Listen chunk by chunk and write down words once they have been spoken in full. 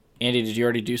Andy, did you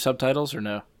already do subtitles or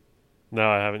no? No,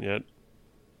 I haven't yet.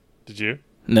 Did you?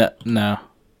 No.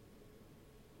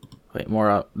 Wait,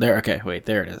 more up. There, okay, wait,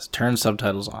 there it is. Turn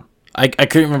subtitles on. I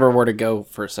couldn't remember where to go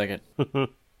for a second.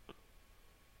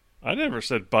 I never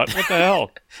said butt. What the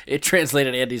hell? It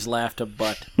translated Andy's laugh to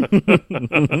butt.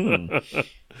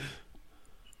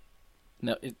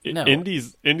 No.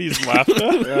 Indy's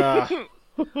laughter?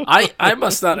 I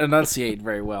must not enunciate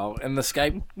very well, and the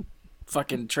Skype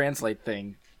fucking translate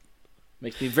thing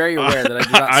makes me very aware that I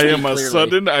do not I speak am clearly. a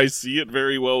sudden. I see it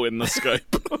very well in the Skype.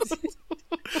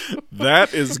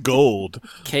 That is gold.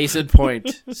 Case in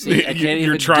point. See, I can't You're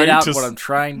even trying get out to what I'm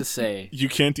trying to say. You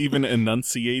can't even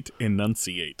enunciate.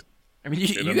 I mean, you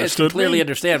guys can understood clearly me?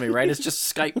 understand me, right? It's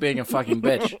just Skype being a fucking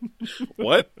bitch.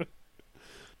 What?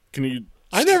 Can you?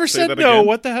 I never say said that no. again?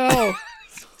 What the hell?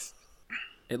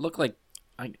 It looked like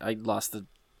I lost the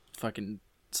fucking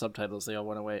subtitles. They all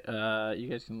went away. You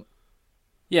guys can...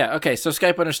 Yeah, okay, so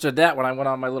Skype understood that when I went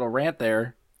on my little rant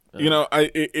there. You know,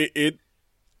 it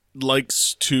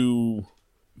likes to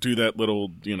do that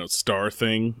little, star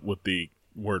thing with the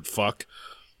word fuck,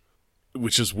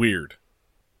 which is weird.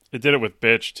 It did it with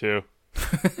bitch, too.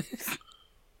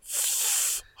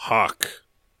 Hawk.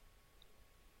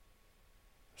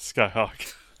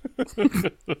 Skyhawk.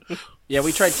 Yeah,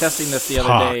 we tried testing this the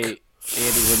other day, Andy,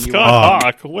 when you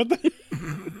Skyhawk. What the...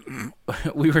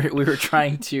 we were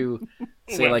trying to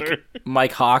say like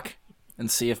Mike Hawk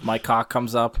and see if Mike Hawk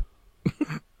comes up.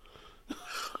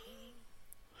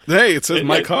 Hey, it says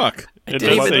Mike Hawk. It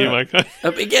didn't does even- say Mike.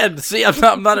 Again, see,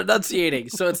 I'm not enunciating,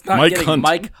 so it's not Mike getting Hunt.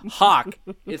 Mike Hawk.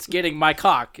 It's getting Mike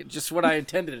Hawk, just what I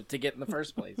intended it to get in the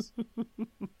first place.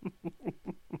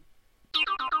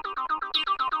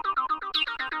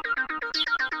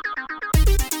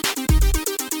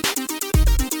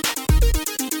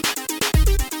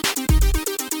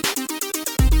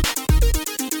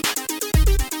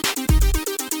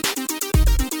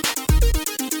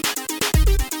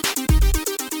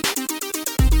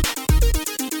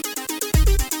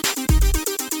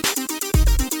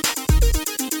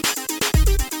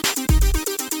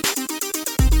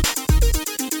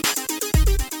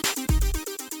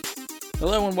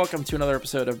 Hello and welcome to another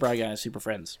episode of Bry Guys Super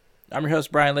Friends. I'm your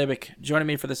host, Brian Labick. Joining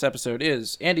me for this episode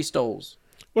is Andy Stoles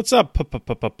What's up,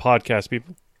 podcast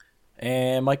people?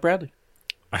 and Mike Bradley.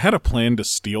 I had a plan to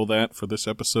steal that for this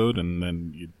episode, and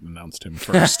then you announced him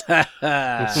first.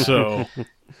 So,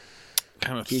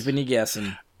 kind of, Keeping you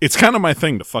guessing. it's kind of my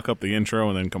thing to fuck up the intro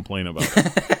and then complain about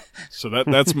it. So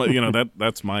that's my,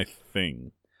 that's my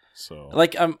thing. So,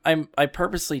 Like I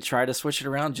purposely try to switch it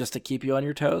around just to keep you on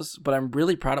your toes, but I'm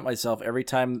really proud of myself every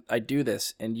time I do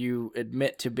this and you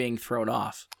admit to being thrown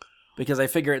off. Because I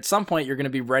figure at some point you're going to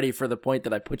be ready for the point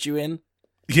that I put you in.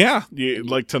 yeah,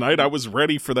 like tonight I was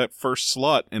ready for that first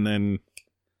slot, and then,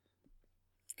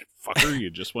 fucker, you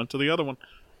just went to the other one.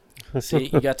 See,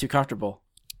 you got too comfortable.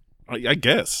 I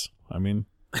guess. I mean,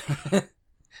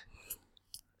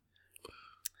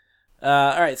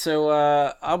 All right, so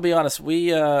I'll be honest,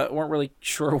 we weren't really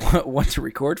sure what to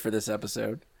record for this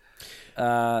episode.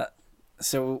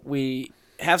 So we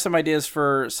have some ideas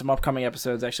for some upcoming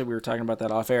episodes. Actually, we were talking about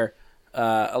that off air.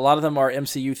 A lot of them are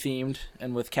MCU themed,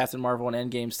 and with Captain Marvel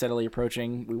and Endgame steadily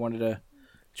approaching, we wanted to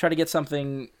try to get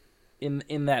something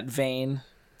in that vein.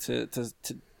 To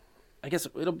I guess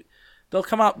they'll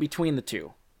come out between the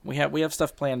two. We have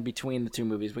stuff planned between the two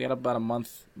movies. We got about a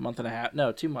month and a half.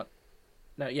 No, 2 months.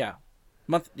 No, yeah.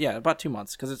 About 2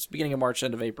 months, because it's beginning of March,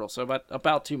 end of April, so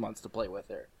about 2 months to play with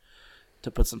there,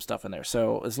 to put some stuff in there.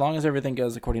 So as long as everything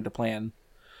goes according to plan,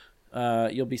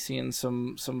 you'll be seeing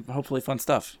some hopefully fun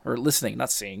stuff, or listening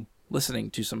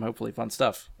to some hopefully fun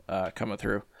stuff coming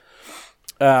through.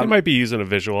 They might be using a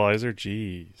visualizer.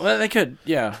 Jeez. Well, they could,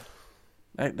 yeah.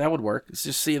 That would work. Let's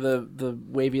just see the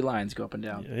wavy lines go up and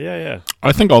down. Yeah.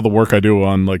 I think all the work I do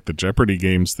on like the Jeopardy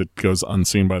games that goes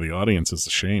unseen by the audience is a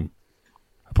shame.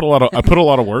 I put a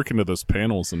lot of work into those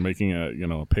panels and making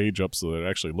a page up so that it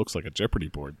actually looks like a Jeopardy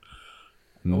board.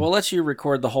 We'll let you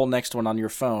record the whole next one on your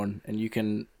phone, and you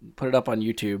can put it up on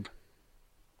YouTube.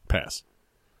 Pass.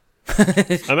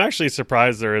 I'm actually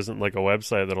surprised there isn't like a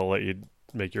website that'll let you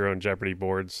make your own Jeopardy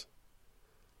boards.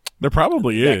 There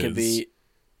probably That is. could be.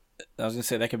 I was gonna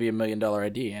say that could be $1 million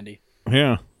idea, Andy.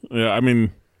 Yeah. I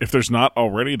mean, if there's not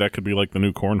already, that could be like the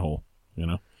new cornhole.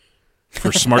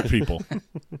 For smart people.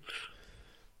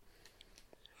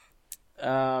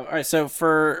 All right, so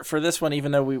for this one,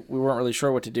 even though we weren't really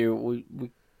sure what to do,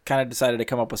 we kind of decided to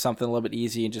come up with something a little bit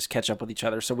easy and just catch up with each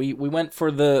other. So we went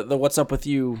for the What's Up With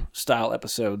You style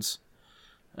episodes.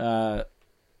 So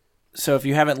if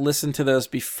you haven't listened to those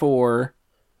before,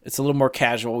 It's a little more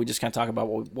casual. We just kind of talk about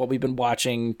what we've been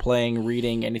watching, playing,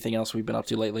 reading, anything else we've been up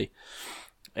to lately.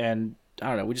 And I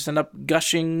don't know, we just end up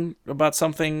gushing about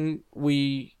something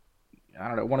we,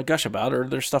 want to gush about, or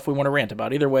there's stuff we want to rant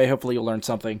about. Either way, hopefully you'll learn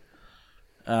something.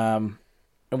 And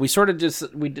we sort of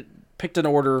picked an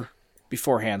order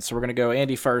beforehand. So we're going to go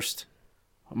Andy first.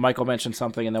 Michael mentioned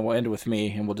something, and then we'll end with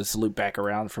me, and we'll just loop back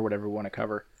around for whatever we want to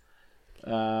cover.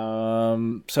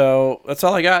 So that's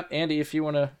all I got. Andy, if you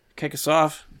want to kick us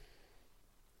off.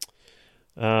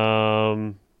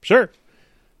 Sure.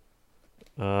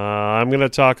 I'm going to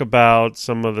talk about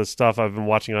some of the stuff I've been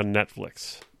watching on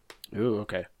Netflix. Ooh,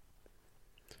 okay.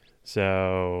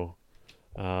 So,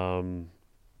 I'm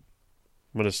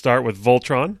going to start with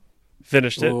Voltron.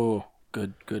 Finished it. Ooh,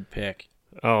 good pick.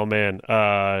 Oh man,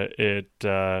 we're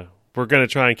going to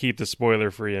try and keep the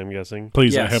spoiler free, I'm guessing.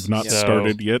 Please, Yes. I have not So-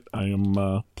 started yet. I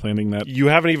am planning that. You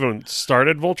haven't even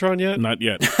started Voltron yet? Not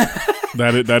yet.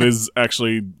 That is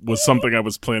actually was something I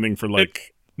was planning for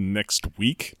like next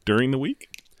week during the week.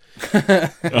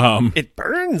 It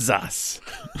burns us.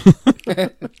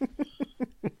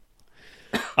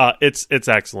 It's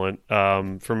excellent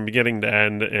from beginning to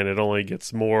end, and it only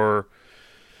gets more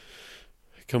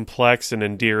complex and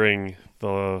endearing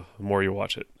the more you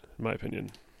watch it, in my opinion.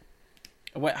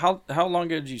 How long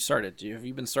ago did you start it? Have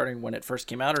you been starting when it first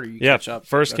came out, or you Yeah, catch up?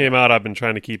 first came out. I've been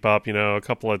trying to keep up. A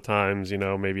couple of times.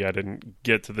 Maybe I didn't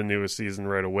get to the newest season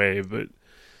right away, but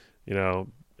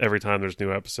every time there's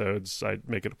new episodes, I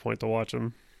make it a point to watch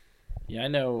them. Yeah, I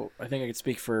know. I think I could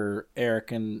speak for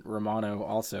Eric and Romano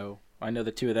also. I know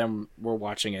the two of them were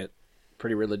watching it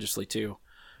pretty religiously too.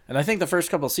 And I think the first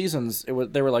couple of seasons,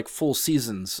 they were like full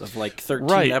seasons of like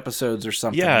 13 episodes or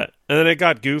something. Yeah, and then it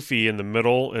got goofy in the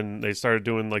middle, and they started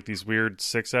doing like these weird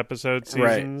 6-episode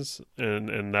seasons,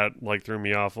 and that like threw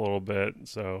me off a little bit.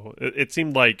 So it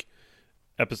seemed like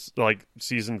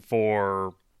season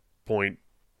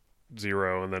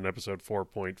 4.0 and then episode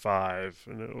 4.5,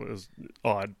 and it was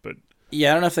odd, but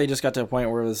Yeah, I don't know if they just got to a point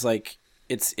where it was like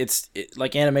it's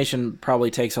like animation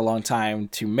probably takes a long time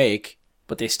to make,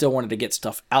 but they still wanted to get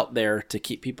stuff out there to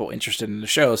keep people interested in the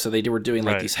show, so they were doing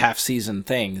like these half-season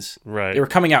things. Right. They were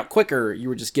coming out quicker, you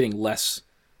were just getting less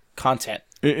content.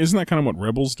 Isn't that kind of what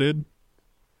Rebels did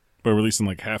by releasing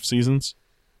like half seasons?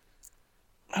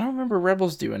 I don't remember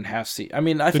Rebels doing half-season. I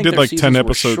mean, I think did their like seasons 10 were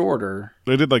episode shorter.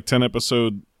 They did like 10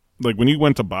 episode. Like when you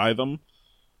went to buy them,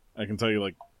 I can tell you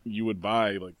like you would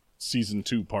buy like season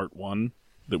 2 part 1.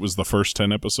 That was the first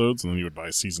 10 episodes, and then you would buy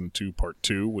season 2 part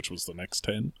 2, which was the next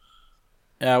 10.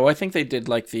 Well, I think they did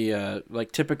like the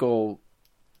like typical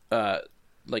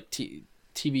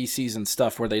TV season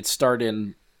stuff where they'd start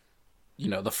in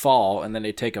the fall, and then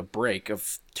they'd take a break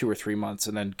of 2 or 3 months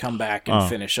and then come back and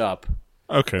finish up.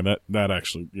 Okay, that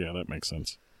actually, yeah, that makes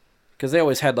sense. Because they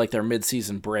always had like their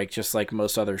mid-season break, just like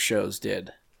most other shows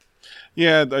did.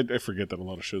 Yeah, I forget that a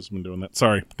lot of shows have been doing that.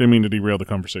 Sorry, didn't mean to derail the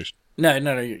conversation. No,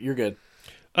 you're good.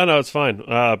 oh no, it's fine.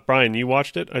 Brian, you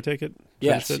watched it? I take it.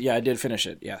 Yes, Finished it? yeah, I did finish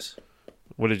it. Yes,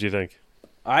 What did you think?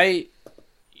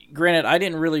 Granted, I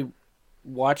didn't really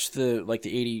watch the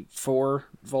 84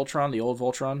 Voltron, the old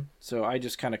Voltron, so I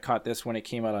just kind of caught this when it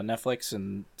came out on Netflix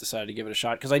and decided to give it a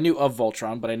shot because I knew of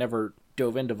Voltron, but I never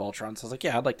dove into Voltron, so I was like,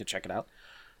 yeah, I'd like to check it out.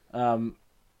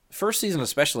 First season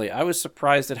especially, I was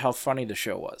surprised at how funny the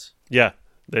show was. Yeah,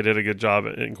 they did a good job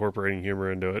at incorporating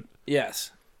humor into it.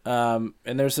 Yes. And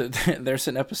there's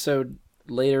an episode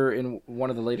later in one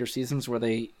of the later seasons where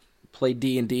they play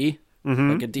D&D,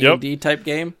 like a D&D type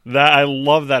game. That I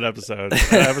love that episode.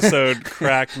 That episode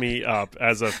cracked me up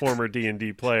as a former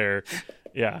D&D player.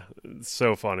 Yeah, it's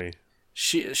so funny.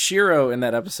 Shiro in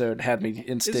that episode had me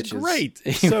in stitches. It's great.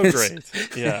 He So was-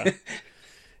 great. Yeah.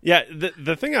 Yeah,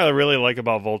 the thing I really like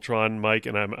about Voltron, Mike,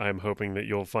 and I'm hoping that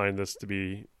you'll find this to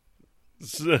be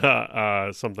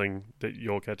something that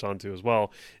you'll catch on to as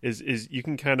well, is you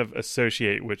can kind of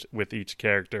associate with each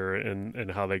character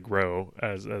and how they grow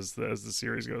as the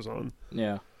series goes on.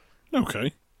 Yeah.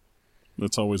 Okay,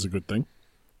 that's always a good thing.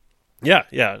 Yeah,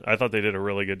 I thought they did a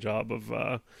really good job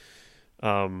of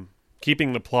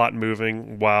keeping the plot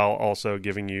moving while also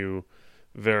giving you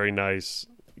very nice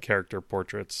character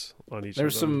portraits on each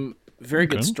There's of them. some very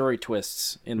good Okay. story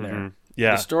twists in there.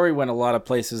 Yeah. The story went a lot of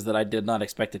places that I did not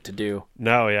expect it to do.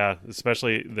 No, yeah.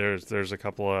 Especially there's a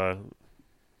couple of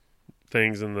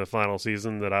things in the final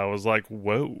season that I was like,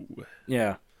 whoa.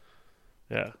 Yeah.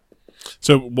 Yeah.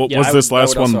 So, what Yeah, was I this would- I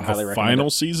last would one? also highly The recommend final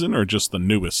it. season or just the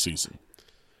newest season?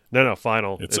 No,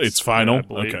 final. It's final? I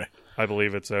believe, Okay. I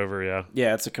believe it's over, yeah.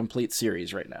 Yeah, it's a complete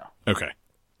series right now. Okay.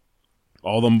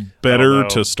 All the better Although-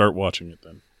 to start watching it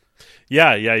then.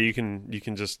 Yeah, you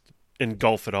can just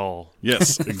engulf it all.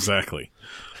 Yes, exactly.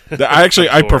 I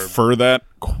absorb. prefer that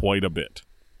quite a bit.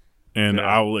 And Yeah.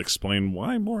 I will explain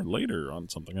why more later on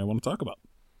something I want to talk about.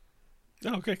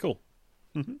 Oh, okay, cool.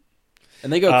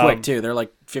 And they go quick too. They're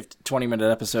like 20-minute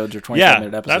episodes or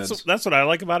 25-minute episodes. that's what I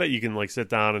like about it. You can like sit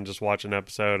down and just watch an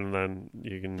episode, and then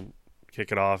you can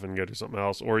kick it off and go do something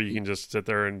else, or you can just sit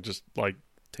there and just like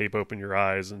tape open your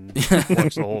eyes and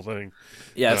watch the whole thing.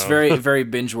 Yeah, it's very, very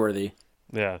binge worthy.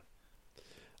 Yeah.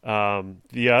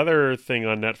 The other thing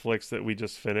on Netflix that we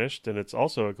just finished, and it's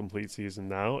also a complete season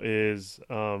now, is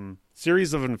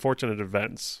Series of Unfortunate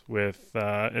Events with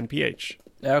NPH.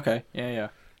 Yeah, okay. Yeah.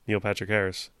 Neil Patrick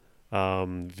Harris. Are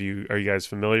you guys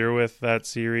familiar with that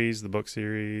series, the book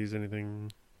series,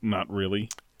 anything? Not really,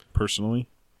 personally.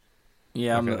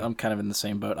 Yeah, Okay. I'm kind of in the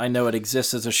same boat. I know it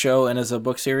exists as a show and as a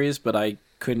book series, but I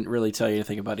couldn't really tell you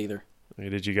anything about either.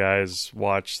 Did you guys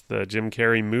watch the Jim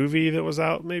Carrey movie that was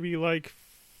out maybe like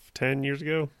 10 years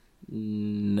ago?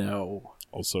 No.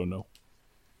 Also, no.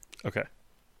 Okay.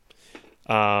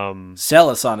 Sell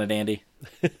us on it, Andy.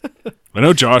 I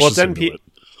know Josh Well, is it's into it.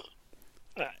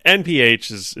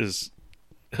 NPH is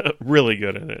really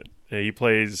good in it. He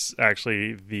plays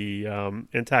actually the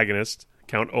antagonist,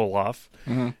 Count Olaf,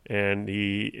 and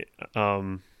he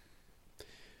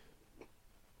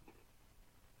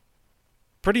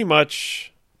pretty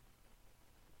much,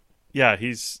 yeah,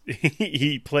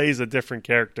 he plays a different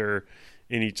character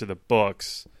in each of the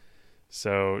books.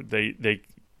 So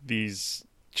these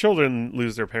children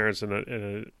lose their parents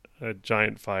in a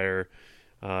giant fire.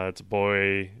 It's a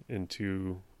boy and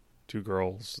two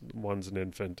girls. One's an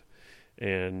infant,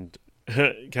 and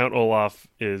Count Olaf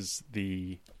is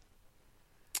the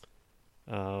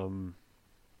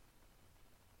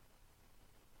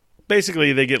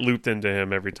basically they get looped into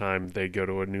him every time they go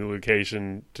to a new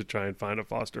location to try and find a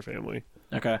foster family,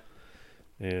 Okay.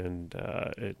 and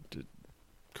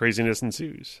craziness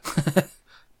ensues.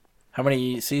 How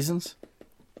many seasons?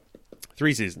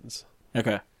 3 seasons,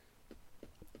 Okay.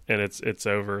 and it's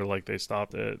over. Like they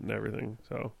stopped it and everything.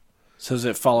 So So does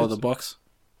it follow the books?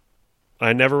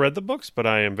 I never read the books, but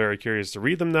I am very curious to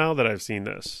read them now that I've seen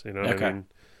this. You know what Okay. I mean?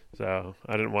 So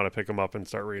I didn't want to pick them up and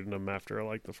start reading them after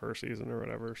like the first season or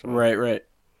whatever. So. Right.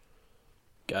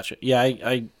 Gotcha. Yeah,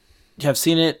 I have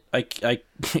seen it. I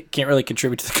can't really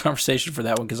contribute to the conversation for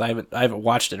that one because I haven't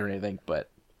watched it or anything. But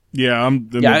Yeah, I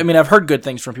mean, I've heard good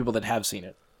things from people that have seen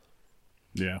it.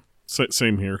 Yeah,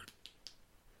 same here.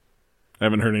 I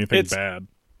haven't heard anything bad.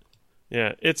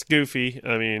 Yeah, it's goofy.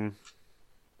 I mean,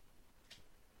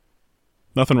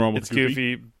 Nothing wrong with it's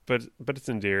goofy, but it's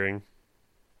endearing.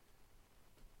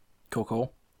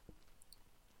 Cool.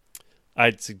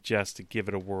 I'd suggest to give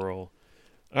it a whirl.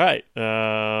 All right.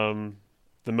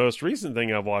 The most recent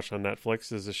thing I've watched on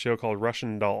Netflix is a show called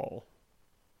Russian Doll.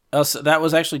 Oh, so that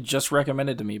was actually just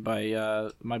recommended to me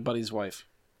by my buddy's wife.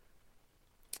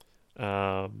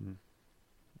 Mike,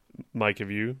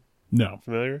 have you No.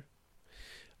 familiar?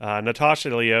 Natasha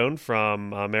Lyonne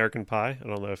from American Pie. I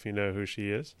don't know if you know who she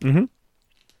is. Mm-hmm.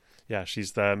 Yeah,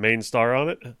 she's the main star on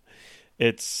it.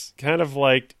 It's kind of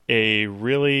like a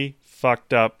really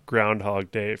fucked up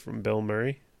Groundhog Day from Bill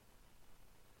Murray.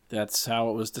 That's how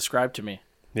it was described to me.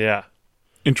 Yeah.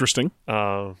 Interesting.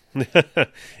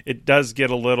 It does get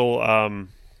a little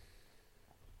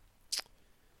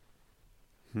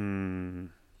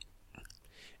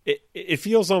It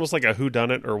feels almost like a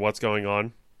whodunit or what's going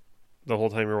on the whole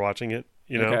time you're watching it,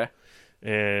 you know? Okay.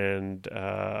 And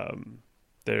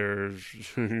there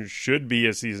should be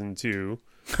a season 2.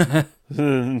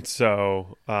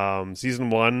 So season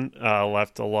 1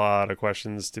 left a lot of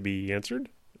questions to be answered,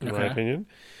 in my opinion.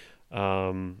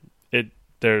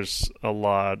 There's a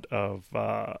lot of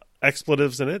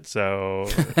expletives in it, so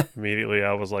immediately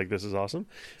I was like, this is awesome.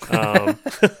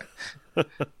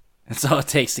 That's all it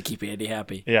takes to keep Andy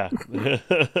happy. Yeah.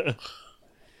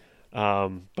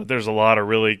 But there's a lot of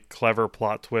really clever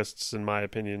plot twists, in my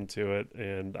opinion, to it.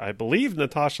 And I believe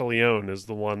Natasha Lyonne is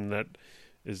the one that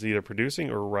is either producing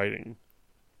or writing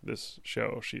this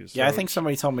show. I think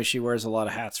somebody told me she wears a lot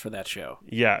of hats for that show.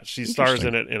 Yeah, she stars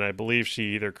in it, and I believe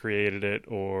she either created it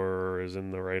or is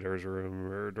in the writer's room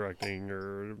or directing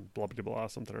or blah, blah, blah,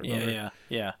 something or another.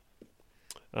 Yeah.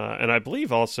 And I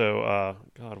believe also,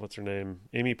 God, what's her name?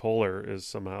 Amy Poehler is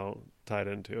somehow tied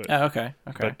into it. Oh, okay.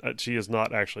 But she is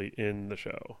not actually in the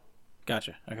show.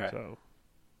 Gotcha. Okay. So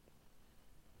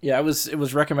Yeah, it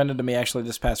was recommended to me actually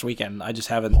this past weekend. I just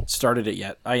haven't started it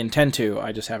yet. I intend to.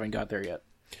 I just haven't got there yet.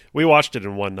 we watched it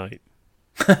in one night.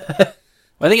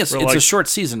 I think it's like- a short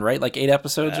season, right? Like 8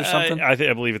 episodes or something. I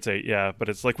believe it's 8, yeah. But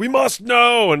it's like, we must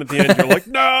know! And at the end, you're like,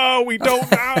 no, we don't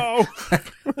know!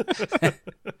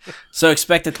 So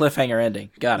expect a cliffhanger ending.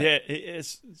 Got it. Yeah,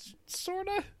 it's sort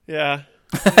of. Yeah.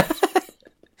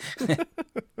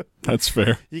 That's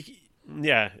fair.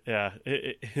 Yeah.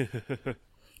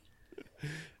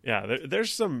 Yeah,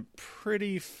 there's some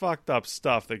pretty fucked up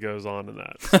stuff that goes on in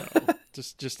that. So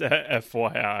just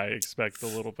FYI, expect a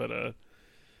little bit of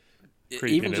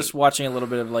even just watching a little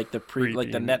bit of like the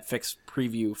Netflix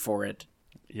preview for it.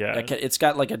 Yeah, it's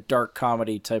got like a dark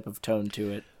comedy type of tone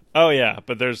to it. Oh yeah,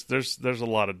 but there's a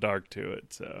lot of dark to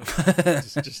it. So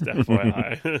just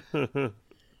FYI.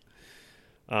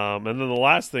 And then the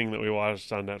last thing that we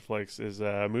watched on Netflix is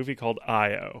a movie called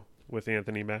Io with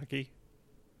Anthony Mackie.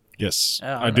 Yes,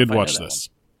 Oh, I did watch this.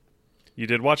 You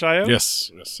did watch Io?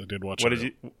 Yes, I did watch. What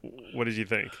did you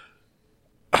think?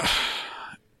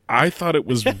 I thought it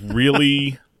was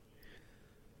really.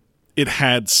 It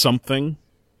had something,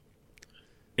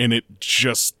 and it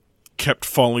just kept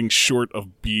falling short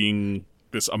of being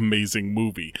this amazing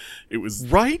movie. It was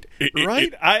right.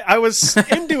 I was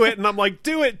into it, and I'm like,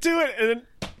 do it, and then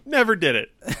never did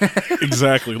it.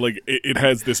 Exactly. Like it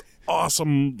has this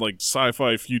awesome like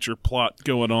sci-fi future plot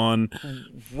going on.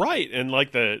 Right, and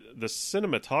like the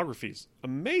cinematography's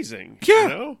amazing. Yeah. You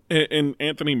know? And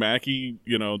Anthony Mackie,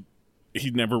 you know, he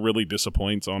never really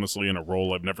disappoints, honestly, in a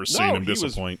role. I've never seen him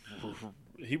disappoint.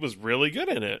 He was really good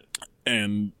in it.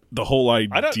 And the whole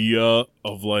idea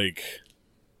of like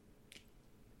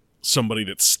somebody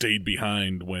that stayed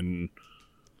behind when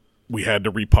we had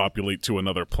to repopulate to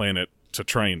another planet to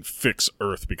try and fix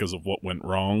Earth because of what went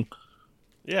wrong.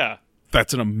 Yeah.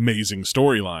 That's an amazing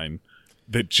storyline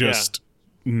that just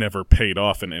never paid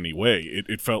off in any way.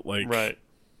 It felt like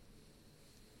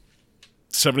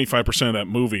 75% of that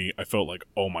movie, I felt like,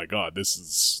 oh my God, this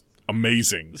is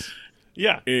amazing.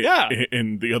 Yeah.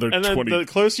 And the other and then 20... the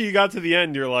closer you got to the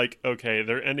end, you're like, okay,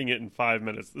 they're ending it in 5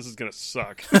 minutes. This is going to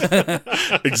suck.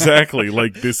 Exactly.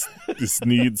 Like, this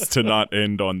needs to not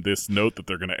end on this note that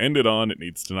they're going to end it on. It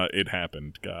needs to not... It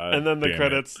happened. God and then the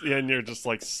credits, it. and you're just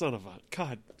like, son of a...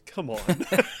 God, come on.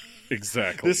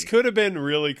 Exactly. This could have been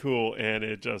really cool, and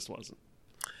it just wasn't.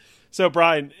 So,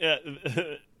 Brian,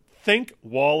 think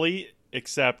WALL-E,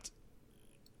 except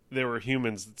there were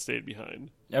humans that stayed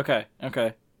behind. Okay.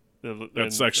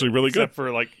 That's actually really good. Except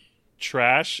for like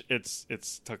trash, it's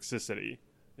toxicity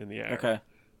in the air. Okay.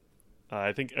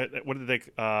 I think what did they?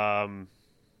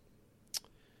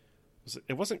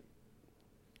 It wasn't.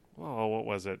 Well, what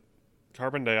was it?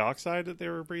 Carbon dioxide that they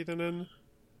were breathing in.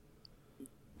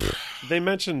 They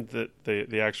mentioned that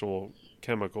the actual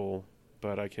chemical,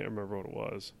 but I can't remember what it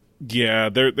was. Yeah,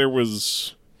 there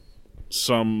was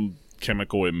some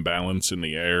chemical imbalance in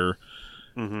the air,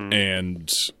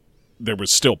 and there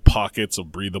was still pockets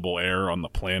of breathable air on the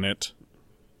planet.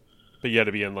 But you had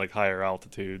to be in like higher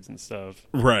altitudes and stuff.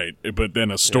 Right, but then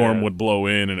a storm would blow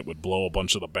in and it would blow a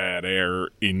bunch of the bad air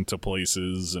into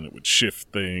places and it would shift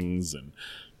things. And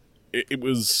it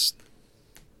was,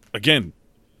 again,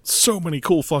 so many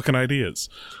cool fucking ideas.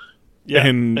 Yeah,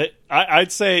 and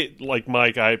I'd say, like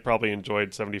Mike, I probably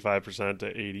enjoyed 75%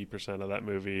 to 80% of that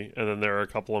movie. And then there are a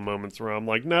couple of moments where I'm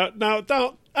like, no,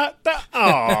 don't.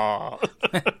 Aww.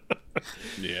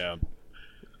 Yeah.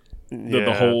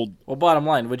 The whole... Well, bottom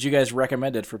line, would you guys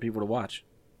recommend it for people to watch?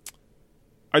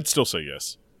 I'd still say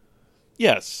yes.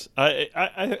 Yes.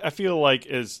 I feel like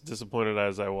as disappointed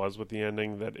as I was with the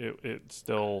ending, that it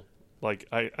still... Like,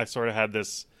 I sort of had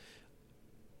this...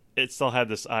 It still had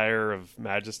this ire of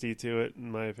majesty to it, in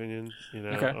my opinion. You know,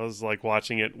 okay. I was, like,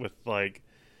 watching it with, like,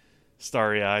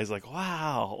 starry eyes, like,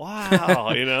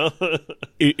 wow, you know?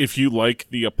 If you like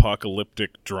the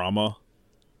apocalyptic drama...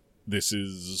 This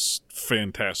is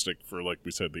fantastic for, like we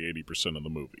said, the 80% of the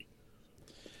movie.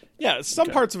 Yeah, some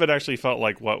parts of it actually felt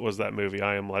like, what was that movie,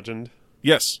 I Am Legend?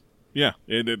 Yes. Yeah,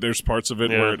 there's parts of it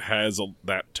where it has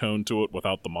that tone to it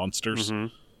without the monsters.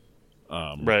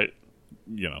 Right.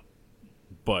 You know,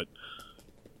 but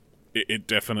it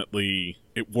definitely,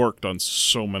 it worked on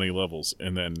so many levels,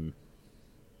 and then,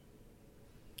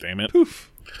 damn it.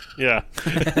 Poof. Yeah.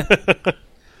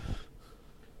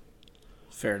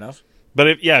 Fair enough. But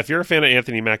if you're a fan of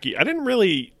Anthony Mackie, I didn't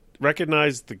really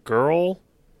recognize the girl.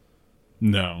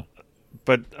 No.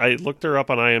 But I looked her up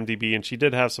on IMDb, and she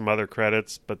did have some other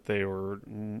credits, but they were...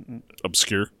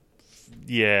 obscure?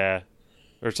 Yeah.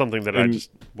 Or something that I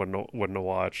just wouldn't have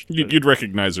watched. You'd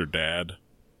recognize her dad.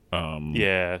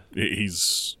 Yeah.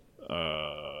 He's...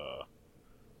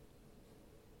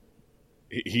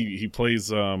 He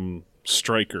plays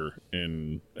Stryker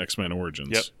in X-Men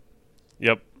Origins.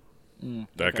 Yep.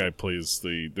 That guy plays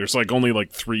there's like only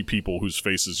like 3 people whose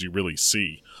faces you really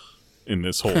see in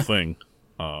this whole thing.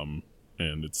 And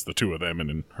it's the 2 of them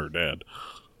and her dad.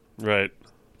 Right.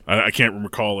 I can't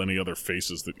recall any other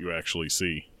faces that you actually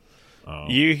see.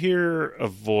 You hear a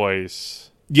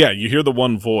voice. Yeah, you hear the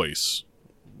one voice,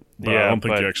 but Yeah, I don't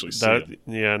think but you actually see it.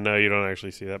 Yeah, no, you don't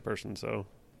actually see that person. So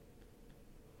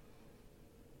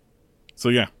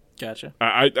yeah, Gotcha.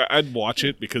 I'd watch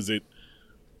it because that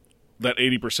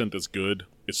 80% that's good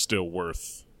is still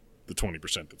worth the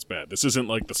 20% that's bad. This isn't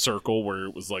like The Circle where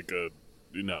it was like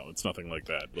it's nothing like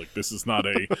that. Like, this is not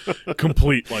a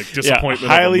complete like disappointment. Yeah,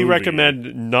 highly of a movie.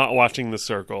 recommend not watching The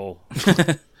Circle.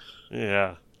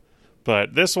 Yeah,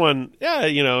 but this one, yeah,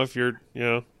 if you're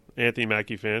Anthony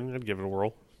Mackie fan, I'd give it a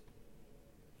whirl.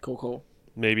 Cool.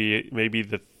 Maybe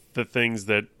the things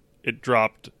that it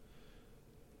dropped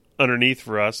underneath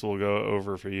for us will go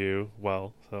over for you.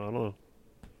 Well, so I don't know.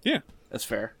 Yeah, that's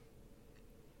fair.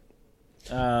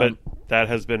 But that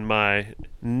has been my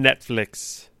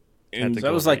Netflix. And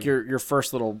that was like your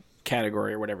first little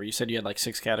category or whatever. You said you had like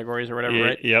 6 categories or whatever,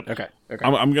 right? Yep. Okay.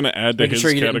 I'm going to add to Making his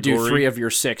sure you category. didn't do 3 of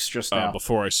your 6 just now.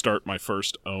 Before I start my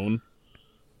first own,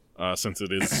 since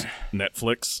it is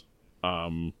Netflix,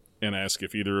 and ask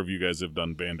if either of you guys have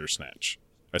done Bandersnatch.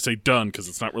 I say done because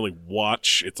it's not really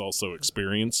watch; it's also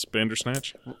experience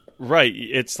Bandersnatch. Right,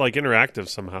 it's like interactive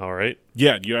somehow, right?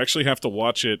 Yeah, you actually have to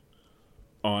watch it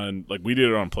on, like, we did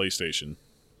it on PlayStation.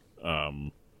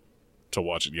 To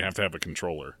watch it, you have to have a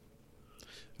controller.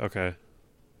 Okay.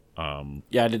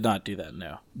 Yeah, I did not do that.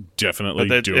 No.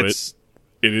 Definitely do it.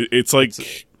 It's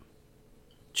like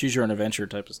choose your own adventure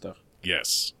type of stuff.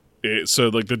 Yes. So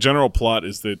like the general plot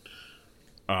is that,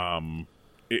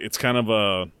 it's kind of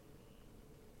a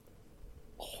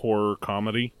horror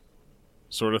comedy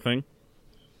sort of thing.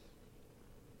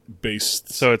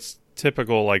 So it's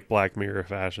typical like Black Mirror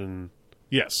fashion.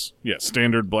 Yes,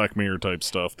 standard Black Mirror type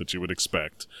stuff that you would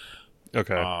expect.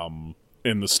 Okay.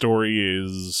 And the story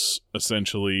is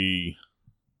essentially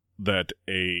that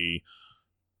a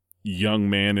young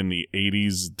man in the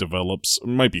 80s develops, it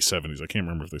might be 70s, I can't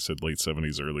remember if they said late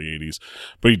 70s, early 80s,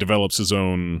 but he develops his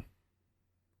own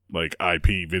like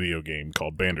IP video game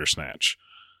called Bandersnatch.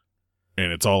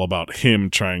 And it's all about him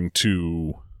trying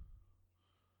to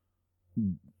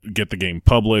get the game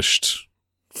published,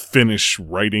 finish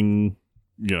writing,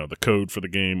 the code for the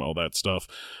game, all that stuff.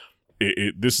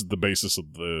 This is the basis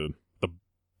of the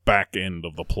back end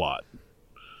of the plot.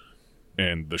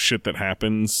 And the shit that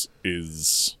happens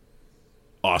is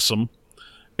awesome.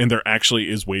 And there actually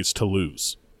is ways to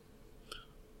lose.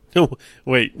 Oh,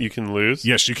 wait, you can lose?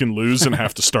 Yes, you can lose and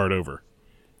have to start over.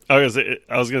 I was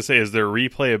going to say, is there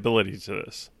replayability to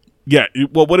this? Yeah,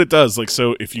 well, what it does, like,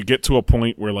 so if you get to a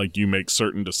point where, like, you make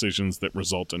certain decisions that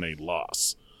result in a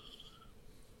loss,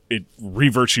 it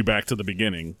reverts you back to the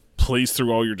beginning, plays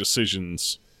through all your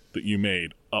decisions that you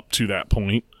made up to that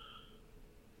point,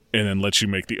 and then lets you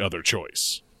make the other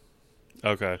choice.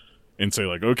 Okay. And say,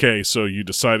 like, okay, so you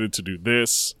decided to do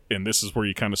this, and this is where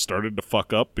you kind of started to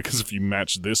fuck up, because if you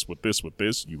match this with this with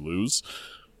this, you lose.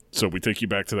 So we take you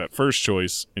back to that first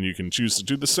choice, and you can choose to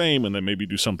do the same and then maybe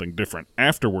do something different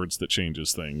afterwards that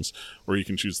changes things, or you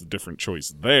can choose the different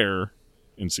choice there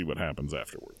and see what happens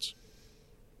afterwards.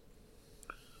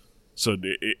 So,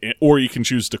 or you can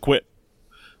choose to quit.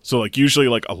 So, like, usually,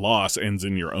 like, a loss ends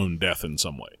in your own death in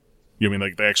some way. You know, I mean,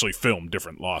 like, they actually film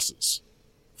different losses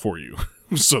for you.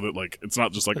 So that, like, it's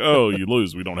not just like, oh, you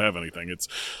lose, we don't have anything. It's,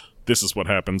 this is what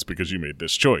happens because you made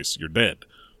this choice. You're dead.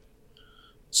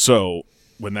 So,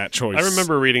 when that choice... I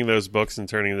remember reading those books and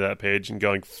turning to that page and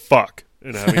going, fuck,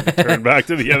 and having to turn back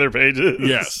to the other pages.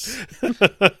 Yes.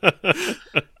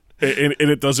 and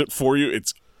it does it for you.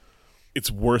 It's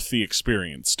worth the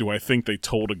experience. Do I think they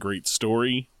told a great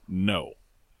story? No.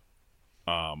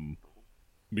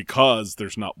 Because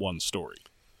there's not one story.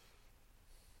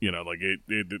 You know, like,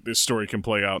 this story can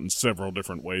play out in several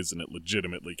different ways, and it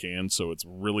legitimately can, so it's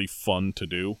really fun to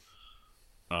do.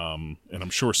 And I'm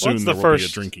sure soon there will be a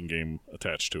drinking game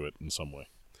attached to it in some way.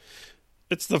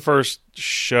 It's the first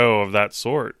show of that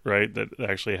sort, right? That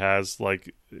actually has,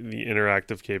 like, the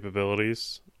interactive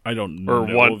capabilities. I don't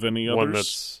know of any others. One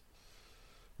that's...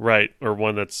 Right, or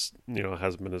one that's,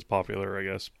 hasn't been as popular, I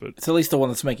guess. But it's at least the one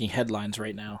that's making headlines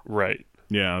right now. Right.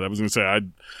 Yeah, I was going to say,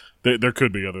 there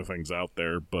could be other things out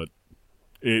there, but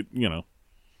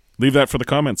leave that for the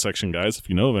comments section, guys. If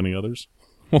you know of any others,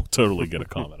 we'll totally get a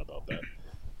comment about that.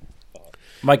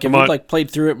 Mike, have you played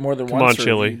through it more than once, or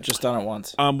Chili. you just done it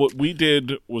once? What we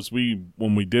did was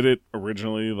when we did it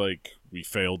originally, like, we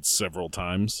failed several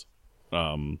times,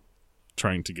 trying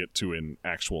to get to an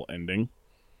actual ending.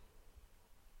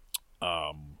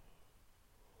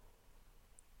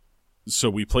 So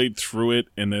we played through it,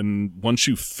 and then once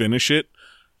you finish it,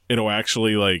 it'll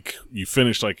actually, like, you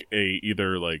finish, like,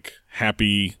 either, like,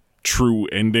 happy true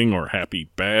ending or happy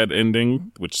bad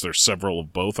ending, which there's several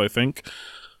of both, I think.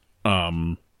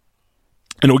 And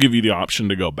it'll give you the option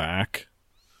to go back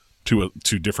to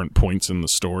different points in the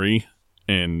story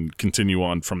and continue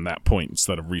on from that point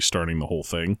instead of restarting the whole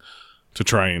thing, to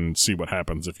try and see what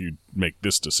happens if you make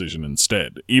this decision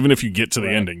instead. Even if you get to the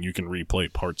ending, you can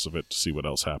replay parts of it to see what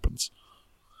else happens.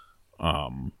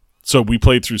 So we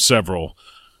played through several,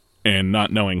 and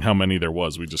not knowing how many there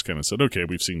was, we just kind of said, okay,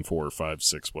 we've seen 4 or 5,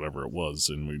 6, whatever it was,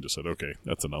 and we just said, okay,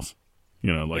 that's enough.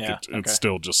 It's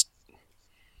still just,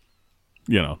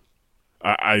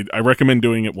 I recommend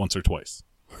doing it once or twice.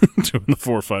 Doing the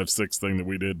 4, 5, 6 thing that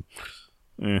we did,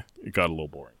 it got a little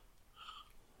boring.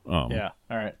 All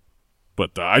right.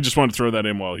 But I just wanted to throw that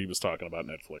in while he was talking about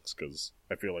Netflix, because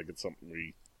I feel like it's something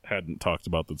we hadn't talked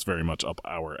about that's very much up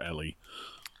our alley.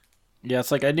 Yeah,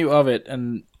 it's like I knew of it,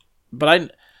 but I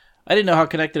didn't know how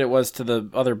connected it was to the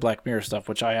other Black Mirror stuff,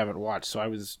 which I haven't watched, so I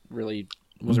wasn't really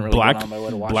going on my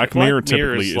way to watch Black it. Mirror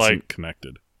typically isn't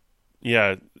connected.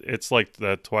 Yeah, it's like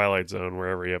the Twilight Zone, where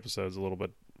every episode's a little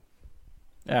bit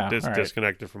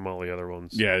disconnected from all the other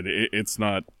ones. Yeah, it's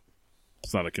not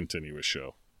a continuous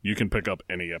show. You can pick up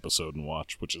any episode and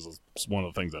watch, which is one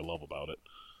of the things I love about it.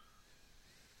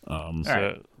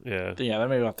 Yeah, then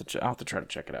maybe I'll have to try to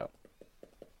check it out.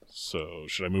 So,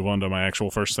 should I move on to my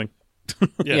actual first thing?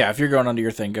 Yeah, if you're going under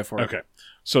your thing, go for it. Okay.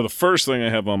 So the first thing I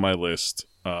have on my list,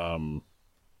 I'll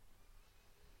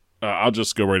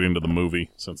just go right into the movie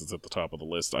since it's at the top of the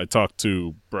list. I talked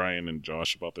to Brian and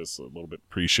Josh about this a little bit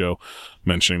pre-show,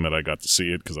 mentioning that I got to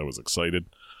see it because I was excited.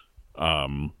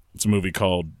 It's a movie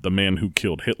called The Man Who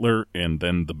Killed Hitler and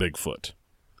Then the Bigfoot,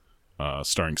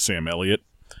 starring Sam Elliott.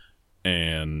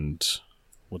 And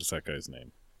what is that guy's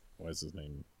name? Why is his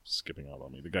name skipping out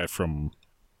on me? The guy from...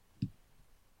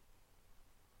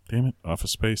 Damn it,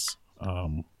 Office Space.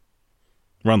 Ron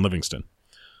Livingston.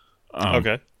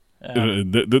 Okay.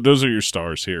 Those are your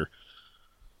stars here.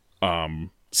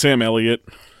 Sam Elliott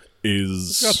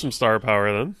is... Got some star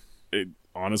power then.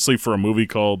 Honestly, for a movie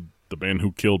called The Man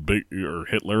Who Killed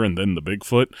Hitler and Then the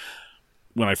Bigfoot,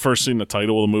 when I first seen the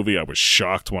title of the movie, I was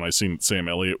shocked when I seen that Sam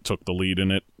Elliott took the lead in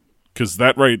it. Because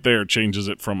that right there changes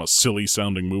it from a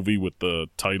silly-sounding movie with the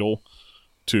title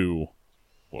to,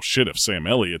 well, shit, if Sam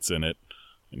Elliott's in it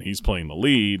and he's playing the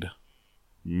lead,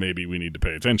 maybe we need to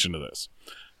pay attention to this.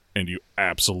 And you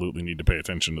absolutely need to pay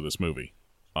attention to this movie.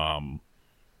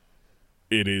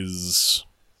 It is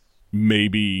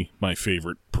maybe my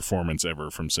favorite performance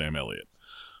ever from Sam Elliott.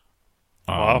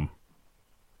 Wow.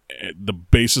 The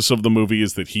basis of the movie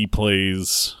is that he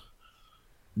plays...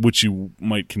 which you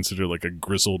might consider like a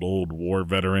grizzled old war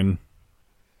veteran,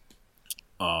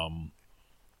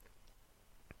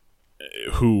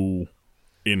 who,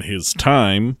 in his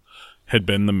time, had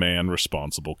been the man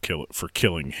responsible for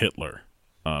killing Hitler.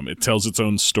 It tells its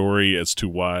own story as to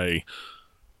why,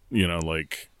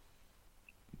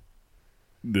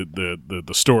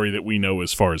 the story that we know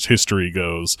as far as history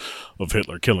goes of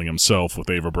Hitler killing himself with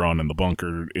Eva Braun in the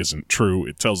bunker isn't true.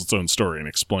 It tells its own story and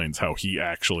explains how he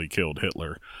actually killed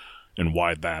Hitler and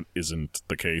why that isn't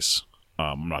the case.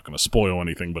 I'm not going to spoil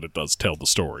anything, but it does tell the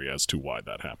story as to why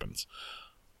that happens.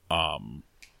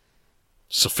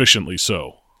 Sufficiently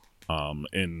so.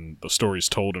 And the story's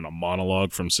told in a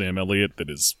monologue from Sam Elliott that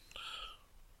is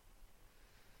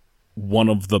one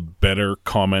of the better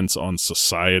comments on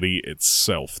society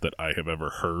itself that I have ever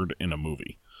heard in a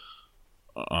movie.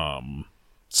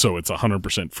 So it's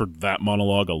 100% for that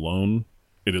monologue alone.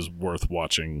 It is worth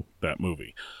watching that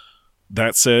movie.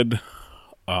 That said,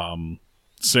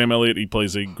 Sam Elliott, he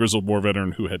plays a grizzled war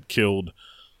veteran who had killed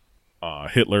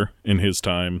Hitler in his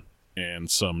time, and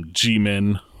some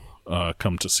G-men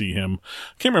come to see him.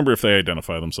 Can't remember if they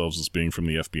identify themselves as being from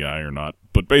the FBI or not,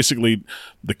 but basically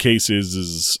the case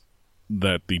is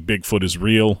that the Bigfoot is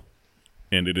real,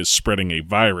 and it is spreading a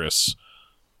virus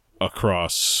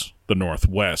across the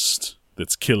Northwest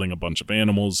that's killing a bunch of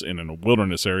animals in a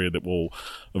wilderness area that will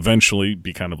eventually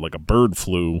be kind of like a bird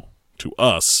flu to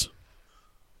us,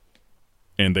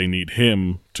 and they need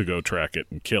him to go track it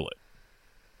and kill it.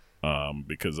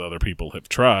 Because other people have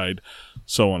tried,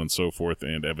 so on and so forth,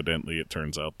 and evidently it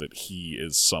turns out that he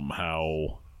is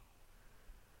somehow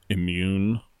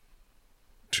immune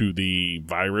to the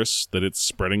virus that it's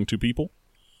spreading to people.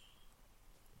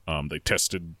 They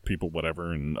tested people,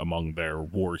 whatever, and among their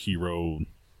war hero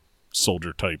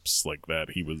soldier types like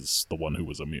that, he was the one who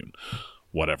was immune.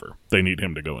 Whatever. They need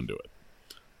him to go and do it.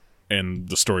 And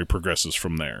the story progresses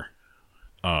from there.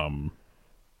 And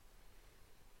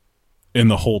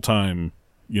the whole time,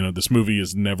 this movie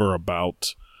is never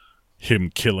about him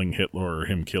killing Hitler or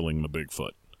him killing the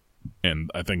Bigfoot. And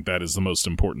I think that is the most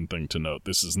important thing to note.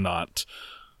 This is not...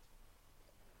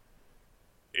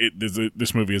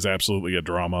 This movie is absolutely a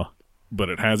drama, but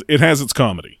it has its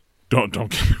comedy. Don't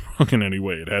get me wrong in any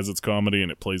way. It has its comedy,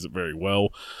 and it plays it very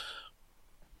well.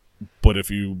 But if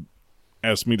you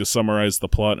ask me to summarize the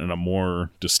plot in a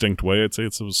more distinct way, I'd say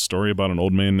it's a story about an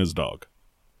old man and his dog.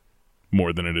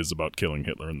 More than it is about killing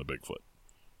Hitler and the Bigfoot.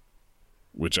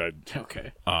 Which I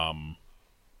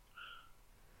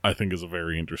think is a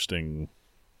very interesting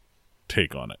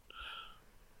take on it.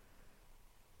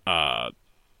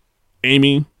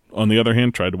 Amy, on the other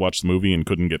hand, tried to watch the movie and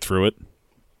couldn't get through it.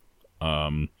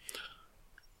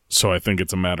 So I think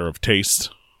it's a matter of taste,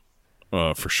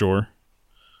 for sure.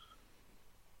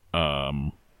 But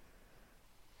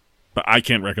I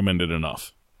can't recommend it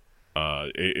enough.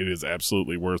 It is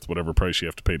absolutely worth whatever price you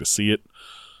have to pay to see it.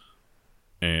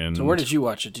 And so where did you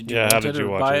watch it? Did you how rent did it you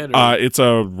or watch buy it? it? It's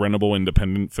a rentable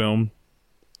independent film.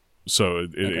 So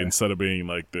Okay. instead of being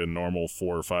like the normal $4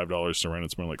 or $5 to rent,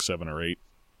 it's more like $7 or $8.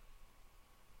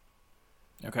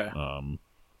 Okay.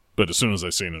 But as soon as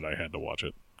I seen it, I had to watch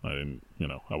it. I didn't,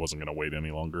 I wasn't going to wait any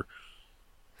longer.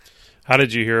 How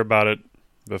did you hear about it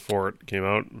before it came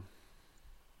out?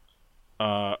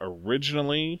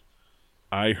 Originally,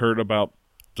 I heard about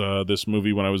this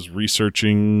movie when I was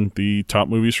researching the top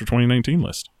movies for 2019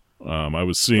 list. I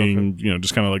was seeing,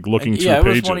 just kind of like looking through it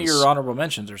pages. was one of your honorable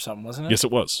mentions or something, wasn't it? Yes,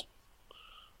 it was.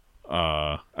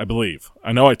 I believe.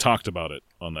 I know I talked about it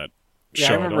on that Yeah,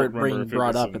 show. I remember it don't remember being if it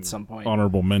brought was up an at some point.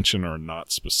 honorable mention or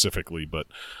not specifically, but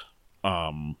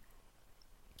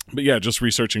yeah, just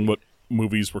researching what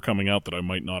movies were coming out that I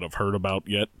might not have heard about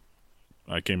yet.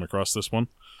 I came across this one.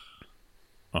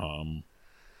 I'm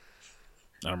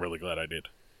really glad I did.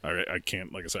 I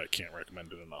can't, like I said, I can't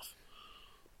recommend it enough.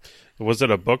 Was it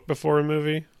a book before a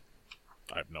movie?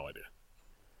 I have no idea.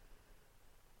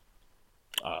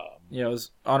 Yeah, it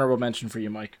was honorable mention for you,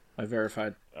 Mike. I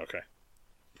verified. Okay.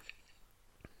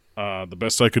 The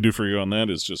best I could do for you on that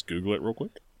is just Google it real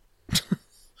quick.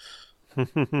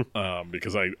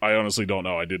 Because I honestly don't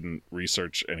know. I didn't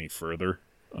research any further.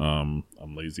 I'm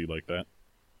lazy like that.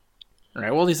 All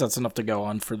right. Well, at least that's enough to go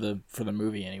on for the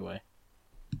movie anyway.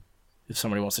 If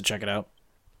somebody wants to check it out.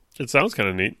 It sounds kind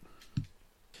of neat.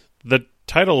 The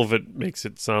title of it makes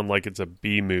it sound like it's a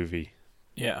B movie.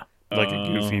 Yeah. Like a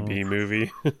goofy B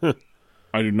movie.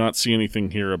 I do not see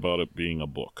anything here about it being a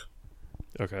book.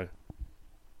 Okay.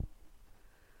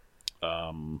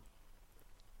 I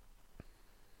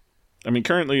mean,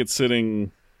 currently it's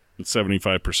sitting at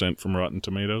 75% from Rotten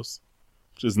Tomatoes,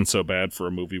 which isn't so bad for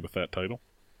a movie with that title.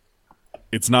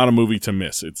 It's not a movie to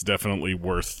miss. It's definitely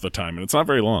worth the time. And it's not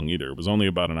very long either. It was only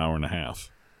about an hour and a half.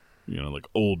 Like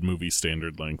old movie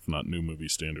standard length, not new movie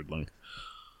standard length.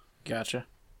 Gotcha.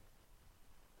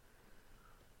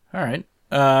 All right.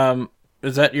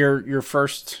 Is that your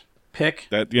first pick?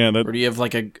 Or do you have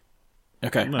like a...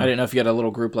 Okay. No. I didn't know if you had a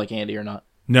little group like Andy or not.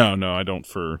 No, I don't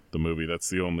for the movie. That's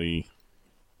the only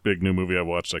big new movie I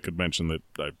watched. I could mention that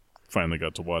I finally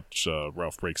got to watch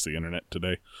Ralph Breaks the Internet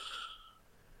today.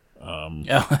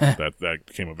 That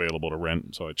became available to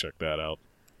rent, so I checked that out.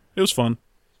 It was fun.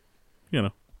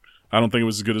 I don't think it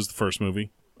was as good as the first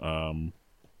movie, but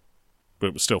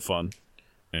it was still fun.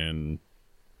 And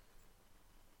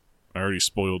I already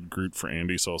spoiled Groot for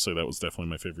Andy, so I'll say that was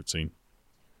definitely my favorite scene.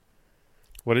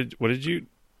 What did you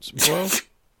spoil?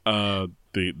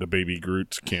 The baby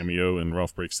Groot cameo in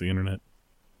Ralph Breaks the Internet.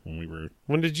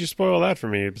 When did you spoil that for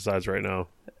me? Besides right now.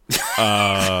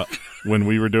 When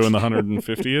we were doing the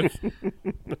 150th.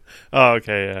 Oh,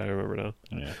 okay, yeah, I remember now.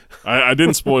 Yeah, I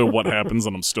didn't spoil what happens,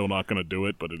 and I'm still not going to do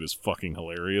it, but it is fucking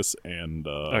hilarious, and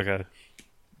okay,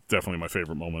 definitely my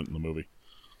favorite moment in the movie.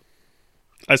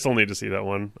 I still need to see that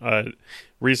one. I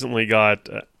recently got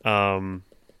to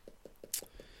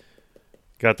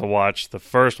watch the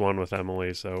first one with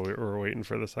Emily, so we were waiting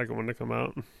for the second one to come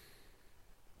out.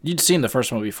 You'd seen the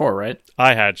first one before, right?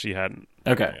 I had, she hadn't.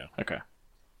 Okay. Yeah. Okay.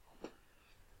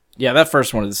 Yeah, that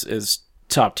first one is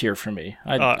top tier for me.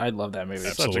 I love that movie.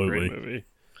 It's such a Absolutely. great movie.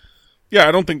 Yeah,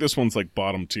 I don't think this one's like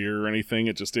bottom tier or anything.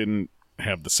 It just didn't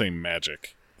have the same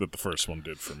magic that the first one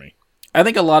did for me. I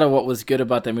think a lot of what was good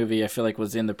about that movie, I feel like,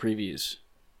 was in the previews,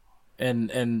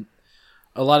 and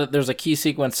a lot of there's a key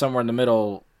sequence somewhere in the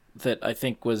middle that I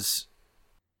think was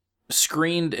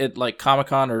screened at like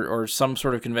Comic-Con or some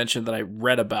sort of convention that I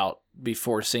read about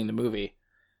before seeing the movie,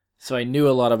 so I knew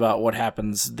a lot about what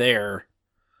happens there,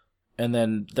 and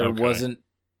then there wasn't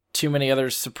too many other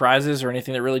surprises or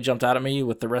anything that really jumped out at me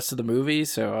with the rest of the movie.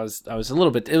 So I was a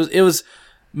little bit. It was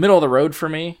middle of the road for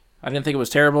me. I didn't think it was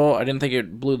terrible. I didn't think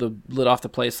it blew the lid off the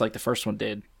place like the first one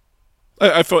did.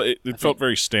 I felt it felt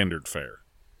very standard fare.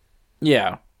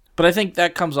 Yeah. But I think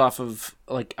that comes off of,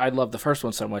 like, I love the first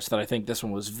one so much that I think this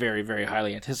one was very, very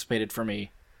highly anticipated for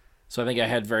me. So I think I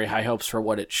had very high hopes for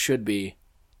what it should be,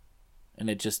 and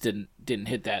it just didn't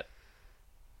hit that.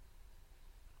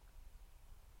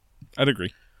 I'd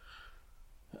agree.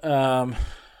 All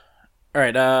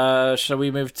right, shall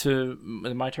we move to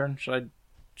my turn? Should I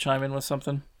chime in with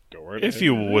something? Go right If ahead.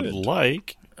 you would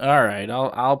like. All right,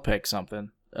 I'll pick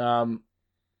something.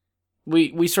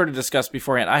 We sort of discussed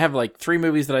beforehand. I have like 3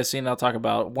 movies that I've seen that I'll talk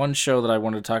about, 1 show that I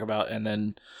wanted to talk about, and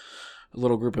then a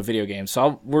little group of video games.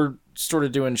 So we're sort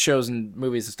of doing shows and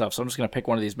movies and stuff, so I'm just going to pick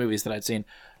one of these movies that I'd seen.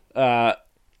 I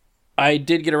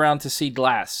did get around to see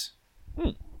Glass.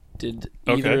 Did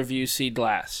either of you see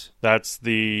Glass? That's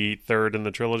the third in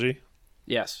the trilogy?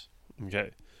 Yes.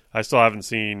 Okay. I still haven't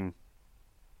seen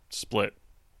Split.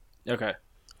 Okay.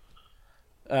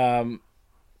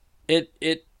 It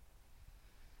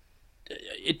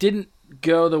didn't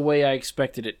go the way I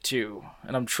expected it to,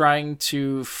 and I'm trying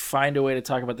to find a way to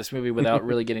talk about this movie without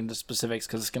really getting to specifics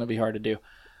because it's going to be hard to do.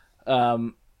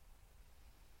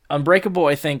 Unbreakable,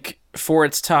 I think, for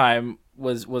its time,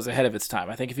 was ahead of its time.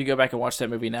 I think if you go back and watch that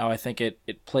movie now, I think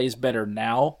it plays better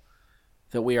now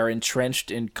that we are entrenched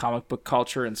in comic book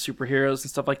culture and superheroes and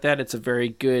stuff like that. It's a very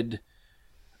good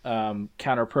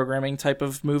counter-programming type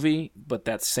of movie, but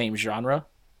that same genre.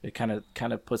 It kind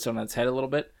of puts it on its head a little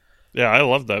bit. Yeah, I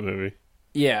love that movie.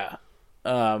 Yeah.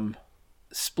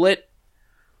 Split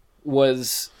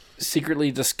was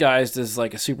secretly disguised as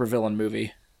like a supervillain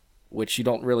movie, which you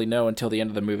don't really know until the end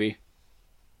of the movie.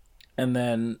 And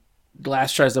then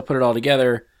Glass tries to put it all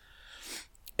together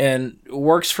and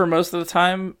works for most of the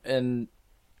time. And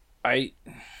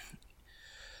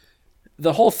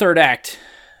the whole third act,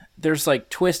 there's like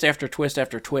twist after twist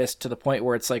after twist to the point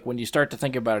where it's like when you start to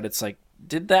think about it, it's like,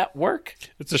 did that work?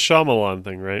 It's a Shyamalan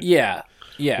thing, right? Yeah.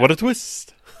 Yeah. What a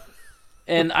twist.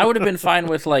 And I would have been fine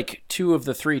with like 2 of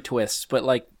the 3 twists, but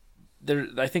like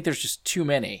I think there's just too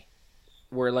many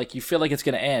where like you feel like it's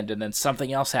going to end and then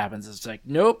something else happens. It's like,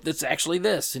 nope, it's actually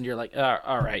this. And you're like,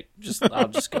 all right, I'll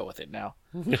just go with it now.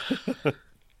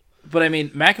 But I mean,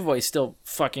 McAvoy still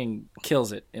fucking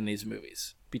kills it in these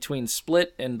movies. Between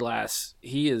Split and Glass,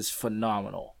 he is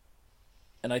phenomenal.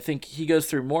 And I think he goes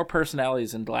through more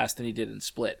personalities in Glass than he did in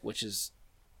Split, which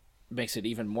makes it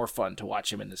even more fun to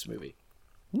watch him in this movie.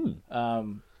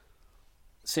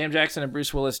 Sam Jackson and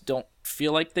Bruce Willis don't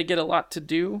feel like they get a lot to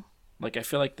do. Like, I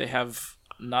feel like they have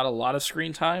not a lot of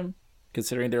screen time,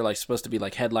 considering they're like supposed to be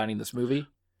like headlining this movie.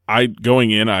 Going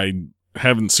in, I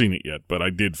haven't seen it yet, but I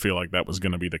did feel like that was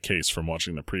going to be the case from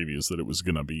watching the previews, that it was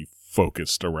going to be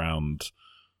focused around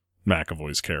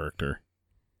McAvoy's character.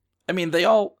 I mean, they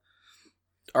all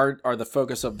are the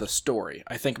focus of the story.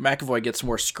 I think McAvoy gets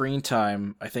more screen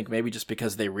time, I think maybe just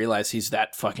because they realize he's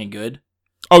that fucking good.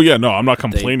 Oh, yeah, no, I'm not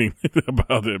complaining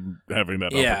about him having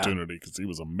that opportunity, because he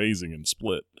was amazing in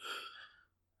Split.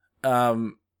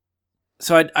 So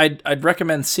I'd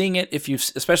recommend seeing it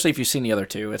especially if you've seen the other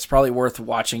 2. It's probably worth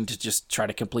watching to just try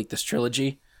to complete this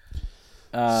trilogy.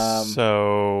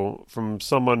 So, from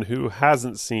someone who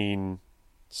hasn't seen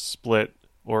Split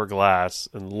or Glass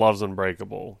and loves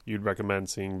Unbreakable, you'd recommend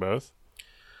seeing both?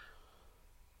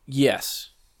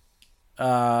 Yes.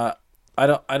 I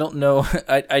don't know.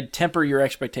 I'd temper your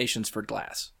expectations for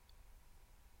Glass.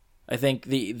 I think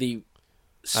the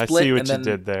Split. I see what you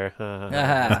did there.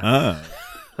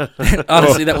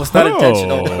 Honestly, that was not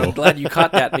intentional. I'm glad you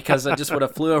caught that because I just would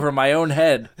have flew over my own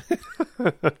head.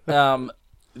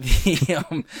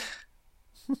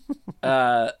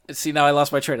 See, now I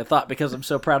lost my train of thought because I'm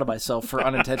so proud of myself for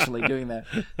unintentionally doing that.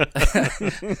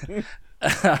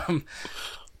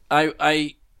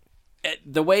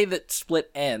 The way that Split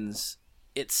ends,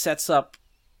 it sets up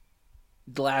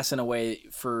Glass in a way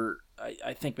for,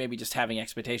 I think, maybe just having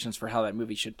expectations for how that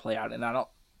movie should play out, and I don't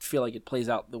feel like it plays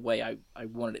out the way I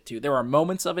wanted it to. There are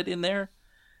moments of it in there,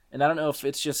 and I don't know if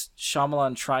it's just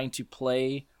Shyamalan trying to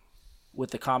play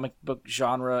with the comic book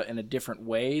genre in a different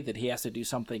way, that he has to do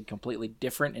something completely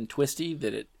different and twisty,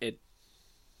 that it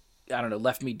I don't know,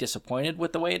 left me disappointed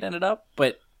with the way it ended up.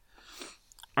 But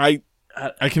I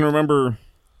can remember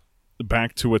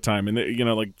back to a time, and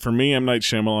like for me, M. Night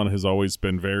Shyamalan has always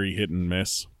been very hit and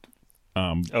miss.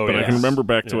 I can remember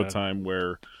back to a time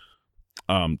where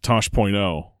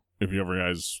Tosh.0, if you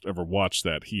guys ever watched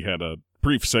that, he had a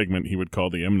brief segment he would call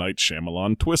the M. Night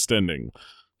Shyamalan twist ending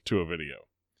to a video.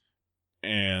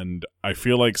 And I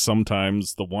feel like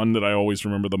sometimes the one that I always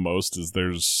remember the most is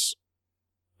there's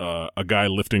a guy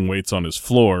lifting weights on his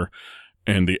floor,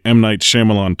 And the M. Night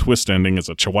Shyamalan twist ending is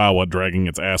a chihuahua dragging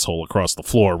its asshole across the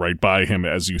floor right by him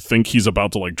as you think he's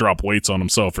about to like drop weights on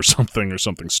himself or something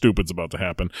stupid's about to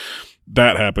happen.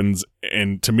 That happens,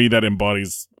 and to me that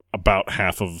embodies about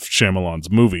half of Shyamalan's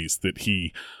movies, that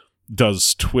he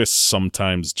does twists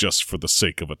sometimes just for the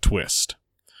sake of a twist.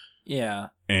 Yeah.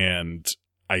 And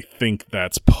I think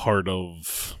that's part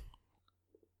of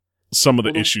some of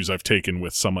the issues I've taken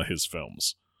with some of his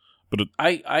films. But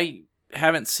I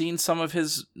haven't seen some of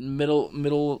his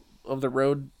middle of the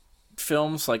road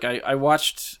films. Like I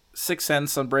watched Sixth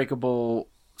Sense, Unbreakable,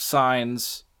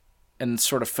 Signs, and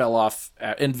sort of fell off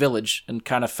in Village, and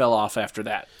kind of fell off after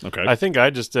that. Okay. I think I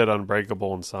just did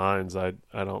Unbreakable and Signs. I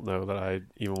don't know that I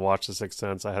even watched The Sixth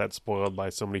Sense. I had it spoiled by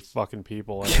so many fucking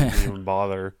people. I didn't even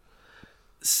bother.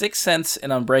 Sixth Sense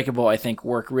and Unbreakable, I think,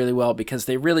 work really well because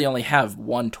they really only have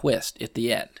one twist at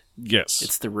the end. Yes.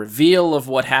 It's the reveal of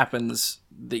what happens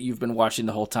that you've been watching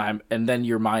the whole time, and then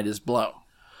your mind is blown.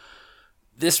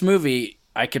 This movie,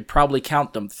 I could probably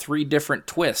count them 3 different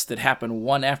twists that happen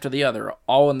one after the other,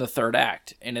 all in the third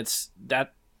act, and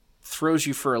that throws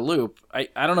you for a loop. I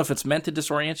don't know if it's meant to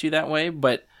disorient you that way,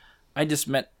 but I just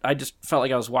felt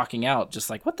like I was walking out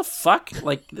just like, what the fuck?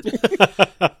 Like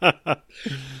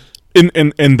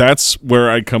And that's where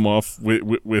I come off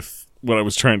with what I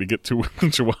was trying to get to with the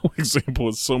Chihuahua example,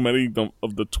 is so many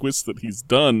of the twists that he's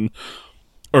done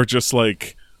are just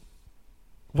like,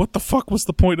 what the fuck was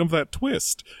the point of that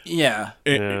twist? Yeah.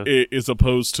 As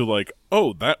opposed to like,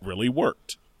 oh, that really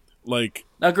worked. Like,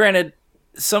 now granted,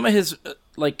 some of his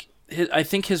I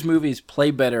think his movies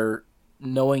play better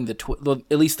knowing the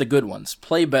at least the good ones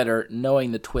play better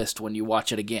knowing the twist when you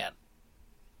watch it again.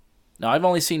 Now, I've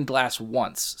only seen Glass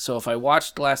once, so if I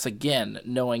watched Glass again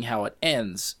knowing how it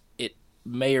ends, it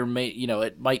may or may,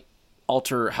 it might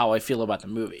alter how I feel about the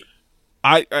movie.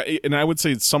 I would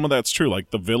say some of that's true. Like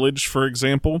The Village, for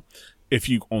example, if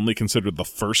you only consider the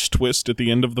first twist at the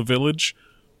end of The Village,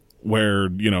 where,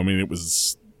 it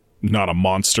was not a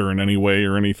monster in any way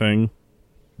or anything,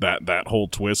 that whole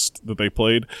twist that they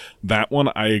played, that one,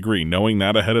 I agree. Knowing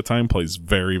that ahead of time plays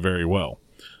very, very well.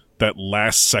 That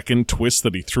last second twist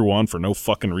that he threw on for no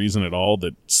fucking reason at all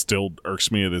that still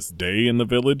irks me to this day in The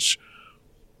Village,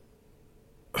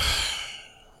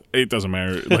 it doesn't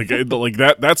matter. Like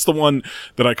that's the one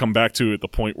that I come back to at the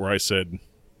point where I said,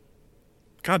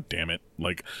 God damn it.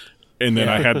 Like, and then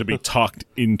I had to be talked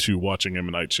into watching M.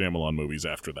 Night Shyamalan movies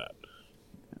after that.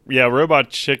 Yeah,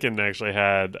 Robot Chicken actually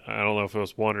had, I don't know if it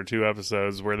was 1 or 2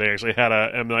 episodes, where they actually had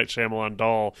a M. Night Shyamalan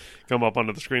doll come up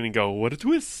onto the screen and go, what a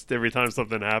twist, every time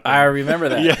something happened. I remember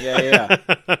that. Yeah.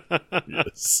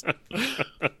 Yes.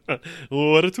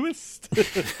 What a twist.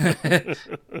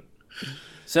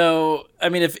 So, I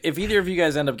mean, if either of you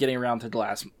guys end up getting around to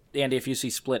Glass, Andy, if you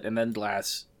see Split and then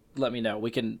Glass, let me know.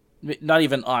 We can, not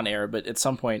even on air, but at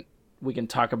some point, we can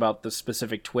talk about the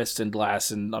specific twists in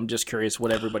Glass, and I'm just curious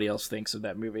what everybody else thinks of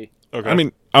that movie. Okay. I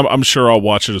mean, I'm sure I'll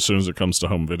watch it as soon as it comes to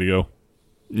home video.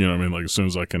 You know what I mean? Like, as soon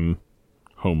as I can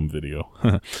home video.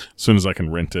 As soon as I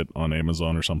can rent it on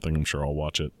Amazon or something, I'm sure I'll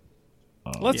watch it.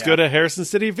 Let's go to Harrison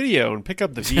City Video and pick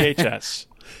up the VHS.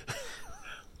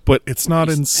 But it's not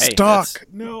in stock.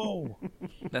 No.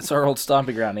 That's our old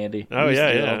stomping ground, Andy. Oh,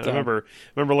 yeah. I remember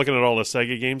looking at all the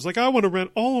Sega games, like, I want to rent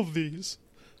all of these.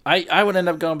 I would end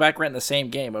up going back renting the same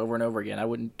game over and over again. I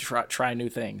wouldn't try new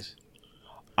things.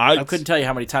 I couldn't tell you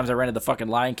how many times I rented the fucking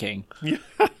Lion King. Yeah.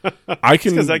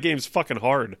 Because that game's fucking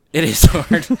hard. It is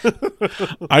hard.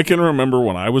 I can remember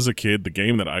when I was a kid, the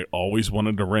game that I always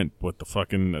wanted to rent with the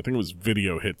fucking, I think it was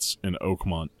Video Hits in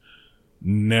Oakmont,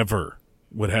 never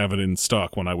would have it in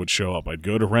stock when I would show up. I'd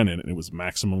go to rent it, and it was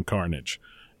Maximum Carnage.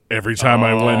 Every time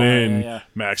I went in,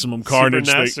 Maximum Carnage.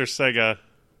 Super NES or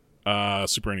Sega?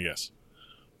 Super NES.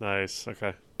 Nice.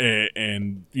 Okay.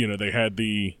 And they had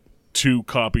the 2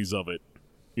 copies of it,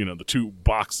 the 2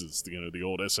 boxes, the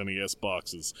old SNES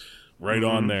boxes right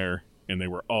on there, and they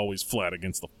were always flat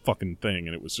against the fucking thing,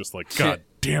 and it was just like, God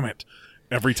damn it.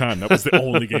 Every time. That was the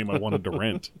only game I wanted to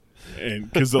rent. And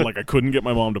because I couldn't get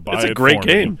my mom to buy it. It's a great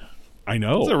game. I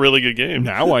know. It's a really good game.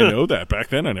 Now I know that. Back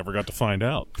then I never got to find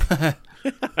out.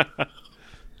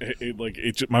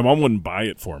 My mom wouldn't buy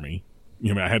it for me.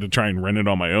 I had to try and rent it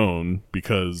on my own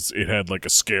because it had like a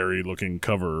scary looking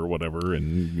cover or whatever,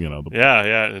 and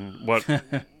and what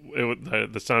the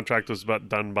soundtrack was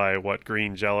done by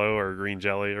Green Jello or Green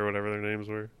Jelly or whatever their names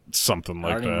were, something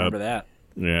like I don't even remember that.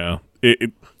 Yeah,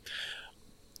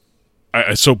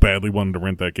 I so badly wanted to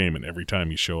rent that game, and every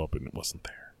time you show up and it wasn't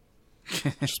there.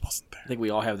 It just wasn't I there. think we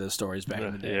all have those stories back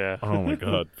in the day. Yeah. Oh my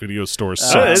god, video stores That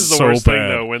suck is the so worst bad. thing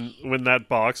though. When that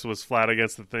box was flat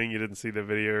against the thing, you didn't see the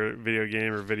video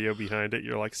game or video behind it.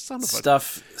 You're like, son of a.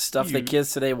 Stuff that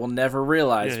kids today will never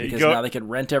realize Yeah, you because go- now they can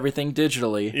rent everything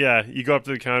digitally. Yeah, you go up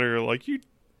to the counter. You're like, you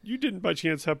didn't by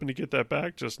chance happen to get that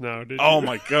back just now, did you? Oh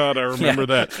my god, I remember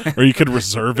that. Or you could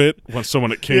reserve it when someone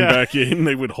that came Yeah. back in,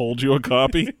 they would hold you a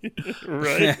copy.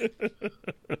 Right.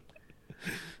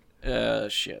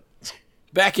 Shit.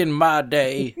 Back in my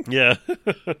day, Yeah.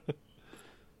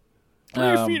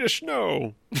 3 feet of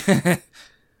snow.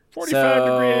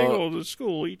 45-degree angle to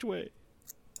school each way.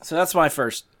 so that's my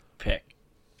first pick.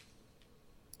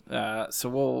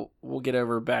 So we'll get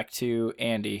over back to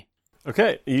Andy.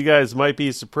 Okay, you guys might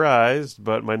be surprised,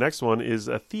 but my next one is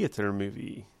a theater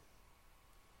movie.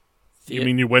 You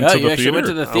mean you went to you the actually theater? went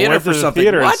to the I theater went for to the something?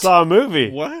 theater and What? saw a movie.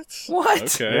 What? What?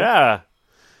 Okay. Yeah.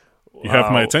 You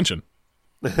have my Wow. attention.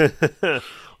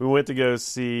 We went to go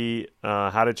see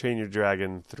How to Train Your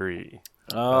Dragon 3.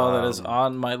 Oh, that is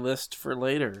on my list for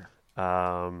later.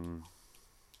 Oh,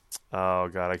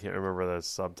 God, I can't remember the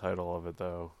subtitle of it,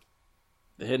 though.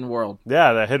 The Hidden World.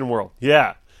 Yeah, The Hidden World.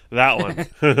 Yeah, that one.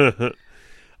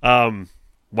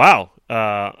 Wow.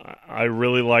 I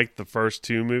really liked the first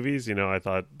two movies. You know, I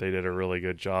thought they did a really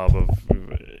good job of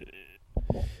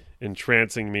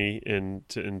entrancing me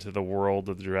into the world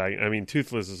of the dragon. I mean,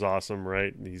 Toothless is awesome,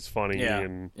 right? He's funny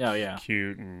and Oh, yeah.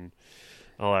 cute and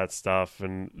all that stuff.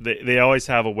 And they always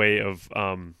have a way of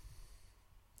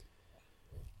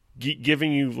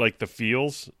giving you like the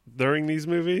feels during these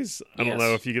movies. I don't Yes.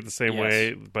 know if you get the same Yes.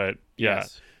 way, but yeah.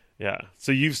 Yes. Yeah.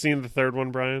 So you've seen the third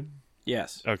one, Brian?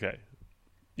 Yes. Okay.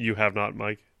 You have not,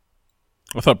 Mike?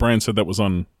 I thought Brian said that was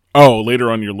on. Oh,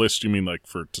 later on your list. You mean like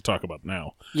to talk about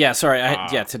now? Yeah, sorry.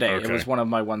 Today. It okay. was one of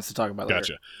my ones to talk about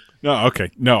Gotcha. later. No, okay.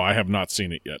 No, I have not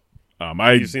seen it yet.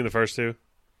 You've seen the first two?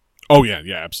 Oh yeah,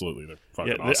 absolutely. They're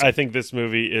fucking Yeah, awesome. I think this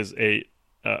movie is a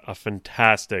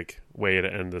fantastic way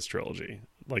to end this trilogy.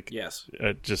 Like, Yes.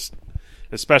 just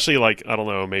especially like I don't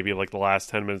know, maybe like the last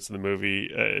 10 minutes of the movie,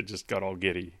 it just got all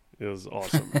giddy. It was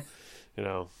awesome. You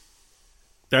know,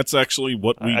 That's actually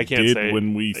what we I can't did say-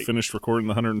 when we finished recording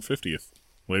the 150th.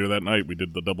 Later that night, we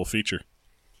did the double feature.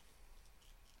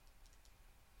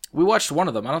 We watched one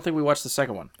of them. I don't think we watched the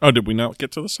second one. Oh, did we not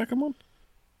get to the second one?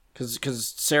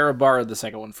 Because Sarah borrowed the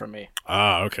second one from me.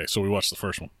 Ah, okay. So we watched the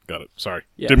first one. Got it. Sorry.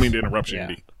 Yes. Didn't mean to interrupt you, Yeah.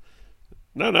 Andy.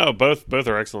 no, both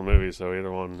are excellent movies. So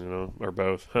either one, or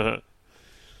both.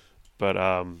 But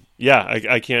yeah,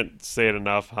 I can't say it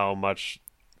enough how much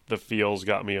the feels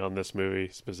got me on this movie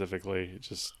specifically.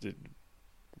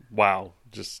 Wow,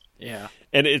 just. Yeah.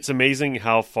 And it's amazing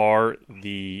how far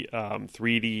the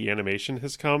 3D animation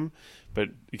has come, but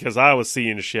because I was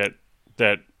seeing shit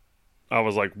that I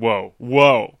was like, whoa,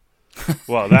 well,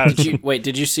 that is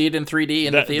Did you see it in 3D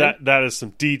in the theater? that is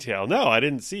some detail. No, I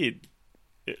didn't see it.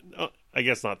 I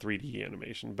guess not 3D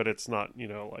animation, but it's not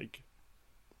like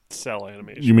cell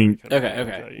animation. You mean- kind of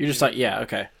Okay. thing. You're just like, yeah,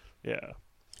 okay. yeah,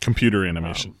 Computer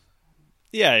animation.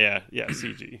 yeah,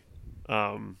 CG.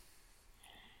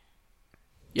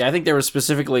 Yeah, I think there was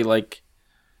specifically like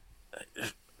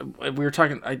we were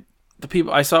talking. The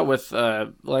people I saw it with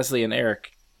Leslie and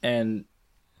Eric, and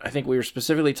I think we were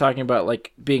specifically talking about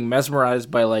like being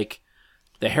mesmerized by like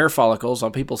the hair follicles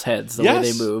on people's heads, the way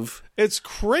Yes. they move. It's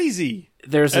crazy.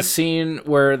 There's a scene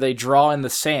where they draw in the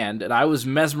sand, and I was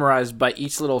mesmerized by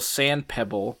each little sand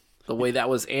pebble, the way that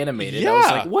was animated. I was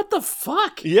Yeah. like, what the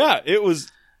fuck? Yeah, it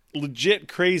was legit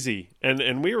crazy,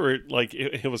 and we were like,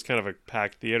 it was kind of a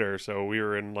packed theater, so we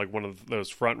were in like one of those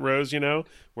front rows,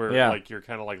 where Yeah. like you're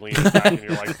kind of like leaning back and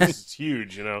you're like, this is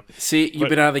huge, See, you've But-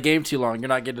 been out of the game too long. You're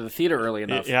not getting to the theater early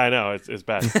enough. Yeah, I know it's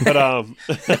bad, but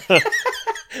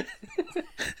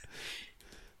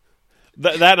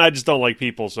that and I just don't like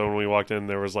people. So when we walked in,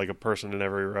 there was like a person in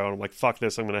every row, and I'm like, fuck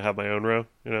this, I'm gonna have my own row,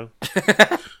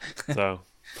 So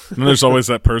And there's always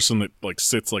that person that like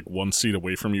sits like one seat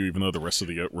away from you, even though the rest of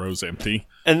the row's empty.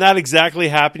 and that exactly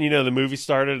happened. The movie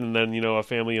started, and then a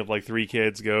family of like 3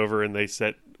 kids go over, and they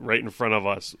sit right in front of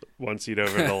us, one seat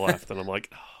over to the left, and I'm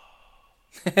like,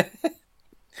 oh.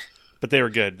 But they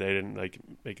were good. They didn't like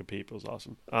make a peep. It was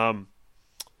awesome.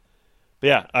 But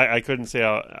yeah, I couldn't say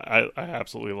how I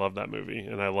absolutely love that movie,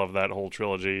 and I love that whole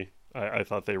trilogy. I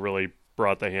thought they really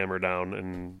brought the hammer down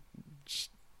and just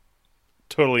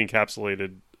totally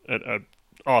encapsulated an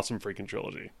awesome freaking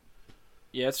trilogy.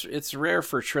 Yeah, it's rare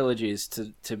for trilogies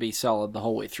to be solid the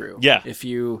whole way through. Yeah. If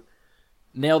you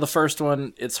nail the first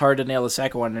one, it's hard to nail the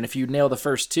second one, and if you nail the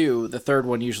first two, the third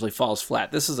one usually falls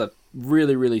flat. This is a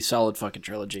really, really solid fucking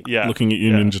trilogy. Yeah, Looking at you,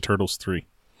 yeah. Ninja Turtles 3.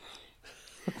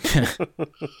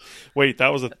 Wait, that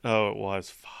was it was.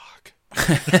 Fuck.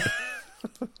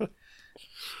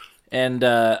 And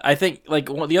I think like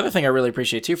the other thing I really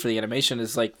appreciate too for the animation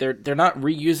is like they're not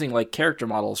reusing like character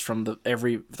models from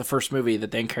the first movie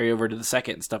that then carry over to the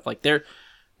second and stuff. Like they're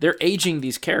aging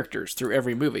these characters through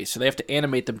every movie, so they have to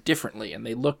animate them differently, and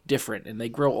they look different, and they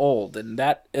grow old, and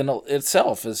that in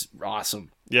itself is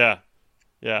awesome. Yeah.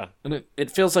 Yeah. And it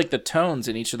feels like the tones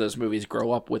in each of those movies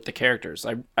grow up with the characters.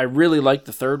 I really liked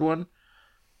the third one.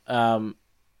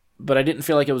 But I didn't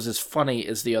feel like it was as funny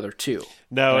as the other two.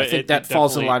 No, and I think that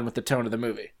falls in line with the tone of the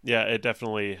movie. Yeah, it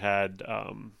definitely had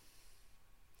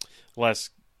less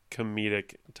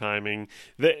comedic timing.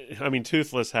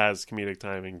 Toothless has comedic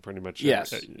timing pretty much.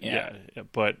 Yes. Yeah,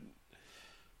 but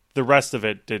the rest of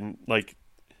it didn't. Like,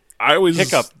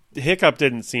 Hiccup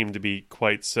didn't seem to be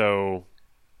quite so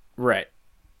right.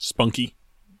 Spunky.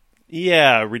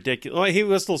 Yeah, ridiculous. Well, he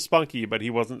was still spunky, but he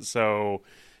wasn't so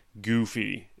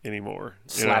goofy anymore.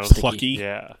 Plucky.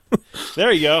 Yeah.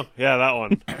 There you go. Yeah, that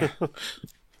one.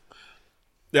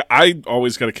 Yeah, I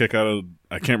always got a kick out of,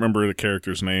 I can't remember the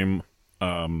character's name.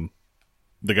 The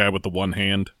guy with the one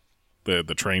hand, the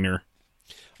trainer.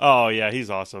 Oh, yeah,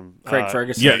 he's awesome. Craig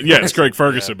Ferguson. Yeah, it's Craig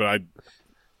Ferguson, but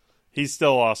he's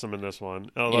still awesome in this one,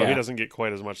 although he Yeah. doesn't get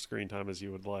quite as much screen time as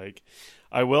you would like.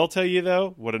 I will tell you,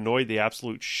 though, what annoyed the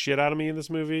absolute shit out of me in this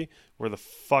movie were the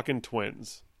fucking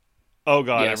twins. Oh,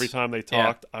 God, Yes. every time they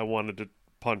talked, I wanted to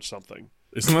punch something.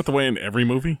 isn't that the way in every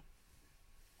movie?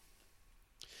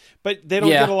 But they don't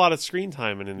Yeah. get a lot of screen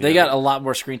time in any They of got it. a lot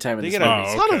more screen time in They this get a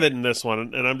movie. ton of it in this one,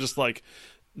 and I'm just like,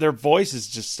 their voices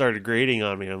just started grating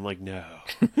on me. I'm like, no.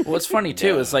 What's funny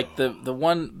too is like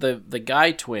the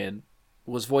guy twin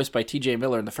was voiced by T.J.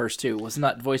 Miller in the first two. Was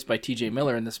not voiced by T.J.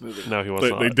 Miller in this movie. No, he was They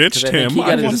not. ditched 'Cause I think him. he got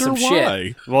I into wonder some why.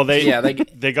 shit. Well, they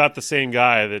they got the same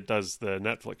guy that does the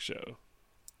Netflix show.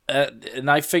 and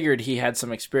I figured he had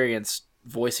some experience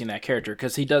voicing that character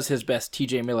because he does his best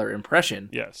T.J. Miller impression.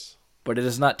 Yes. But it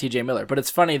is not T.J. Miller. But it's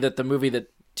funny that the movie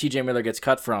that T.J. Miller gets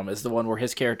cut from is the one where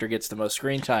his character gets the most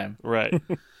screen time. Right.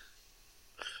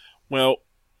 Well,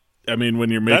 I mean, when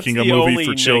you're That's making a the movie only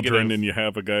for children negative. and you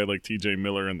have a guy like T.J.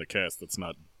 Miller in the cast that's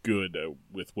not good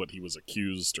with what he was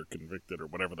accused or convicted or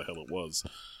whatever the hell it was.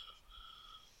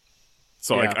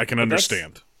 So Yeah. I can But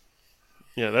understand.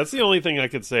 Yeah, that's the only thing I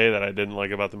could say that I didn't like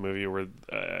about the movie. Where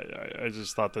I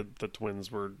just thought that the twins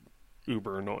were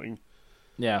uber annoying.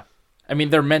 Yeah. I mean,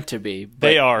 they're meant to be. But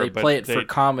They are, They but play it for they-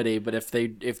 comedy, but if they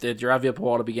drive you up a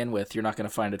wall to begin with, you're not going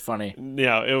to find it funny.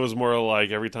 Yeah, it was more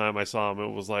like every time I saw him,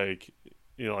 it was like,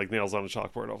 like nails on a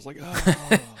chalkboard. I was like,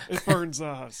 oh, it burns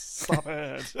us. Stop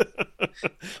it.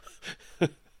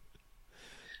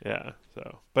 Yeah.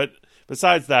 So, but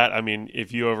besides that, I mean,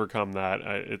 if you overcome that,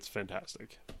 it's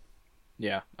fantastic.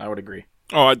 Yeah, I would agree.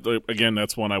 Oh, again,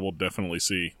 that's one I will definitely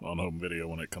see on home video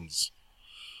when it comes.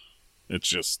 It's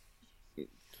just,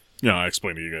 I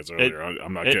explained to you guys earlier.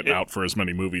 I'm not getting out for as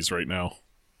many movies right now.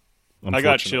 I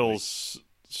got chills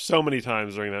so many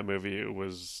times during that movie. It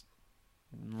was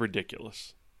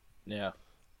ridiculous. Yeah.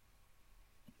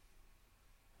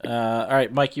 All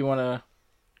right, Mike, you want to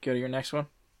go to your next one?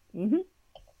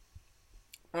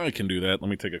 I can do that. Let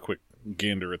me take a quick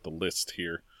gander at the list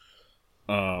here.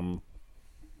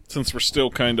 Since we're still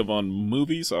kind of on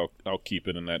movies, I'll keep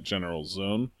it in that general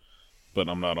zone. But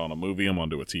I'm not on a movie. I'm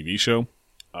onto a TV show.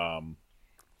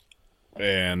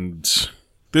 And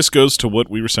this goes to what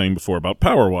we were saying before about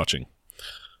power watching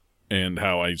and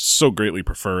how I so greatly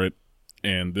prefer it.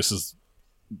 And this is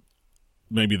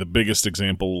maybe the biggest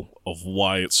example of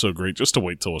why it's so great just to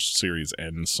wait till a series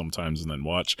ends sometimes and then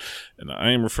watch. And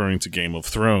I am referring to Game of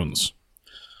Thrones.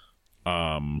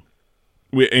 Amy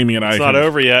and I... It's not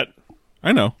over yet.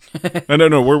 I know.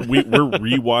 No. We're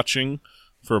rewatching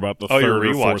for about the third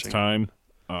or fourth time.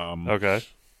 Okay.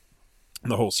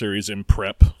 The whole series in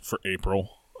prep for April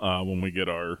when we get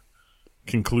our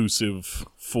conclusive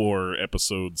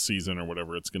 4-episode season or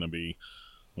whatever it's going to be.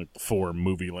 Like 4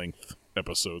 movie-length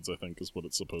episodes, I think, is what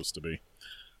it's supposed to be.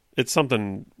 It's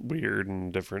something weird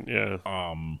and different, yeah.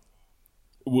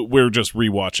 We're just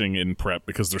rewatching in prep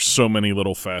because there's so many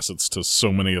little facets to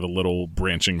so many of the little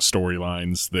branching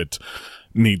storylines that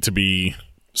need to be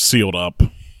sealed up.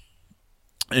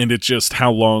 And it's just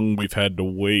how long we've had to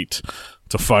wait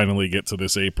to finally get to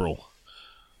this April.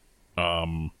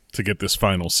 To get this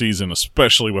final season,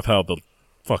 especially with how the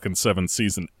fucking 7th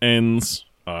season ends.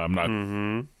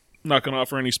 I'm not going to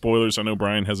offer any spoilers. I know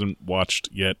Brian hasn't watched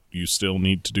yet. You still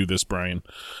need to do this, Brian.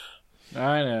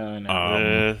 I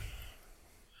know.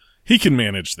 He can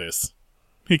manage this.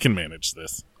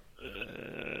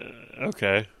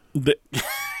 Okay.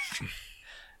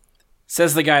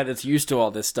 Says the guy that's used to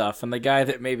all this stuff, and the guy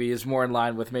that maybe is more in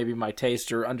line with maybe my taste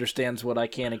or understands what I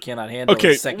can and cannot handle.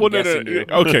 Okay, is second-guessing you.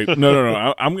 okay,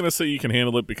 no. I'm going to say you can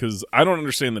handle it because I don't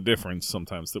understand the difference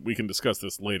sometimes. That we can discuss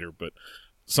this later, but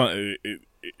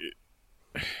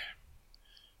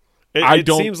it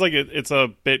seems like it's a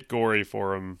bit gory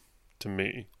for him to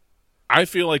me. I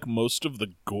feel like most of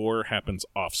the gore happens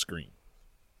off screen,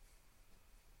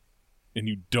 and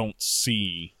you don't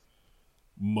see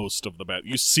most of the bad.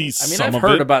 You see some of it. I've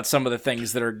heard about some of the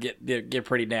things that are get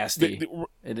pretty nasty.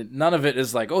 None of it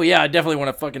is like, oh yeah, I definitely want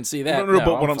to fucking see that. No,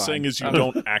 but what I'm saying is you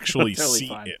don't actually totally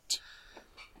see it.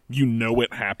 You know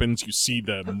it happens. You see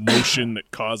the motion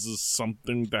that causes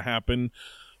something to happen.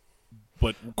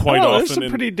 But quite often... There's some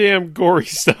pretty damn gory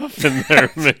stuff in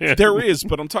there, man. There is,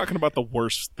 but I'm talking about the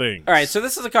worst things. All right, so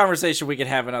this is a conversation we could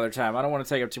have another time. I don't want to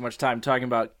take up too much time talking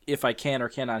about if I can or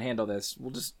cannot handle this.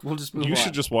 We'll just move on. You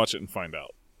should just watch it and find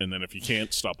out. And then if you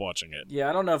can't, stop watching it. Yeah,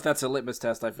 I don't know if that's a litmus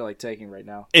test I feel like taking right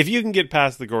now. If you can get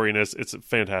past the goriness, it's a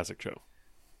fantastic show.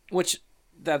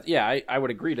 I would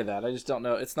agree to that. I just don't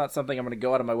know. It's not something I'm going to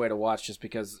go out of my way to watch just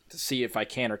because to see if I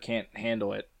can or can't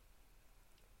handle it.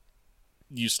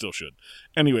 You still should.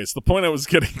 Anyways, the point I was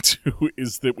getting to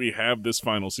is that we have this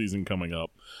final season coming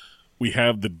up. We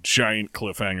have the giant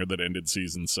cliffhanger that ended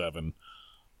season 7.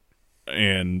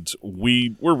 And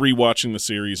we're rewatching the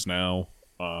series now.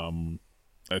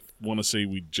 I want to say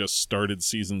we just started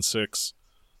season 6.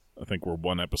 I think we're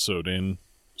 1 episode in.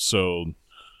 So,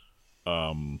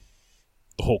 the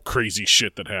whole crazy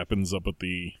shit that happens up at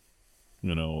the,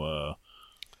 the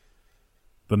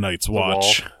Night's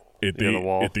Watch. At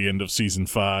the end of season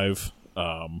 5,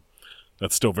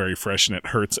 that's still very fresh, and it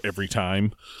hurts every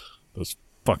time. Those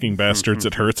fucking bastards,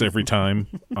 it hurts every time.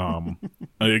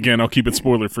 Again, I'll keep it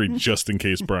spoiler free just in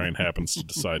case Brian happens to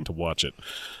decide to watch it.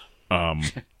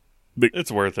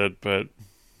 It's worth it, but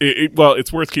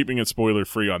it's worth keeping it spoiler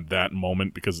free on that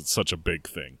moment because it's such a big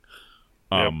thing.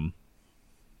 Yep.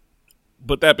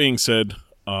 But that being said,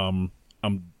 I'm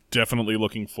definitely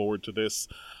looking forward to this.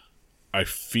 I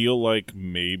feel like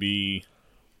maybe,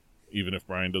 even if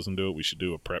Brian doesn't do it, we should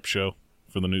do a prep show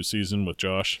for the new season with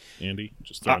Josh, Andy.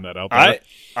 Just throwing that out there.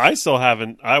 I still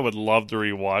haven't. I would love to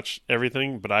rewatch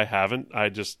everything, but I haven't.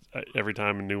 Every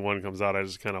time a new one comes out, I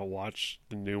just kind of watch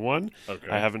the new one. Okay.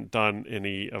 I haven't done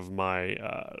any of my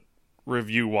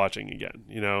review watching again.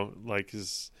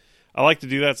 Cause I like to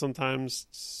do that sometimes,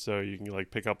 so you can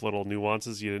pick up little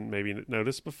nuances you didn't maybe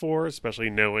notice before, especially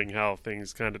knowing how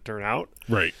things kind of turn out.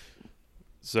 Right.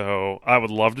 So I would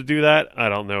love to do that. I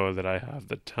don't know that I have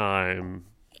the time.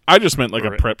 I just meant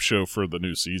a prep show for the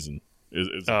new season, as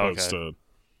opposed to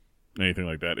anything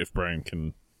like that. If Brian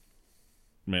can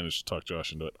manage to talk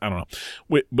Josh into it, I don't know.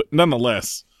 But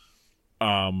nonetheless,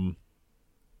 I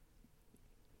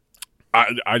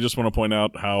just want to point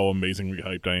out how amazingly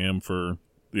hyped I am for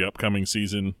the upcoming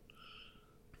season.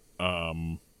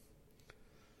 And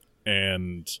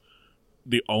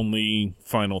the only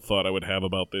final thought I would have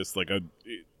about this,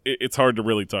 it's hard to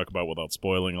really talk about without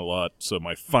spoiling a lot. So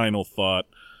my final thought,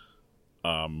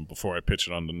 before I pitch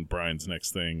it on to Brian's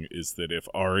next thing, is that if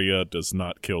Arya does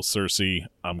not kill Cersei,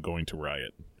 I'm going to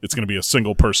riot. It's going to be a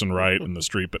single person riot in the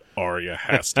street, but Arya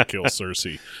has to kill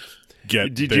Cersei.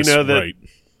 Did you know that? Right.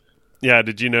 Yeah,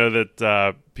 did you know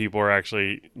that people are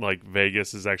actually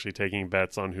Vegas is actually taking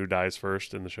bets on who dies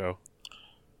first in the show?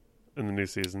 In the new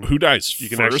season. Who dies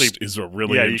first is a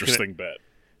really interesting bet.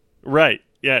 Right.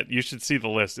 Yeah, you should see the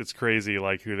list. It's crazy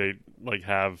who they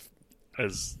have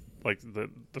as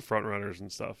the front runners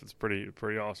and stuff. It's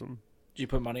pretty awesome. Did you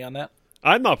put money on that?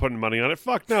 I'm not putting money on it.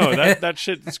 Fuck no. That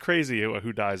shit is crazy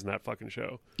who dies in that fucking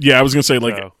show. Yeah, I was going to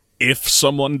say if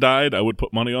someone died, I would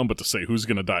put money on, but to say who's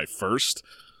going to die first,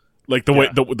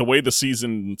 the way the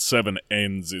season 7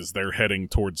 ends is they're heading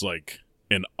towards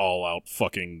an all-out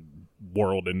fucking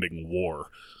world-ending war.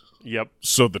 Yep.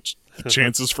 So the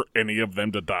chances for any of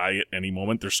them to die at any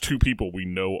moment, there's 2 people we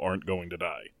know aren't going to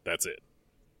die. That's it.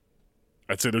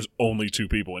 I'd say there's only 2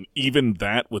 people, and even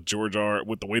that with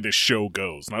with the way this show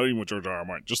goes, not even with George R. R.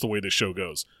 Martin, just the way this show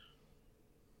goes,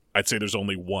 I'd say there's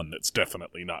only one that's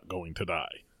definitely not going to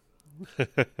die.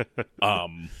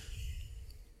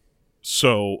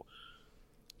 So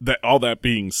all that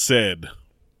being said,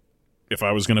 if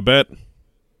I was going to bet,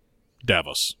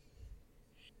 Davos.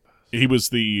 He was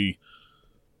the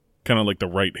kind of the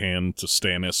right hand to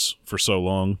Stannis for so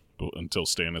long, until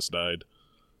Stannis died.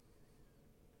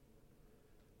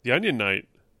 The Onion Knight?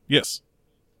 Yes.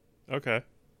 Okay.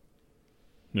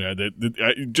 Yeah,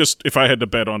 if I had to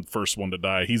bet on first one to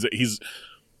die, he's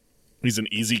an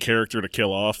easy character to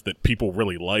kill off that people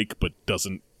really like, but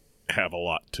doesn't have a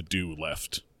lot to do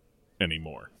left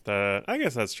anymore. I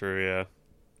guess that's true, yeah.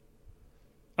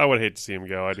 I would hate to see him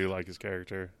go. I do like his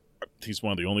character. He's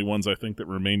one of the only ones I think that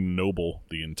remained noble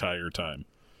the entire time.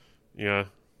 Yeah.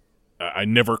 I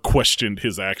never questioned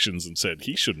his actions and said,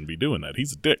 he shouldn't be doing that.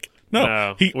 He's a dick.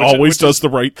 No, he which always does is, the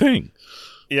right thing.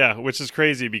 Yeah, which is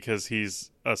crazy because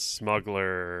he's a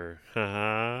smuggler.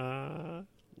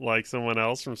 Like someone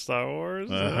else from Star Wars.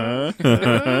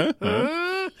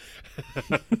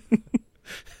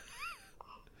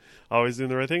 Always doing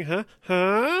the right thing, huh?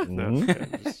 No,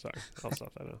 okay, sorry. I'll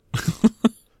stop that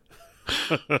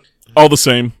now. All the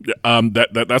same,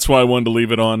 that's why I wanted to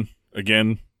leave it on.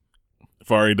 Again, if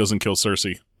Ari doesn't kill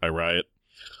Cersei, I riot.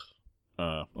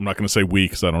 I'm not going to say we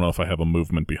because I don't know if I have a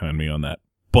movement behind me on that.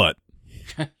 But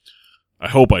I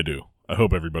hope I do. I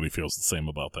hope everybody feels the same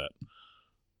about that.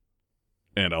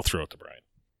 And I'll throw it to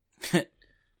Brian.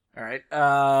 All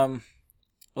right.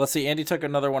 Let's see. Andy took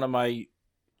another one of my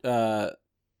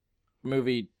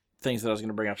movie things that I was going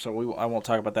to bring up, so I won't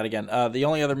talk about that again. The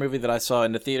only other movie that I saw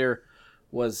in the theater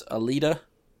was Alita.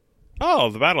 Oh,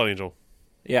 The Battle Angel.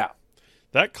 Yeah.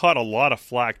 That caught a lot of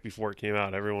flack before it came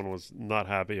out. Everyone was not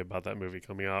happy about that movie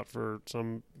coming out for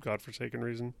some godforsaken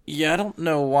reason. Yeah, I don't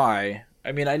know why.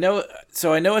 I mean, I know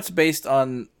it's based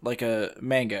on like a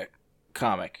manga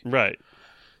comic. Right.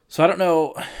 So I don't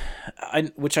know,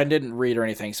 which I didn't read or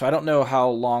anything, so I don't know how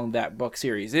long that book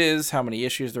series is, how many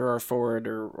issues there are for it,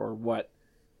 or what.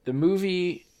 The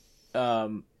movie,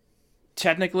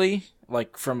 technically,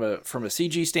 like from a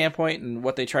CG standpoint and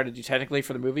what they try to do technically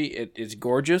for the movie, it is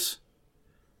gorgeous.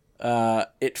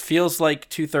 It feels like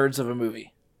 2/3 of a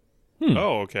movie.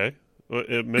 Oh, okay.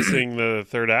 Missing the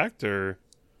third act, or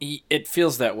it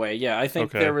feels that way. Yeah, I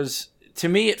think there was. To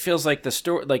me, it feels like the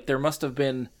story. Like there must have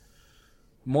been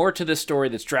more to this story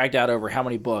that's dragged out over how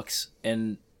many books,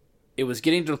 and it was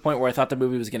getting to the point where I thought the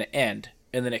movie was going to end,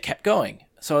 and then it kept going.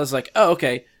 So I was like, oh,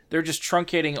 okay, they're just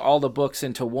truncating all the books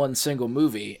into one single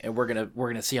movie, and we're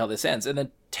gonna see how this ends. And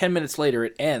then 10 minutes later,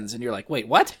 it ends, and you're like, wait,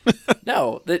 what?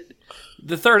 No,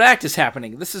 the third act is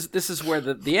happening. This is where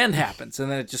the end happens,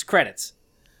 and then it just credits.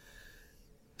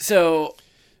 So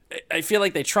I feel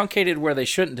like they truncated where they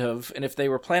shouldn't have, and if they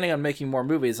were planning on making more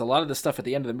movies, a lot of the stuff at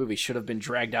the end of the movie should have been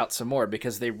dragged out some more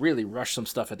because they really rushed some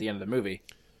stuff at the end of the movie.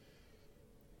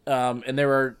 And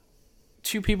there are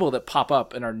two people that pop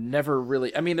up and are never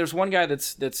really. I mean, there's one guy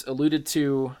that's alluded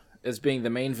to as being the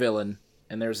main villain,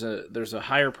 and there's a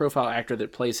higher profile actor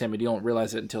that plays him, and you don't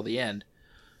realize it until the end,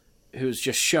 who's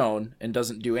just shown and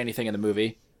doesn't do anything in the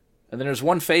movie. And then there's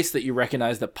one face that you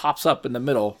recognize that pops up in the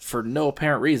middle for no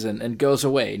apparent reason and goes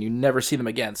away, and you never see them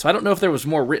again. So I don't know if there was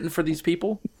more written for these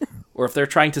people, or if they're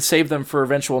trying to save them for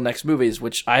eventual next movies,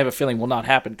 which I have a feeling will not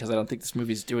happen because I don't think this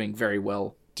movie's doing very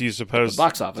well. Do you suppose at the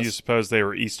box office? Do you suppose they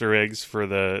were Easter eggs for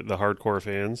the hardcore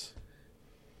fans?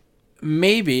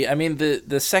 Maybe. I mean,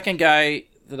 the second guy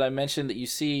that I mentioned that you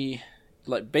see,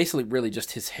 like basically really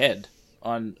just his head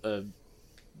on a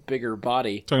bigger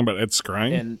body. Talking about Ed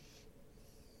Skrein? And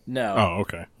no. Oh,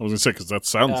 okay. I was going to say, because that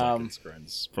sounds like Ed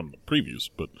Skrein's from the previews,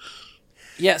 but...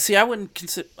 Yeah, see, I wouldn't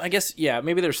consider... I guess, yeah,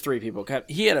 maybe there's three people.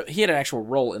 He had an actual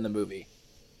role in the movie.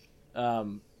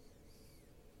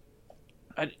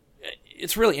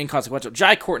 It's really inconsequential.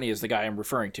 Jai Courtney is the guy I'm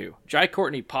referring to. Jai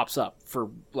Courtney pops up for,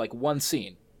 like, one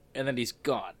scene, and then he's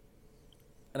gone.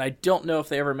 And I don't know if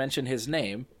they ever mentioned his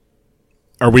name.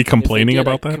 Are we complaining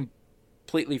about that?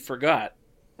 Completely forgot.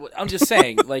 I'm just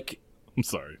saying, like... I'm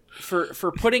sorry.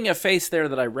 For putting a face there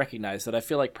that I recognize, that I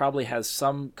feel like probably has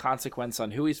some consequence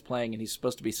on who he's playing, and he's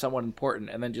supposed to be someone important,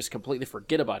 and then just completely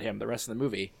forget about him the rest of the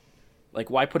movie. Like,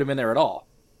 why put him in there at all?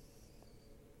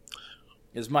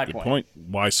 Is my Good point.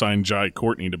 Why sign Jai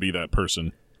Courtney to be that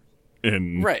person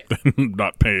and right. then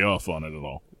not pay off on it at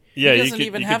all? Yeah, he doesn't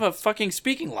even have a fucking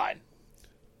speaking line.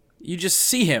 You just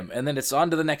see him, and then it's on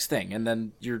to the next thing, and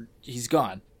then he's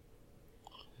gone.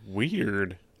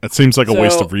 Weird. That seems like a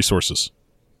waste of resources.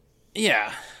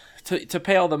 Yeah. To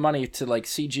pay all the money to like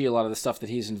CG a lot of the stuff that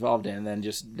he's involved in and then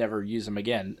just never use him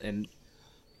again.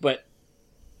 But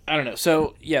I don't know.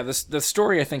 So yeah, the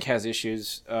story I think has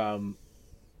issues.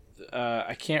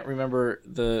 I can't remember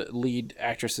the lead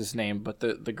actress's name, but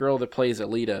the girl that plays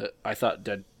Alita I thought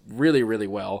did really, really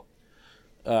well.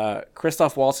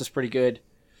 Christoph Waltz is pretty good.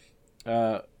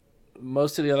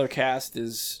 Most of the other cast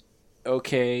is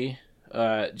okay.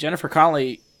 Jennifer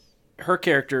Connelly, her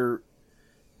character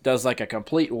does like a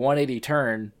complete 180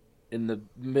 turn in the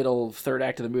middle third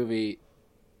act of the movie.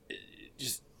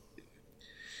 Just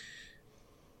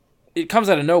it comes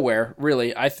out of nowhere,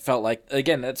 really. I felt like,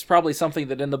 again, that's probably something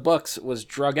that in the books was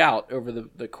drug out over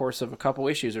the course of a couple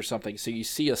issues or something. So you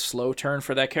see a slow turn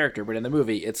for that character, but in the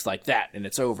movie, it's like that, and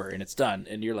it's over, and it's done.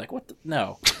 And you're like, what the?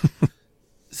 No.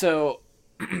 So,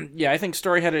 yeah, I think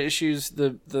Story had issues.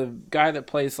 The guy that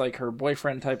plays, like, her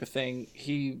boyfriend type of thing,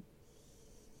 he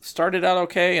started out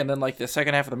okay, and then, like, the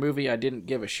second half of the movie, I didn't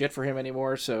give a shit for him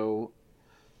anymore, so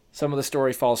some of the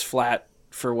story falls flat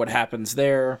for what happens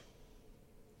there.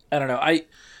 I don't know.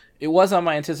 It was on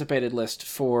my anticipated list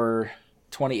for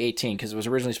 2018 because it was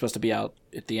originally supposed to be out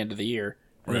at the end of the year,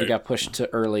 and then it got pushed to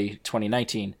early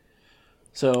 2019.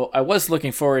 So I was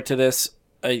looking forward to this.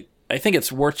 I think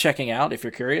it's worth checking out if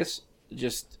you're curious.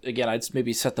 Just, again, I'd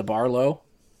maybe set the bar low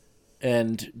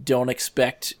and don't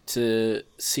expect to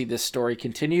see this story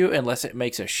continue unless it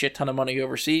makes a shit ton of money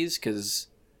overseas, because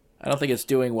I don't think it's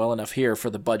doing well enough here for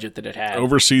the budget that it had.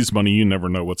 Overseas money, you never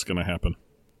know what's going to happen.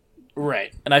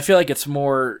 Right. And I feel like it's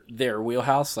more their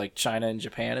wheelhouse, like China and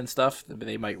Japan and stuff.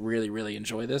 They might really, really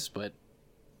enjoy this, but...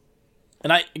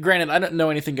 And granted, I don't know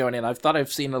anything going in.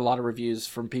 I've seen a lot of reviews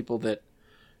from people that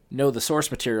know the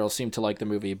source material seem to like the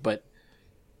movie, but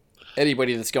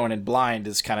anybody that's going in blind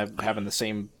is kind of having the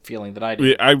same feeling that I do.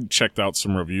 Yeah, I checked out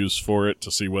some reviews for it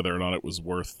to see whether or not it was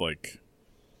worth, like,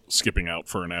 skipping out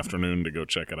for an afternoon to go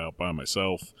check it out by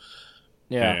myself.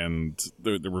 Yeah. And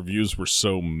the reviews were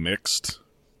so mixed.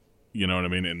 You know what I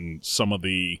mean? And some of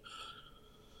the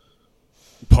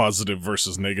positive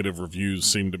versus negative reviews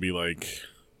seem to be like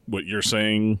what you're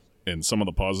saying, and some of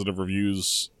the positive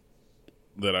reviews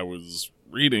that I was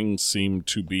reading seem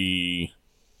to be...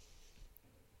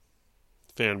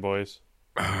 fanboys.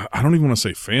 I don't even want to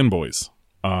say fanboys.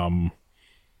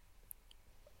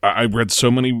 I read so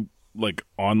many, like,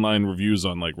 online reviews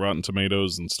on, like, Rotten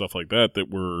Tomatoes and stuff like that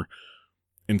were,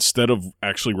 instead of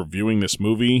actually reviewing this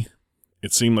movie...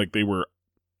 It seemed like they were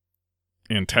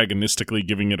antagonistically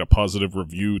giving it a positive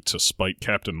review to spite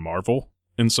Captain Marvel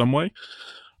in some way.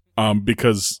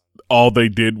 Because all they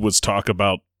did was talk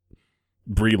about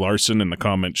Brie Larson and the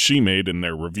comments she made in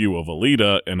their review of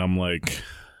Alita, and I'm like,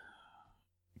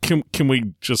 can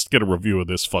we just get a review of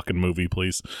this fucking movie,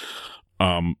 please?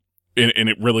 And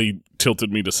it really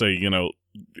tilted me to say,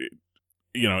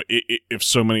 if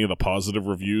so many of the positive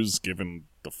reviews, given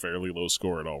the fairly low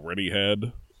score it already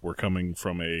had, were coming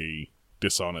from a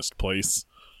dishonest place,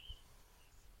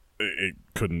 it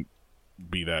couldn't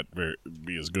be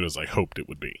as good as I hoped it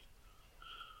would be.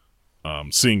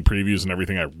 Seeing previews and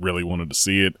everything, I really wanted to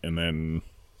see it, and then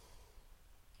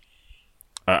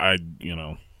I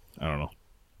don't know.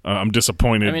 I'm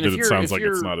disappointed that it sounds like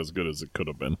it's not as good as it could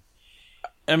have been.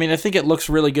 I mean, I think it looks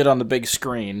really good on the big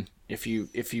screen if you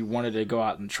wanted to go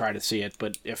out and try to see it,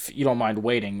 but if you don't mind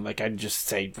waiting, like, I'd just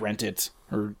say rent it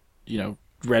or,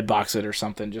 Redbox it or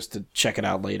something just to check it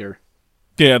out later.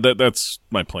 Yeah, that's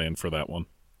my plan for that one.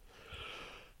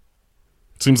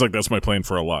 Seems like that's my plan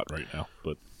for a lot right now.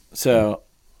 But so,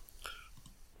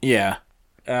 yeah.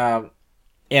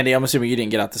 Andy, I'm assuming you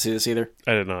didn't get out to see this either?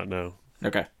 I did not know.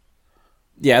 Okay.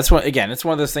 Yeah, it's one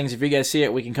of those things. If you guys see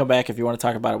it, we can come back. If you want to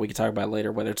talk about it, we can talk about it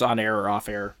later, whether it's on air or off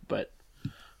air. But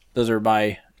those are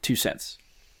my 2 cents.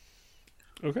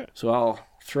 Okay. So I'll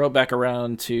throw it back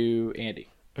around to Andy.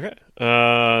 Okay.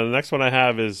 The next one I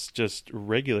have is just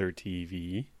regular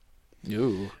TV.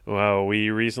 Ooh. Well, we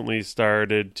recently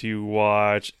started to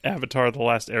watch Avatar: The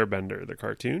Last Airbender, the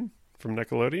cartoon from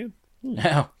Nickelodeon.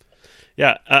 Yeah.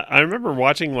 Yeah, I remember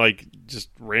watching, like, just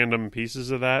random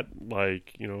pieces of that,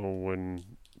 like, when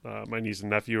my niece and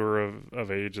nephew were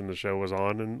of age and the show was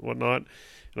on and whatnot.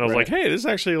 And I was like, hey, this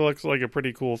actually looks like a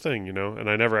pretty cool thing, And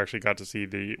I never actually got to see M.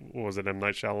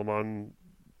 Night Shyamalan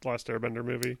Last Airbender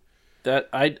movie? That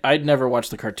I'd never watched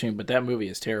the cartoon, but that movie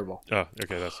is terrible. Oh,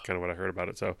 okay, that's kind of what I heard about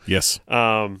it. So yes,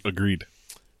 agreed.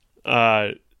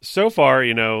 So far,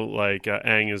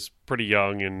 Aang is pretty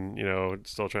young and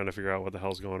still trying to figure out what the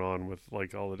hell's going on with,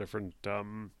 like, all the different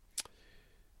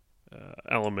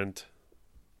element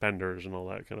benders and all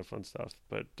that kind of fun stuff.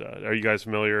 But are you guys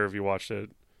familiar? Have you watched it?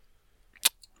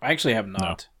 I actually have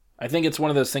not. No. I think it's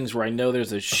one of those things where I know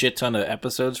there's a shit ton of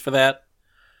episodes for that,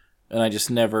 and I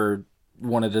just never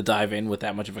wanted to dive in with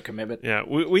that much of a commitment. Yeah,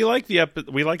 we like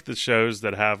the shows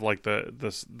that have, like,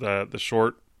 the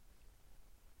short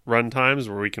run times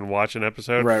where we can watch an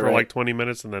episode for like 20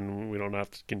 minutes and then we don't have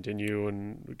to continue,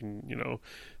 and we can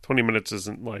 20 minutes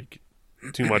isn't, like,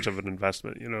 too much of an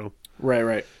investment,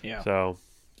 Right, yeah. So,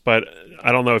 but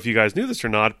I don't know if you guys knew this or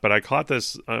not, but I caught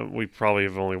this. We probably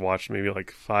have only watched maybe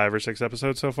like 5 or 6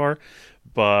 episodes so far,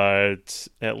 but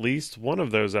at least one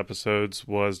of those episodes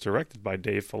was directed by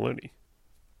Dave Filoni.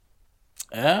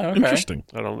 Oh, okay. Interesting.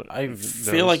 I don't know. I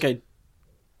feel like I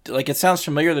like it sounds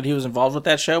familiar that he was involved with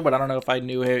that show, but I don't know if I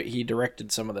knew he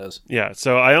directed some of those. Yeah,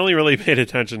 so I only really paid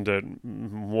attention to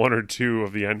one or two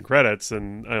of the end credits,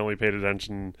 and I only paid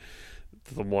attention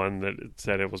to the one that it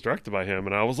said it was directed by him,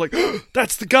 and I was like, oh,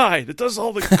 that's the guy that does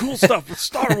all the cool stuff with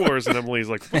Star Wars. And Emily's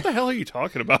like, what the hell are you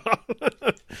talking about?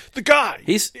 The guy.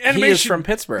 He is from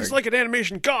Pittsburgh. He's like an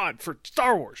animation god for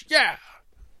Star Wars. Yeah.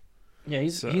 Yeah,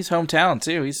 he's hometown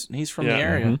too. He's from the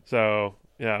area. Mm-hmm. So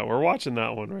yeah, we're watching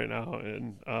that one right now,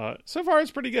 and so far it's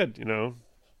pretty good.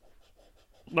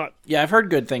 Not. Yeah, I've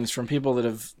heard good things from people that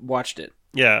have watched it.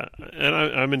 Yeah, and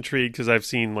I'm intrigued because I've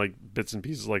seen like bits and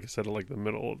pieces, like I said, like the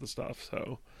middle of the stuff.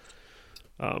 So,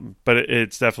 but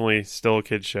it's definitely still a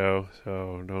kid show,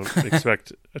 so don't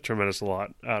expect a tremendous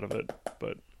lot out of it.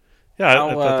 But yeah,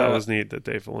 I thought that was neat that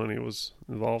Dave Filoni was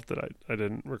involved. That I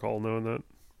didn't recall knowing that.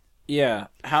 Yeah,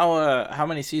 how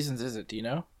many seasons is it? Do you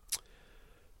know?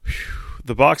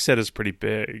 The box set is pretty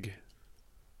big.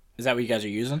 Is that what you guys are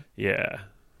using? Yeah.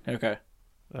 Okay.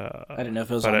 I didn't know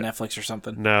if it was on Netflix or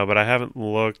something. No, but I haven't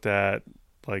looked at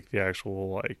like the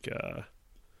actual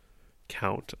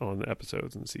count on the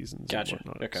episodes and seasons. Gotcha. And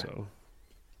whatnot, okay. So.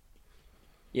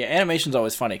 Yeah, animation's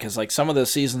always funny because like some of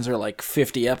those seasons are like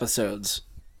 50 episodes,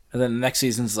 and then the next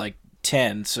season's like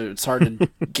 10. So it's hard to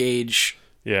gauge.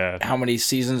 Yeah. How many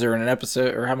seasons are in an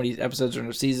episode, or how many episodes are in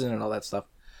a season, and all that stuff.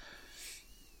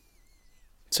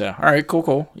 So, all right,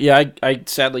 cool. Yeah, I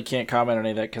sadly can't comment on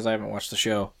any of that because I haven't watched the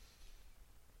show.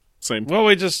 Same. Well,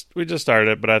 we just started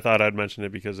it, but I thought I'd mention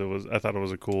it because I thought it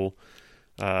was a cool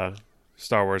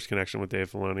Star Wars connection with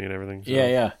Dave Filoni and everything. So.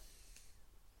 Yeah.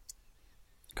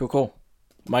 Cool.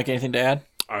 Mike, anything to add?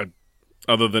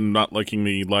 Other than not liking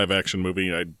the live action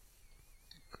movie, I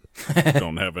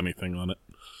don't have anything on it.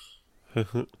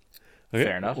 Okay.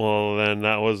 Fair enough. Well, then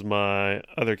that was my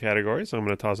other category, so I'm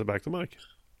going to toss it back to Mike.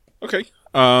 Okay.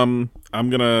 I'm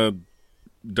gonna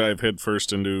dive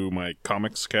headfirst into my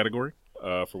comics category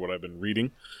for what I've been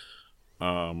reading.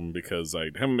 Because I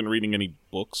haven't been reading any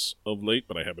books of late,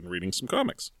 but I have been reading some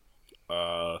comics.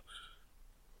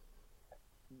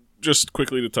 Just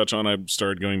quickly to touch on, I've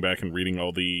started going back and reading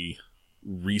all the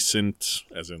recent,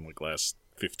 as in like last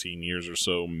 15 years or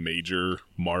so, major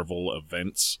Marvel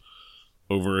events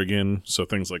over again. So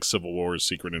things like Civil War,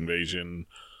 Secret Invasion,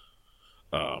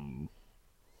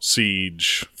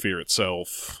 Siege, Fear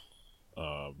Itself,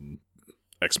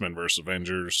 X-Men vs.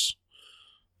 Avengers,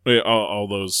 all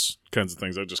those kinds of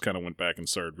things. I just kind of went back and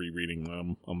started rereading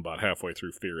them. I'm about halfway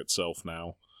through Fear Itself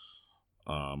now.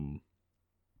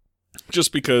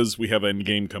 Just because we have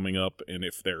Endgame coming up, and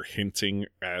if they're hinting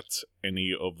at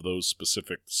any of those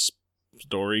specific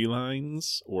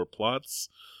storylines or plots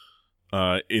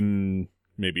in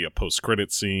maybe a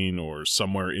post-credit scene or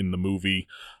somewhere in the movie,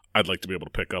 I'd like to be able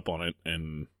to pick up on it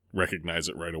and recognize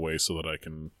it right away so that I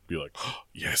can be like, oh,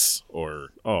 yes, or,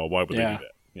 oh, why would they do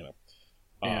that?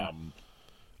 Yeah.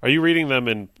 Are you reading them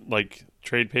in, like,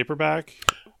 trade paperback?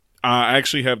 I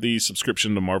actually have the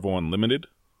subscription to Marvel Unlimited.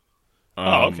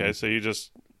 Okay, so you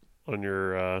just, on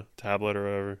your tablet or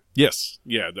whatever? Yes,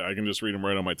 yeah, I can just read them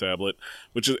right on my tablet,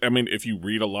 which is, I mean, if you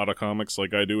read a lot of comics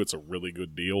like I do, it's a really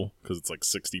good deal, because it's like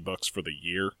 $60 for the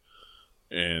year,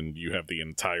 and you have the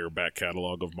entire back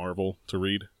catalog of Marvel to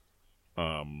read.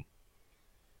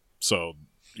 So,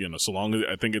 so long as,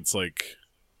 I think it's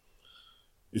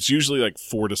usually like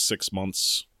 4 to 6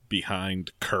 months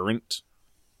behind current,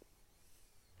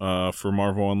 for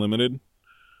Marvel Unlimited.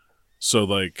 So,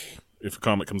 like, if a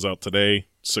comic comes out today,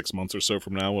 6 months or so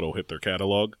from now, it'll hit their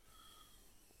catalog.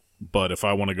 But if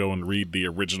I want to go and read the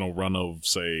original run of,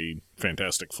 say,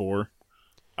 Fantastic Four,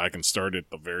 I can start at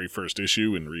the very first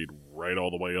issue and read right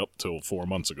all the way up till 4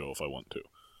 months ago if I want to.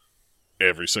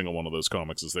 Every single one of those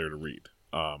comics is there to read.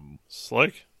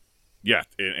 Slick. Yeah,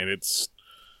 and it's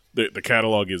the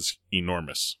catalog is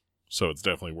enormous, so it's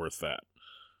definitely worth that.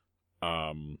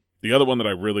 The other one that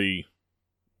I really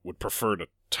would prefer to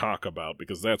talk about,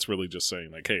 because that's really just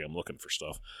saying like, hey, I'm looking for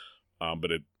stuff, and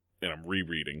I'm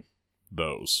rereading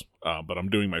those. But I'm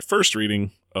doing my first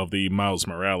reading of the Miles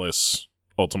Morales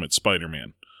Ultimate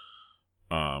Spider-Man.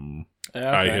 Okay.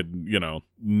 I had,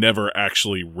 never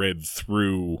actually read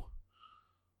through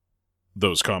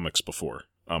those comics before.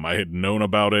 I had known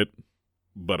about it,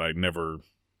 but I never...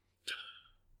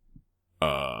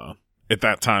 at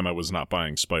that time, I was not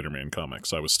buying Spider-Man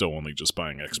comics. I was still only just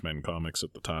buying X-Men comics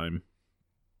at the time.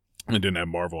 I didn't have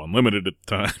Marvel Unlimited at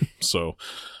the time, so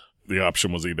the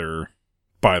option was either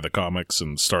buy the comics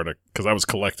and start because I was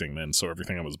collecting then, so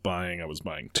everything I was buying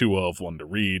 2 of, one to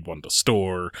read, one to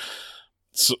store,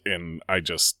 and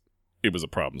it was a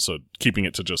problem, so keeping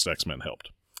it to just X-Men helped.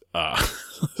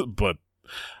 But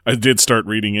I did start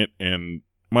reading it, and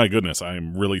my goodness, I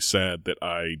am really sad that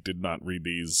I did not read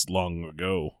these long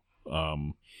ago.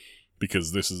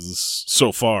 Because this is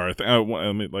so far,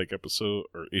 I'm at like episode,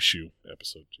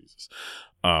 Jesus.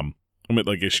 I'm at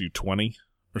like issue 20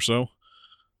 or so.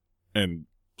 And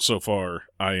so far,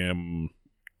 I am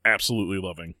absolutely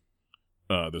loving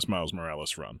this Miles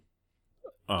Morales run.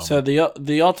 So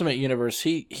the Ultimate Universe,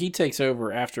 he takes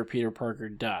over after Peter Parker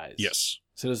dies. Yes.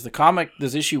 So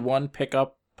does issue 1 pick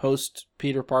up post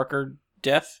Peter Parker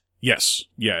death? Yes.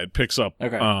 Yeah, it picks up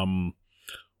Okay.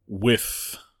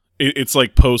 with... It's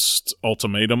like post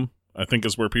Ultimatum, I think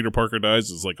is where Peter Parker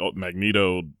dies. It's like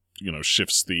Magneto,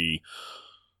 shifts the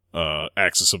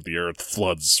axis of the Earth,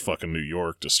 floods fucking New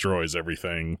York, destroys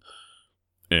everything,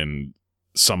 and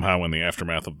somehow in the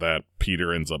aftermath of that,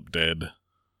 Peter ends up dead.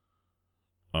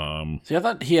 See, I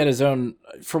thought he had his own.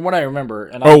 From what I remember,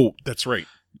 and that's right.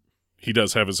 He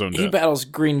does have his own. He battles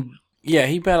Green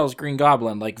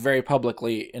Goblin like very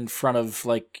publicly in front of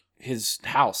like his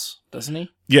house, doesn't he?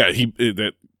 Yeah,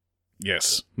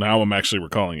 yes. Now I'm actually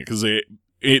recalling it because they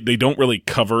don't really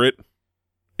cover it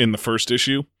in the first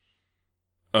issue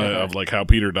of like how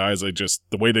Peter dies. The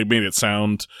way they made it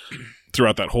sound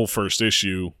throughout that whole first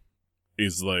issue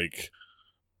is like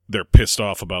they're pissed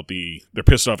off at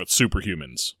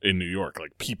superhumans in New York.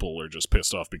 Like people are just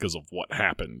pissed off because of what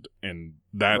happened, and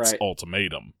that's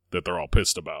Ultimatum that they're all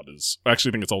pissed about. I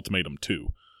actually think it's Ultimatum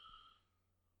 2,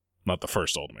 not the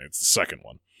first Ultimatum. It's the second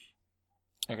one.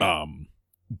 Okay.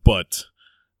 But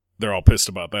they're all pissed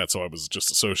about that, so I was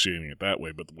just associating it that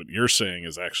way. But what you're saying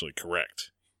is actually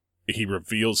correct. He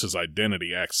reveals his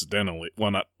identity accidentally.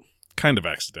 Well, not kind of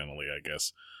accidentally, I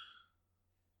guess.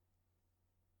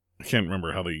 I can't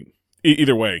remember how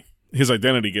either way, his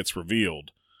identity gets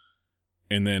revealed,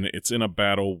 and then it's in a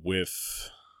battle with...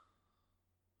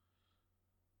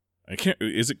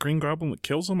 Is it Green Goblin that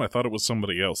kills him? I thought it was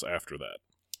somebody else after that.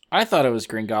 I thought it was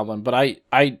Green Goblin, but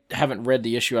I haven't read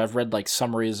the issue. I've read like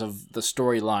summaries of the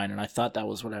storyline, and I thought that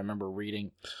was what I remember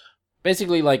reading.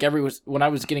 Basically, like when I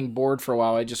was getting bored for a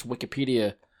while, I just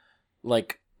Wikipedia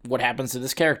like what happens to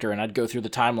this character, and I'd go through the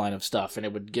timeline of stuff, and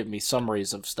it would give me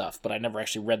summaries of stuff, but I never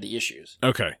actually read the issues.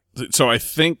 Okay, so I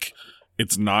think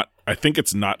it's not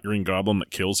Green Goblin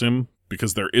that kills him,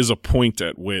 because there is a point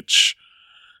at which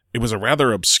it was a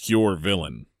rather obscure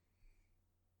villain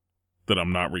that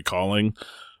I'm not recalling.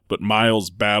 But Miles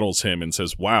battles him and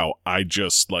says, wow, I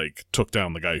just, took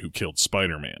down the guy who killed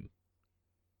Spider-Man.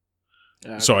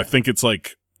 Okay. So I think it's, a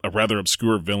rather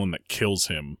obscure villain that kills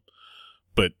him,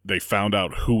 but they found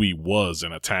out who he was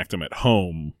and attacked him at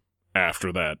home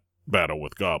after that battle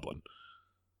with Goblin.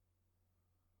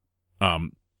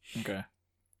 Okay.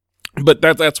 But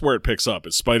that's where it picks up,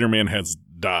 is Spider-Man has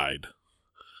died.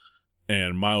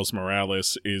 And Miles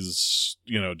Morales is,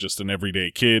 just an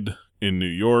everyday kid in New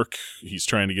York. He's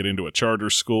trying to get into a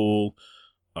charter school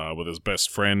with his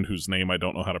best friend, whose name I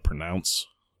don't know how to pronounce.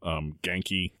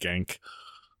 Gank.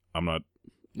 I'm not...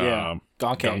 Yeah,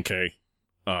 Gonke.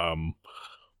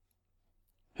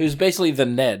 Who's basically the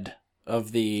Ned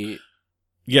of the...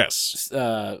 Yes.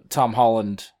 Tom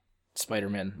Holland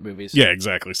Spider-Man movies. Yeah,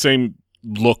 exactly. Same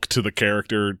look to the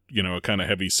character, a kind of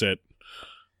heavy-set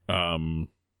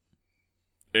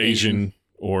Asian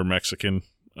or Mexican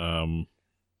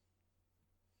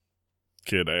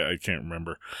kid. I can't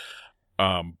remember.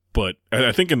 But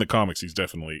I think in the comics he's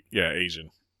definitely,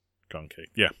 Asian. Gonke.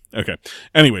 Yeah, okay.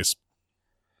 Anyways,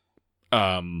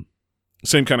 same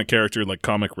kind of character, like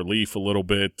comic relief a little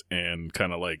bit, and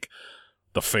kind of like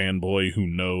the fanboy who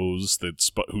knows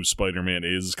that who Spider-Man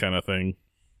is kind of thing.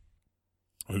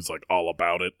 Who's all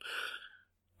about it.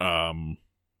 And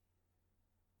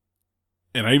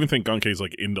I even think Gonke's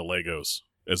into Legos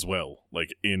as well,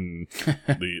 in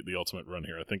the Ultimate run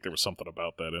here. I think there was something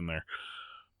about that in there.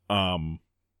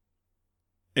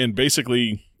 And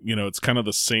basically, it's kind of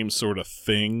the same sort of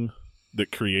thing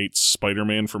that creates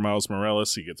Spider-Man for Miles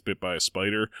Morales. He gets bit by a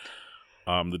spider.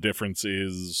 The difference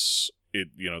is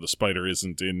the spider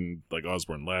isn't in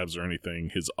Osborn Labs or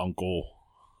anything. His uncle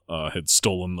had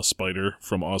stolen the spider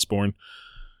from Osborn,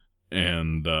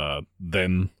 and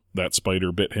then that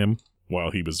spider bit him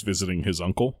while he was visiting his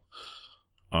uncle.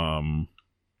 And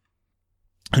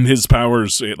his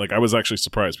powers, I was actually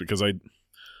surprised because I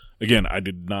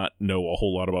did not know a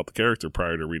whole lot about the character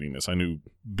prior to reading this. I knew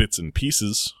bits and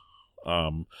pieces,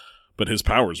 but his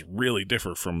powers really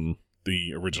differ from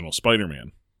the original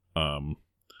Spider-Man.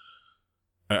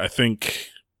 I think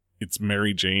it's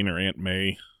Mary Jane or Aunt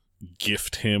May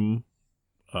gift him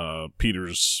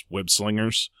Peter's web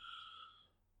slingers.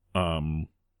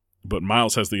 But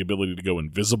Miles has the ability to go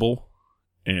invisible,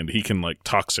 and he can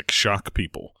toxic shock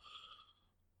people.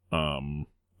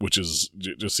 which is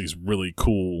just these really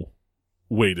cool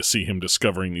way to see him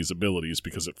discovering these abilities,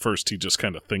 because at first he just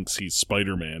kind of thinks he's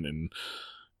Spider-Man and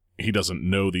he doesn't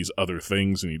know these other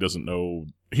things, and he doesn't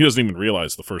even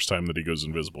realize the first time that he goes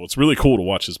invisible. It's really cool to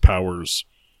watch his powers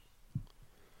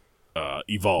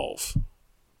evolve.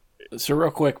 So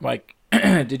real quick, Mike,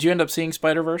 did you end up seeing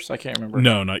Spider-Verse? I can't remember.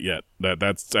 No, not yet.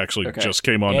 That's actually just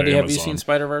came on Andy, to Amazon. have you seen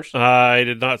Spider-Verse? I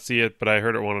did not see it, but I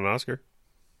heard it won an Oscar.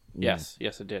 Yes,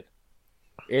 it did.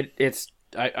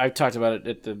 I've talked about it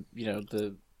at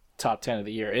the top 10 of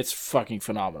the year. It's fucking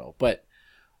phenomenal. But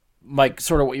Mike,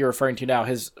 sort of what you're referring to now,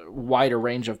 his wider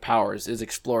range of powers is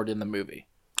explored in the movie.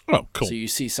 Oh, cool. So you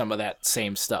see some of that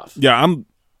same stuff. Yeah, I'm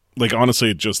like,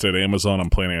 honestly, just at Amazon, I'm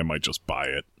planning I might just buy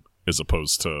it as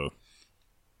opposed to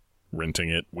renting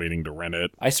it, waiting to rent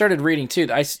it. I started reading too.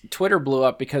 Twitter blew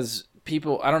up because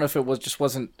people, I don't know if it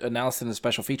wasn't announced in the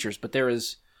special features, but there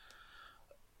is,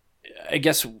 I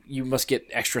guess you must get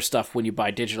extra stuff when you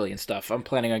buy digitally and stuff. I'm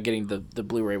planning on getting the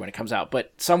Blu-ray when it comes out,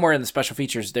 but somewhere in the special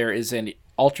features there is an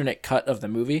alternate cut of the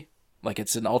movie. Like,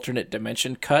 it's an alternate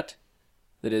dimension cut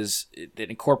that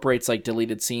incorporates like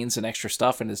deleted scenes and extra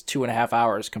stuff, and is 2.5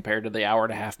 hours compared to the 1.5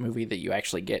 hour movie that you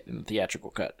actually get in the theatrical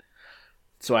cut.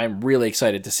 So I'm really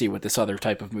excited to see what this other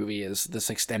type of movie is, this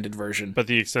extended version. But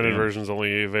the extended version is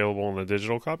only available in the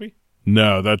digital copy?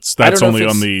 No, that's only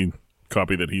on the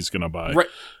copy that he's going to buy. Right.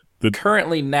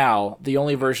 Currently now, the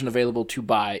only version available to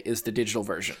buy is the digital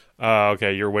version.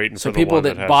 Okay, you're waiting for so the people one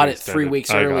that has bought the it 3 weeks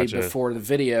I early gotcha. before the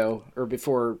video, or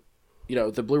before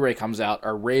the Blu-ray comes out,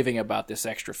 are raving about this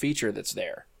extra feature that's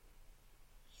there.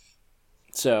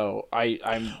 So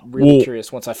I'm really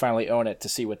curious once I finally own it to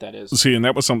see what that is. See, and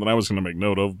that was something I was going to make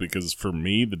note of, because for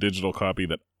me, the digital copy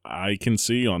that I can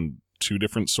see on 2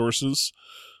 different sources,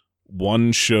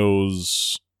 one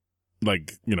shows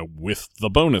with the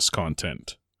bonus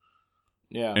content.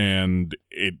 Yeah. And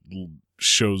it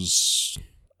shows,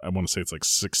 I want to say it's like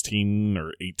 16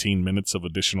 or 18 minutes of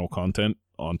additional content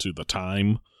onto the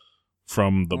time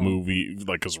from the movie.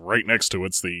 Like, because right next to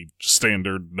it's the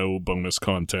standard no bonus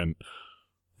content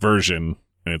version,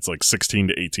 and it's like 16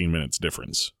 to 18 minutes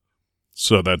difference.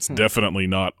 So that's definitely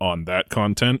not on that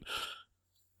content.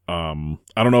 I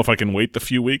don't know if I can wait the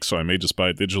few weeks, so I may just buy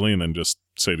it digitally and then just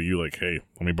say to you, like, hey,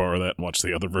 let me borrow that and watch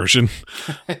the other version.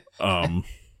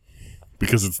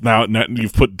 Because it's now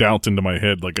you've put doubt into my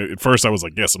head. Like, at first I was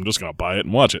like, yes, I'm just going to buy it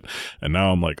and watch it. And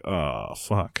now I'm like, oh,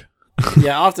 fuck.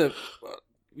 Yeah, I'll have to,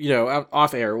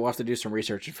 off air, we'll have to do some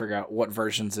research and figure out what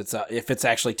versions it's, if it's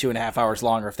actually 2.5 hours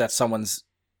long, or if that's someone's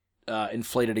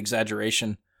inflated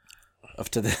exaggeration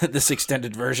to this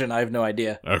extended version. I have no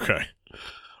idea. Okay.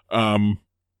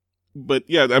 But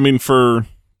yeah, I mean, for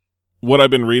what I've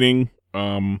been reading,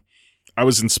 I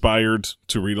was inspired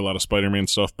to read a lot of Spider-Man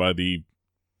stuff by the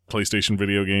PlayStation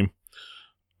video game.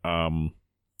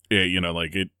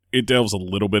 It delves a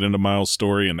little bit into Miles'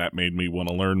 story, and that made me want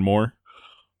to learn more.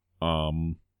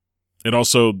 It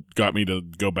also got me to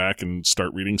go back and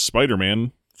start reading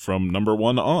Spider-Man from number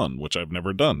 1 on, which I've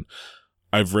never done.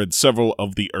 I've read several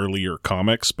of the earlier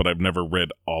comics, but I've never read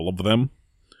all of them.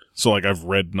 So, like, I've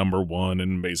read number 1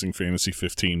 in Amazing Fantasy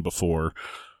 15 before.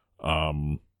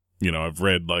 I've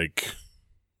read, like,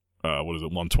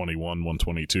 121,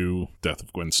 122, Death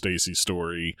of Gwen Stacy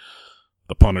story,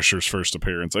 The Punisher's first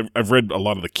appearance. I've read a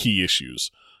lot of the key issues,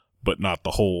 but not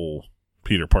the whole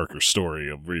Peter Parker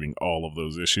story of reading all of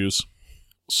those issues.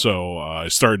 So I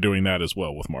started doing that as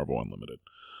well with Marvel Unlimited,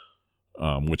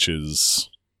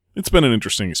 it's been an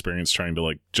interesting experience trying to,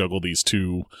 like, juggle these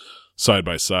two side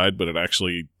by side, but it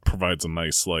actually provides a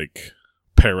nice, like,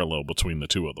 parallel between the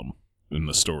two of them in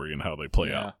the story and how they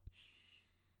play out.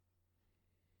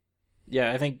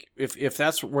 Yeah, I think if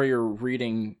that's where you're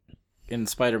reading in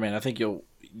Spider-Man, I think you'll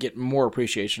get more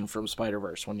appreciation from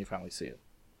Spider-Verse when you finally see it.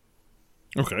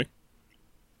 Okay.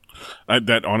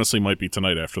 That honestly might be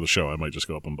tonight after the show. I might just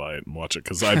go up and buy it and watch it,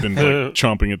 because I've been like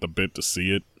chomping at the bit to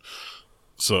see it.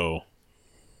 So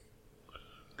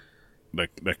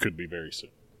that could be very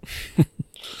soon.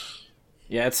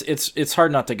 Yeah, it's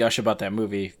hard not to gush about that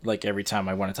movie like every time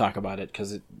I want to talk about it,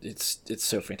 because it's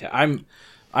so fantastic.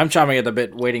 I'm chomping at the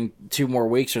bit, waiting 2 more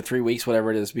weeks or 3 weeks, whatever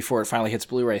it is, before it finally hits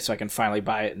Blu-ray, so I can finally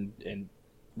buy it and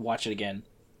watch it again.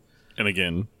 And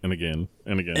again, and again,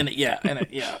 and again. And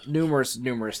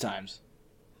numerous times.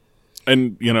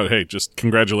 And, hey, just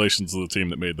congratulations to the team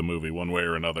that made the movie one way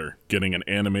or another. Getting an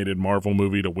animated Marvel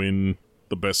movie to win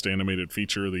the best animated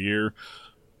feature of the year.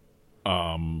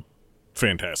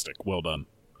 Fantastic. Well done.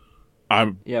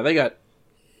 They got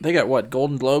what,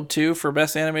 Golden Globe too for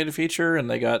best animated feature, and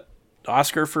they got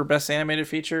Oscar for best animated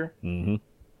feature. Mm-hmm.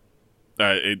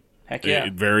 Heck yeah.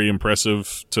 Very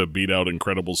impressive to beat out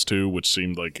Incredibles 2, which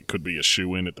seemed like it could be a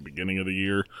shoe-in at the beginning of the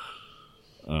year.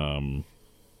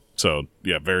 So,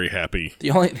 yeah, very happy.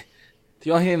 The only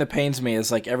thing that pains me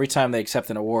is, like, every time they accept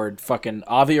an award, fucking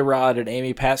Avi Arad and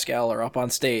Amy Pascal are up on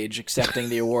stage accepting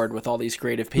the award with all these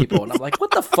creative people. And I'm like,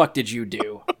 what the fuck did you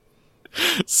do?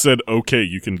 Said, okay,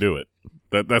 you can do it.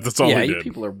 That's all he did. Yeah, you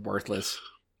people are worthless.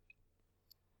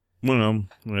 Well,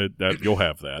 you'll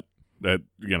have that. That,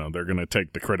 you know, they're going to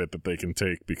take the credit that they can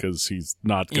take because he's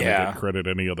not going to get credit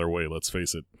any other way, let's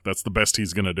face it. That's the best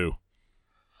he's going to do.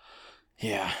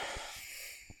 Yeah.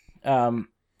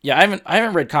 Yeah, I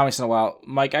haven't read comics in a while.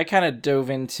 Mike, I kind of dove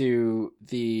into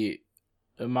the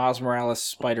Miles Morales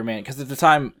Spider-Man because at the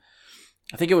time,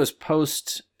 I think it was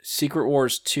post Secret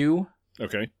Wars 2.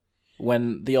 Okay.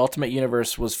 When the Ultimate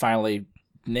Universe was finally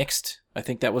nixed. I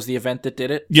think that was the event that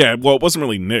did it. Yeah, well, it wasn't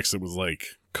really nixed. It was like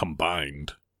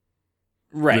combined.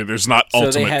 Right. There's not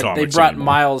Ultimate Comics they brought anymore.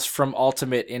 Miles from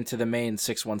Ultimate into the main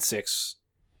 616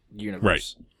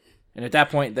 universe. Right. And at that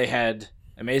point, they had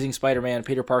Amazing Spider-Man,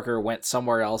 Peter Parker went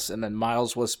somewhere else, and then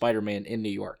Miles was Spider-Man in New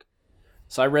York.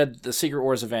 So I read the Secret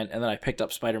Wars event, and then I picked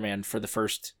up Spider-Man for the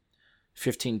first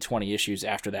 15, 20 issues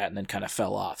after that, and then kind of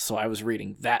fell off. So I was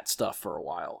reading that stuff for a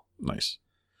while. Nice.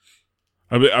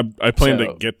 I plan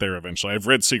to get there eventually. I've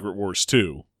read Secret Wars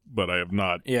 2, but I have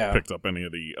not picked up any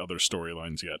of the other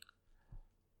storylines yet.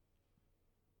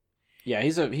 Yeah,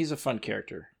 he's a fun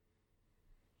character.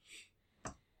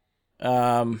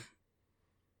 All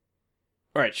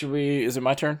right, is it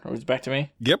my turn, or is it back to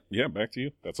me? Yep, yeah, back to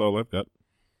you. That's all I've got.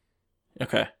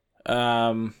 Okay.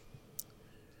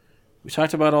 We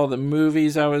talked about all the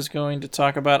movies I was going to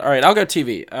talk about. All right, I'll go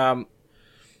TV.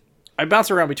 I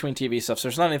bounce around between TV stuff, so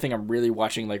there's not anything I'm really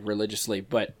watching like religiously,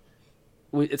 but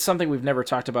it's something we've never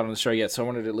talked about on the show yet, so I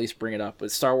wanted to at least bring it up.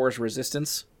 It's Star Wars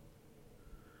Resistance.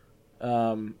 We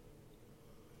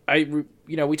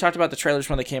talked about the trailers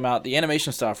when they came out. The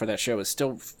animation style for that show is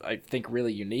still, I think,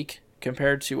 really unique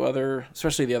compared to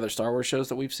especially the other Star Wars shows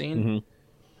that we've seen.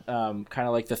 Mm-hmm. Kind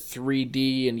of like the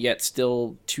 3D and yet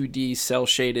still 2D cell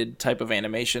shaded type of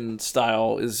animation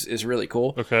style is really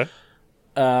cool. Okay.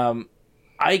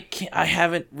 I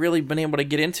haven't really been able to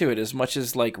get into it as much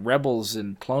as like Rebels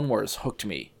and Clone Wars hooked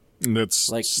me. And that's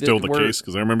like, still the case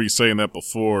because I remember you saying that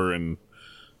before and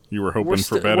you were hoping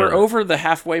for better. We're over the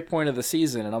halfway point of the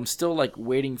season and I'm still like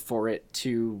waiting for it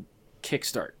to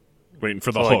kickstart. Waiting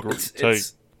for the hook.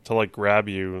 To like grab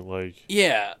you. Like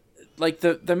yeah. Like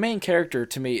the main character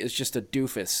to me is just a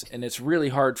doofus and it's really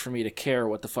hard for me to care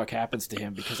what the fuck happens to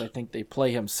him because I think they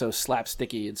play him so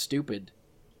slapsticky and stupid.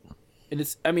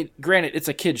 And granted, it's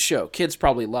a kid's show. Kids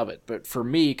probably love it. But for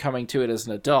me, coming to it as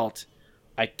an adult,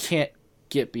 I can't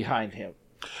get behind him.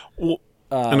 Well,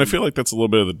 and I feel like that's a little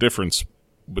bit of the difference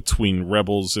between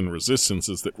Rebels and Resistance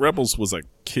is that Rebels was a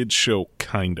kid's show,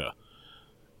 kinda.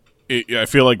 I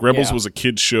feel like Rebels was a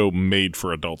kid's show made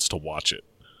for adults to watch it.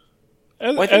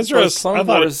 Ezra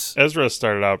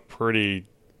started out pretty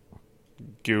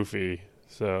goofy.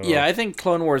 So yeah, I think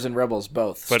Clone Wars and Rebels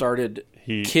both started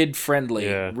kid-friendly,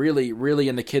 really, really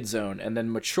in the kid zone, and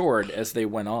then matured as they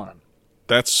went on.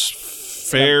 That's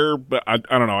fair, but I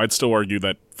don't know. I'd still argue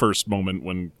that first moment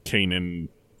when Kanan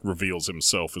reveals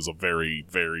himself is a very,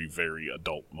 very, very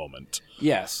adult moment.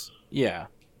 Yes, yeah.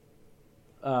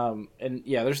 And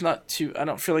yeah, there's not too... I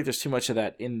don't feel like there's too much of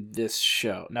that in this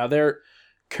show. Now, they're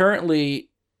currently...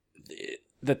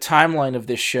 The timeline of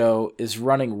this show is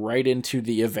running right into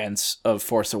the events of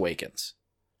Force Awakens.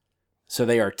 So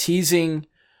they are teasing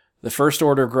the First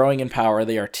Order growing in power.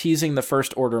 They are teasing the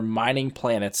First Order mining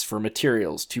planets for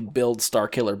materials to build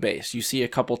Starkiller Base. You see a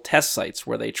couple test sites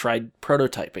where they tried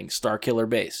prototyping Starkiller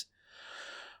Base.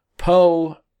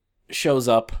 Poe shows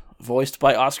up, voiced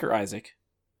by Oscar Isaac,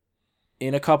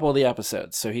 in a couple of the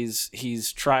episodes. So he has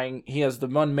the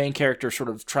one main character sort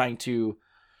of trying to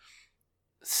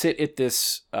sit at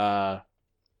this,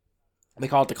 they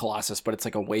call it the Colossus, but it's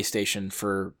like a way station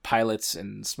for pilots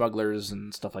and smugglers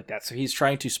and stuff like that. So he's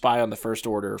trying to spy on the First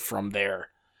Order from there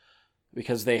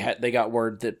because they got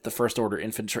word that the First Order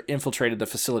infiltrated the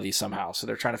facility somehow. So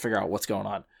they're trying to figure out what's going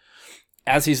on.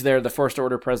 As he's there, the First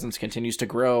Order presence continues to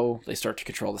grow. They start to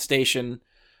control the station.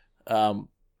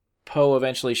 Poe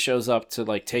eventually shows up to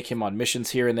like take him on missions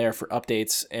here and there for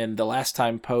updates. And the last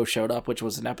time Poe showed up, which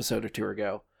was an episode or two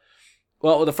ago,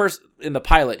 well, in the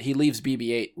pilot, he leaves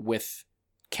BB-8 with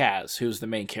Kaz, who's the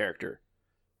main character.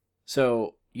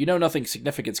 So, nothing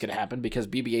significant's going to happen because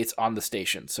BB-8's on the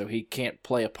station, so he can't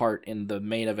play a part in the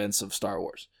main events of Star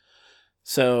Wars.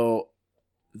 So,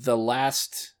 the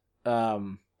last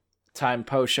time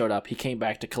Poe showed up, he came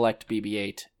back to collect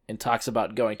BB-8 and talks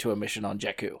about going to a mission on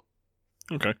Jakku.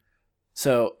 Okay.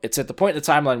 So it's at the point in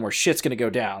the timeline where shit's going to go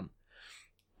down.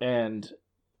 And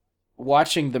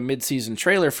watching the mid-season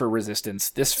trailer for Resistance,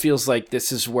 this feels like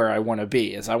this is where I want to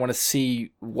be. Is I want to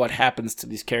see what happens to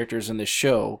these characters in this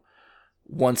show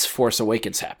once Force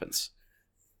Awakens happens.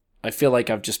 I feel like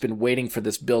I've just been waiting for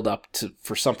this build-up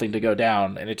for something to go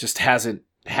down, and it just hasn't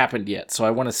happened yet. So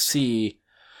I want to see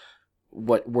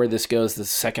where this goes the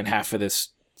second half of this,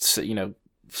 second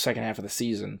half of the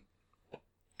season.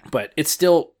 But it's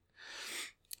still,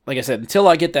 like I said, until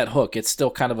I get that hook, it's still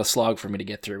kind of a slog for me to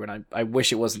get through, and I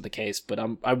wish it wasn't the case, but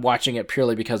I'm watching it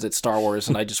purely because it's Star Wars,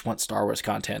 and I just want Star Wars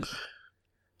content.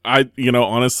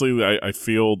 Honestly, I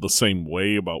feel the same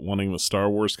way about wanting the Star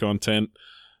Wars content,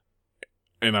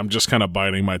 and I'm just kind of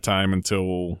biding my time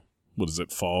until,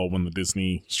 fall, when the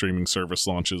Disney streaming service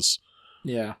launches.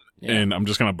 Yeah. And I'm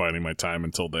just kind of biding my time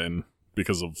until then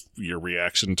because of your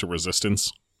reaction to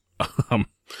Resistance.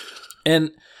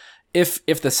 And if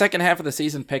the second half of the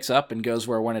season picks up and goes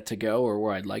where I want it to go or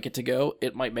where I'd like it to go,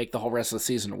 it might make the whole rest of the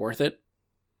season worth it.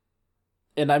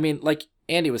 And I mean, like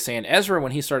Andy was saying, Ezra,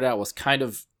 when he started out, was kind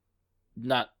of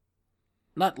not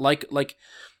like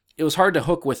it was hard to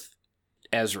hook with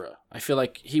Ezra. I feel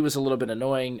like he was a little bit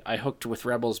annoying. I hooked with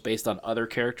Rebels based on other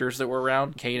characters that were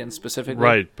around, Kanan specifically.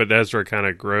 Right, but Ezra kind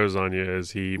of grows on you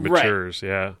as he matures,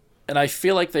 yeah. And I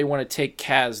feel like they want to take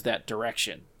Kaz that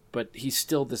direction, but he's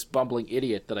still this bumbling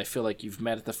idiot that I feel like you've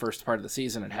met at the first part of the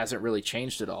season and hasn't really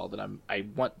changed at all, that I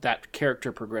want that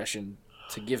character progression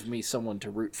to give me someone to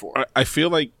root for. I feel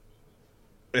like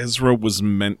Ezra was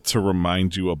meant to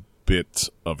remind you a bit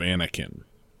of Anakin.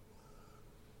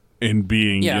 In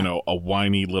being, a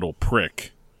whiny little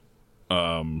prick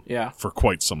for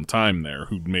quite some time there,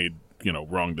 who'd made,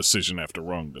 wrong decision after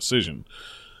wrong decision.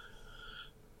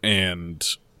 And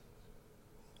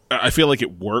I feel like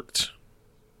it worked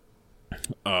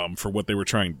for what they were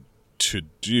trying to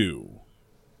do.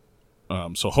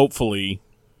 So hopefully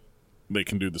they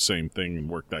can do the same thing and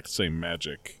work that same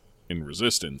magic in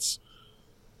Resistance.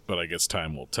 But I guess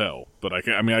time will tell. But I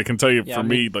can tell you,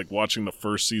 me, like watching the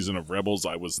first season of Rebels,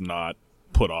 I was not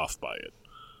put off by it.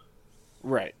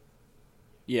 Right.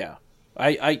 Yeah.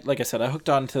 I like I said, I hooked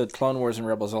on to Clone Wars and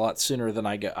Rebels a lot sooner than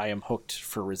I am hooked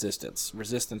for Resistance.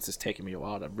 Resistance is taking me a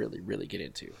while to really, really get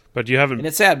into. But you haven't, and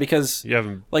it's sad because you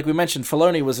haven't, like we mentioned,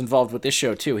 Filoni was involved with this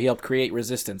show too. He helped create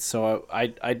Resistance. So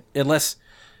I unless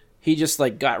he just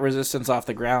like got Resistance off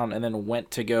the ground and then went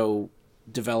to go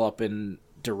develop and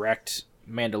direct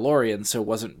Mandalorian, so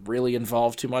wasn't really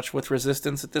involved too much with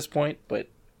Resistance at this point, but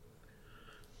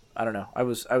I don't know. I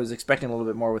was expecting a little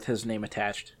bit more with his name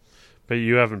attached. But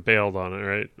you haven't bailed on it,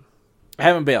 right? I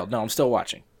haven't bailed. No, I'm still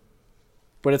watching.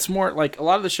 But it's more like a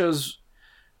lot of the shows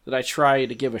that I try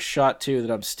to give a shot to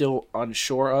that I'm still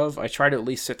unsure of, I try to at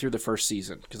least sit through the first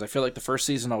season, because I feel like the first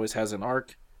season always has an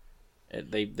arc.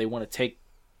 They want to take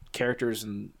characters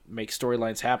and make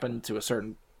storylines happen to a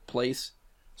certain place.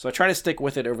 So I try to stick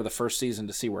with it over the first season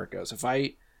to see where it goes. If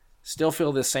I still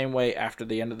feel the same way after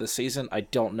the end of the season, I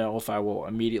don't know if I will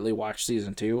immediately watch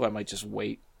season 2. I might just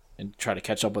wait and try to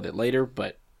catch up with it later,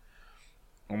 but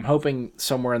I'm hoping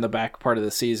somewhere in the back part of the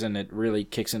season it really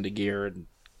kicks into gear and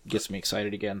gets me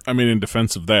excited again. I mean, in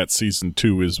defense of that, season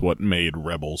 2 is what made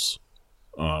Rebels.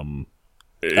 For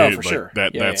sure.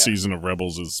 That season of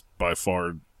Rebels is by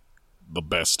far the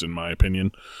best in my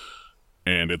opinion,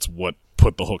 and it's what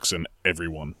put the hooks in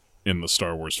everyone in the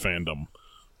Star Wars fandom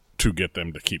to get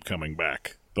them to keep coming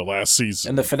back. The last season...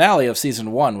 And the finale of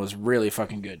season 1 was really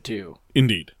fucking good, too.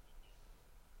 Indeed.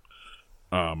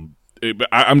 I'm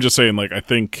just saying, like, I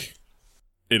think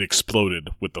it exploded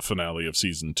with the finale of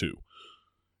season 2.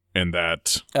 And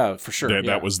that... Oh, for sure.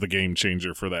 That was the game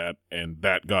changer for that. And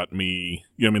that got me...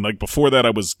 like, before that,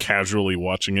 I was casually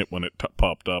watching it when it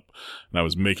popped up. And I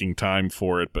was making time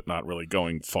for it, but not really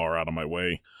going far out of my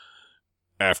way.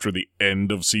 After the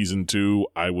end of season 2,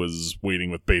 I was waiting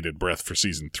with bated breath for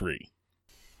season 3.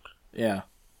 Yeah.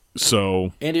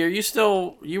 So, Andy,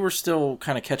 you were still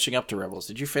kind of catching up to Rebels.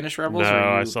 Did you finish Rebels? No,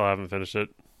 I still haven't finished it.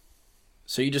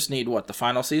 So you just need what, the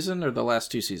final season or the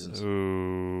last 2 seasons?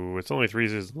 Ooh, it's only 3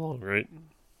 seasons long, right?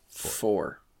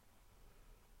 4.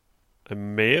 I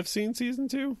may have seen season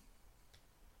 2.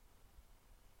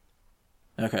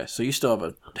 Okay, so you still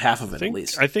have half of it at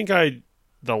least. I think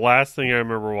the last thing I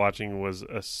remember watching was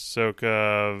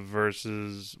Ahsoka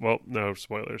versus... Well, no,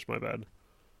 spoilers, my bad.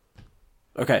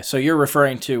 Okay, so you're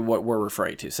referring to what we're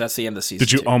referring to. So that's the end of season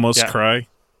 2. Did you almost cry?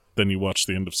 Then you watched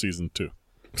the end of season 2.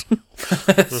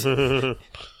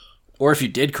 Or if you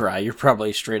did cry, you're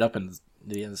probably straight up in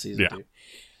the end of season 2. All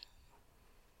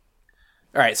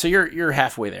right, so you're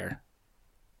halfway there.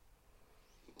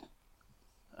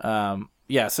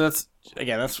 yeah, so that's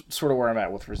sort of where I'm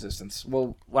at with Resistance.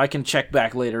 Well, I can check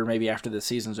back later, maybe after the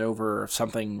season's over, or if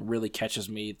something really catches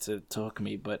me to hook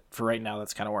me. But for right now,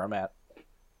 that's kind of where I'm at.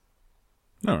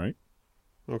 All right.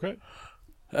 Okay.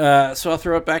 So I'll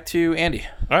throw it back to Andy.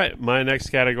 All right. My next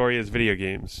category is video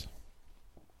games.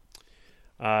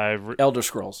 Elder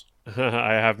Scrolls.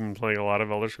 I have been playing a lot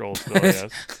of Elder Scrolls still, yes.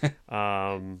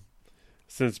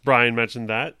 Since Brian mentioned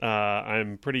that,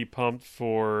 I'm pretty pumped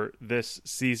for this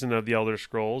season of the Elder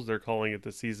Scrolls. They're calling it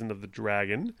the Season of the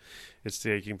Dragon. It's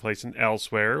taking place in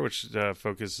Elsewhere, which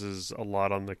focuses a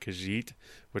lot on the Khajiit,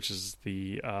 which is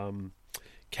the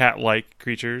cat-like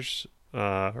creatures,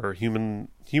 or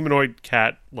humanoid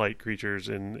cat-like creatures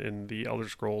in the Elder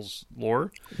Scrolls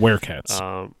lore.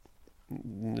 Werecats.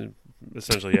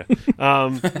 Essentially, yeah.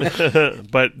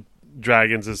 But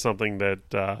dragons is something that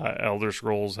Elder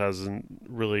Scrolls hasn't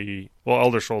really... Well,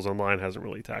 Elder Scrolls Online hasn't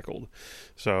really tackled.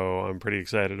 So I'm pretty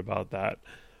excited about that.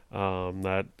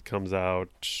 That comes out...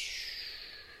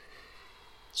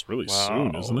 It's really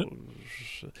soon, isn't it?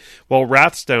 Well,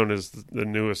 Wrathstone is the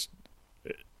newest...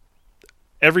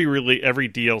 Every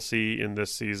DLC in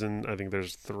this season, I think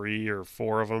there's 3 or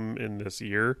 4 of them in this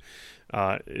year.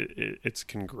 It's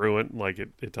congruent, like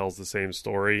it tells the same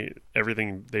story.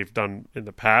 Everything they've done in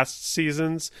the past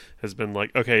seasons has been like,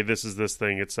 okay, this is this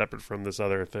thing, it's separate from this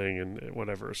other thing, and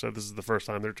whatever. So this is the first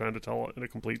time they're trying to tell a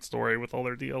complete story with all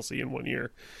their DLC in one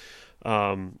year.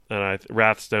 And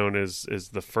Wrathstone is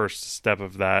the first step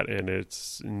of that, and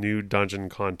it's new dungeon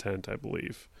content, I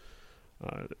believe.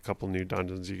 A couple new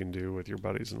dungeons you can do with your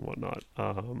buddies and whatnot.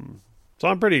 So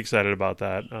I'm pretty excited about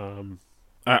that.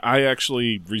 I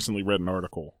actually recently read an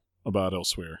article about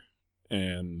Elsewhere,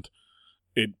 and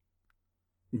it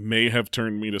may have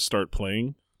turned me to start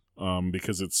playing,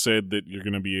 because it said that you're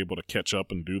going to be able to catch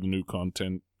up and do the new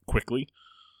content quickly,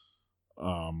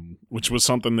 which was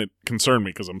something that concerned me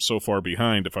because I'm so far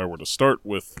behind. If I were to start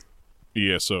with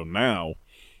ESO now,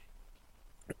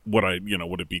 would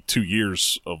it be 2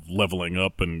 years of leveling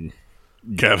up and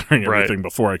gathering everything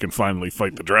before I can finally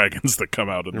fight the dragons that come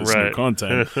out in this new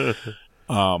content?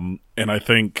 And I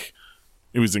think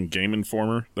it was in Game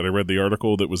Informer that I read the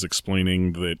article that was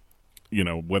explaining that,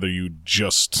 whether you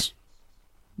just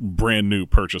brand new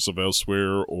purchase of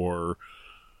Elsewhere or,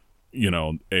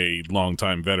 a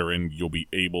longtime veteran, you'll be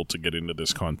able to get into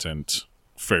this content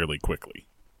fairly quickly.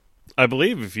 I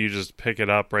believe if you just pick it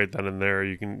up right then and there,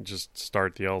 you can just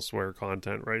start the Elsewhere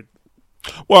content, right?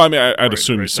 Well, I mean, I'd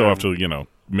assume you still have to,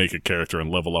 make a character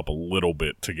and level up a little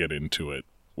bit to get into it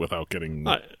without getting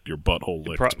your butthole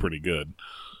licked pretty good.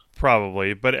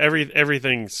 Probably, but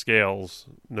everything scales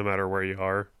no matter where you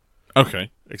are.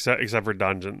 Okay. Except for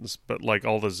dungeons, but like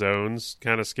all the zones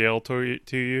kind of scale to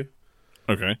you.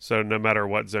 Okay. So no matter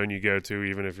what zone you go to,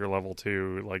 even if you're level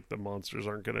 2, like the monsters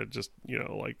aren't going to just,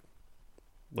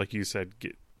 like you said,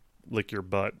 lick your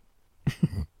butt.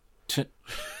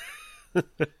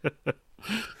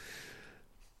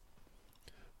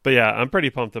 But yeah, I'm pretty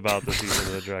pumped about the Season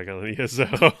of the Dragon. So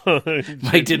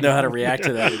Mike didn't know how to react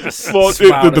to that. Well,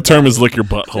 the term is lick your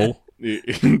butthole.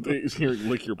 Hearing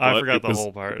lick your butt. I forgot the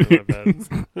whole part. My bad.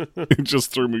 It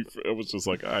just threw me. I was just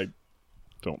like, I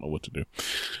don't know what to do.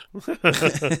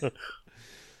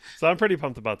 So I'm pretty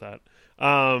pumped about that.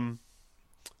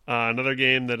 Another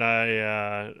game that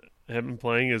I have been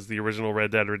playing is the original Red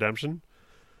Dead Redemption.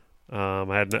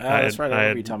 That's right. I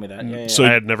remember you telling me that. Yeah. So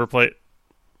I had never played.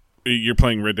 You're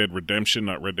playing Red Dead Redemption,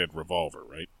 not Red Dead Revolver,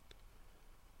 right?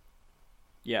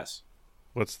 Yes.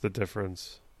 What's the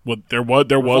difference? Well, there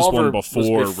was one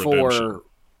before Redemption.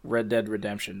 Red Dead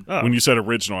Redemption. Oh. When you said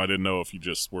original, I didn't know if you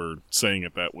just were saying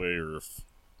it that way or if...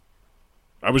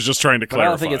 I was just trying to clarify. I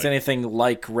don't think it's anything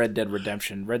like Red Dead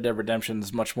Redemption. Red Dead Redemption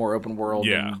is much more open world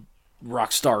and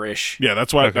Rockstar-ish. Yeah,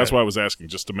 that's why I was asking,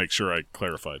 just to make sure I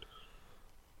clarified.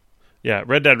 Yeah,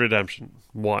 Red Dead Redemption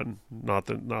 1, not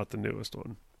the newest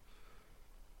one.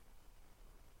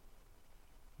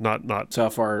 Not. So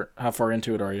how far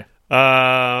into it are you?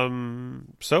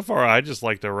 So far I just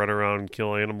like to run around,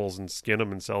 kill animals, and skin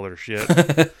them and sell their shit.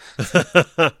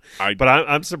 But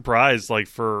I'm surprised, like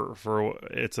for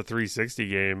it's a 360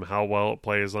 game, how well it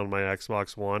plays on my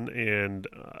Xbox One, and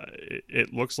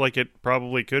it looks like it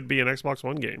probably could be an Xbox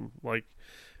One game. Like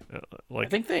I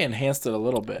think they enhanced it a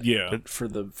little bit. Yeah, for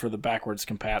the backwards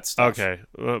compat stuff. Okay,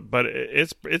 but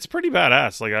it's pretty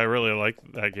badass. Like I really like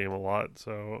that game a lot.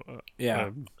 So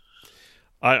yeah.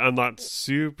 I'm not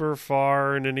super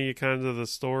far in any kinds of the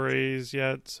stories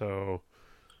yet, so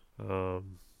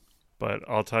but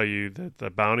I'll tell you that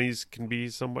the bounties can be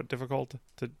somewhat difficult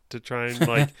to try and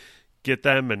like get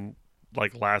them, and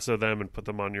like lasso them and put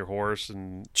them on your horse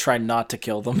and try not to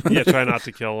kill them. yeah, try not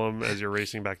to kill them as you're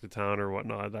racing back to town or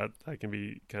whatnot. That can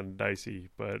be kind of dicey,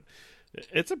 but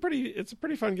it's a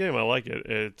pretty fun game. I like it.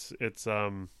 It's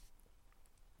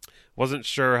wasn't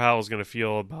sure how I was going to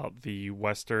feel about the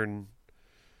Western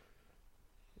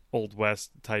Old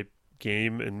West type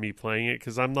game and me playing it,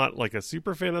 because I'm not like a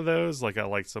super fan of those. Like I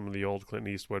like some of the old Clint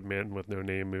Eastwood Man with No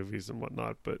Name movies and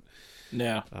whatnot, but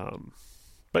yeah.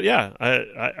 But yeah,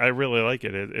 I really like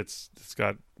it. It's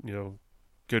got, you know,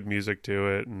 good music to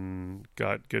it and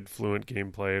got good fluent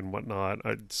gameplay and whatnot.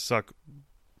 I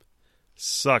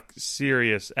suck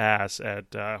serious ass at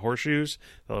horseshoes,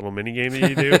 the little mini game that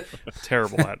you do.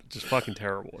 Terrible at it, just fucking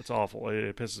terrible. It's awful.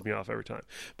 It pisses me off every time.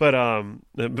 But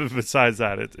besides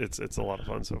that, it's a lot of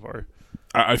fun so far.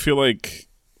 I feel like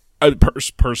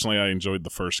personally I enjoyed the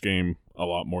first game a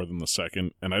lot more than the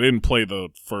second, and I didn't play the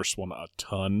first one a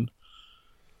ton.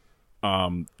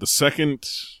 The second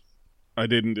I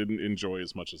didn't enjoy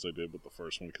as much as I did with the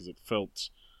first one, because it felt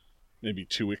maybe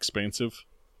too expansive,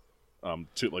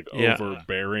 too like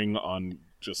overbearing on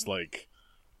just like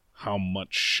how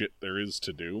much shit there is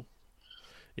to do.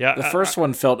 Yeah, the first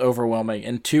one felt overwhelming,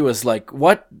 and 2 is like,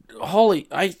 what? Holy!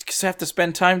 I have to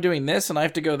spend time doing this, and I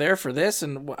have to go there for this,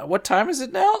 and what time is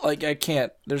it now? Like, I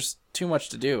can't. There's too much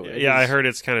to do. I heard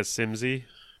it's kind of Simsy.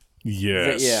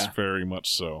 Yes, very much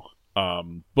so.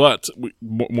 But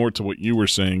more to what you were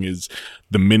saying is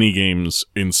the mini games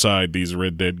inside these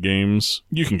Red Dead games,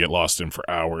 you can get lost in for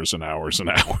hours and hours and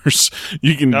hours.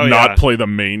 You can not play the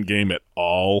main game at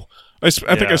all. I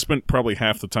think I spent probably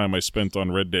half the time I spent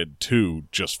on Red Dead 2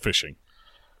 just fishing.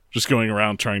 Just going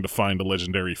around trying to find a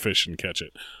legendary fish and catch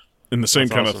it. And the same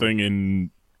kind of thing in,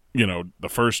 you know, the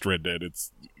first Red Dead.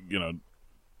 It's, you know,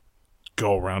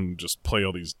 go around and just play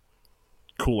all these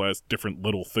cool-ass different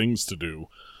little things to do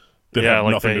that have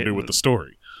like nothing to do with the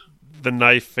story. The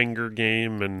knife finger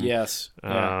game and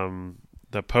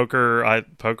the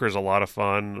poker is a lot of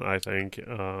fun, I think.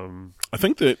 I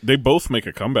think that they both make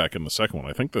a comeback in the second one.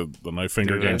 I think the knife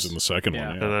finger game's in the second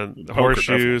one. Yeah. And then the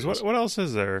horseshoes. What else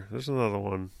is there? There's another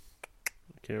one.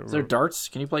 I can't remember. Is there darts?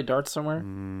 Can you play darts somewhere?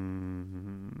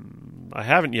 I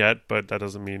haven't yet, but that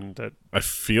doesn't mean that. I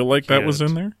feel like that was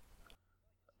in there.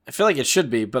 I feel like it should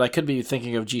be, but I could be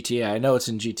thinking of GTA. I know it's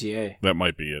in GTA. That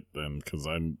might be it then, because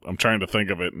I'm trying to think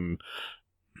of it and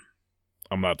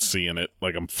I'm not seeing it.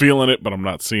 Like, I'm feeling it, but I'm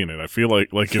not seeing it. I feel like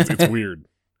it's weird.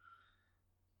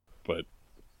 But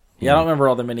yeah, I don't remember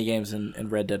all the mini games in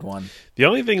Red Dead 1. The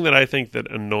only thing that I think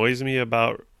that annoys me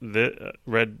about the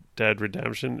Red Dead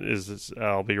Redemption is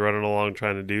I'll be running along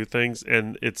trying to do things,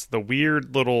 and it's the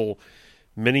weird little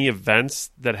mini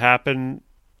events that happen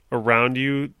around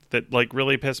you that like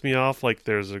really piss me off. Like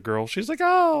there's a girl, she's like,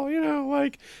 oh, you know,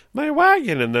 like my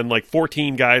wagon, and then like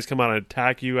 14 guys come out and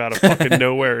attack you out of fucking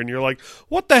nowhere, and you're like,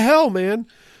 what the hell, man?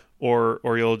 Or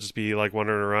you'll just be like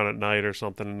wandering around at night or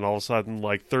something, and all of a sudden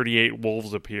like 38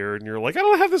 wolves appear, and you're like, I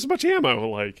don't have this much ammo.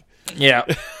 Like, yeah.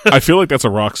 I feel like that's a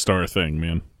Rockstar thing,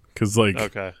 man, because like,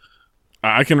 okay,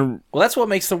 I can. Well, that's what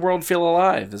makes the world feel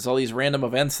alive. There's all these random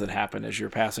events that happen as you're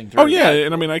passing through. Oh yeah,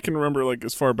 and I mean, I can remember like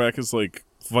as far back as like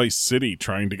Vice City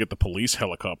trying to get the police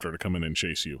helicopter to come in and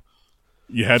chase you.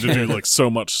 You had to do like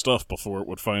so much stuff before it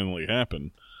would finally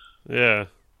happen. Yeah.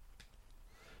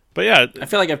 But yeah, I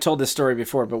feel like I've told this story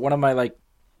before, but one of my like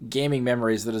gaming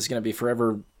memories that is going to be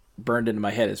forever burned into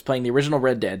my head is playing the original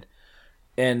Red Dead,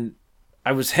 and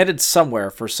I was headed somewhere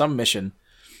for some mission,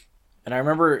 and I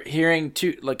remember hearing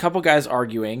a couple guys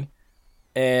arguing,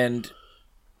 and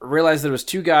realized there was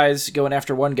 2 guys going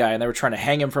after one guy, and they were trying to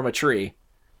hang him from a tree.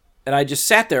 And I just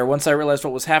sat there once I realized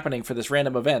what was happening for this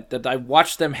random event, that I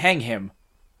watched them hang him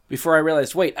before I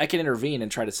realized, wait, I can intervene and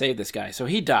try to save this guy. So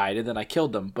he died, and then I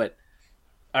killed him. But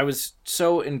I was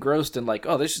so engrossed in like,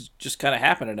 oh, this is just kind of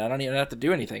happening. I don't even have to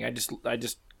do anything. I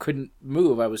just couldn't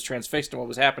move. I was transfixed in what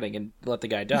was happening and let the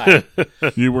guy die.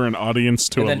 You were an audience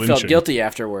to and a then lynching. Felt guilty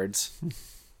afterwards.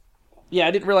 Yeah,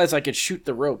 I didn't realize I could shoot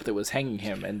the rope that was hanging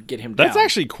him and get him down. That's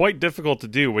actually quite difficult to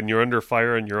do when you're under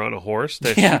fire and you're on a horse.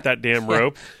 To shoot that damn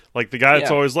rope. Like the guy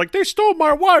that's always like, they stole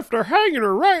my wife, they're hanging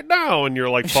her right now. And you're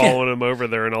like following him over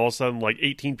there, and all of a sudden like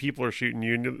 18 people are shooting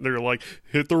you, and they're like,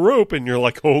 hit the rope, and you're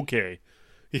like, okay.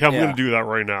 Yeah, I'm going to do that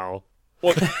right now.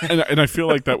 Well, and I feel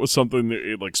like that was something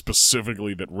that, like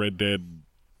specifically that Red Dead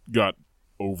got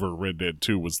over Red Dead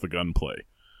 2 was the gunplay.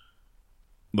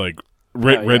 Like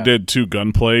Red Dead 2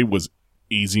 gunplay was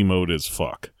easy mode as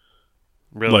fuck.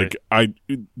 Really? Like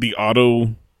the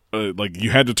auto, like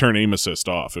you had to turn aim assist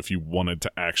off if you wanted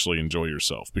to actually enjoy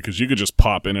yourself, because you could just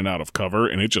pop in and out of cover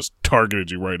and it just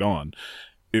targeted you right on.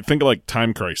 think of like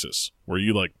Time Crisis, where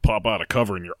you like pop out of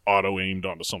cover and you're auto aimed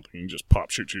onto something. You just pop,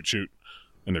 shoot,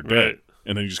 and they're dead. Right.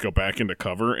 And then you just go back into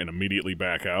cover and immediately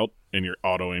back out, and you're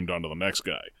auto aimed onto the next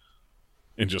guy,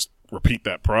 and just repeat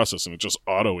that process. And it just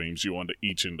auto aims you onto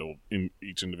each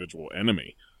individual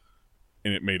enemy,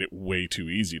 and it made it way too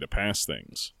easy to pass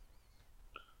things.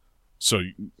 So,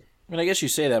 I mean, I guess you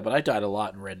say that, but I died a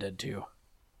lot in Red Dead 2.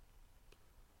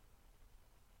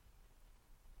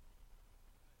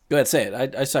 Go ahead, say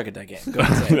it. I suck at that game. Go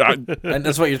ahead, say it. And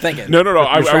that's what you're thinking. No.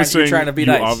 I was saying trying to be you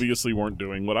nice. obviously weren't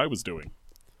doing what I was doing.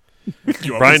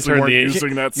 You Brian obviously turned weren't the-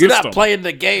 using that You're system. not playing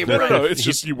the game, No, right? it's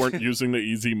just you weren't using the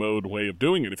easy mode way of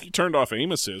doing it. If you turned off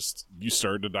aim assist, you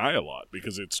started to die a lot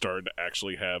because it started to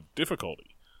actually have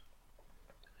difficulty.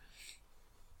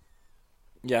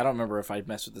 Yeah, I don't remember if I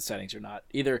messed with the settings or not.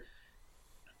 Either,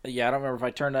 yeah, I don't remember if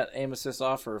I turned that aim assist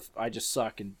off or if I just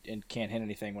suck and can't hit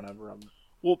anything whenever I'm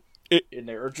in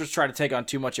there. Or just try to take on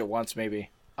too much at once, maybe.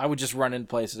 I would just run in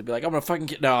places and be like, I'm going to fucking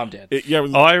get... No, I'm dead. Go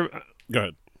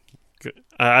ahead.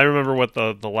 I remember what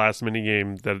the last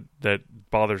minigame that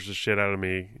bothers the shit out of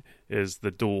me is the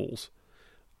duels.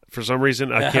 For some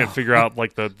reason, I can't figure out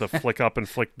like the flick up and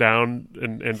flick down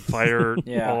and fire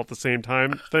all at the same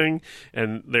time thing,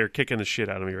 and they're kicking the shit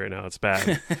out of me right now. It's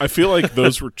bad. I feel like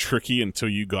those were tricky until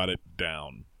you got it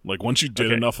down. Like once you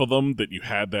did enough of them that you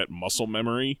had that muscle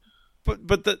memory.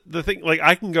 But the thing, like,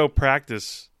 I can go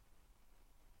practice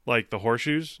like the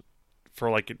horseshoes for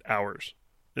like hours.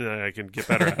 And I can get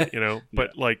better at it, you know?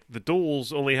 But, like, the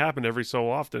duels only happen every so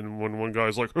often when one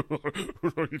guy's like,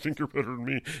 you think you're better than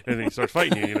me? And then he starts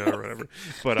fighting you, you know, or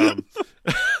whatever.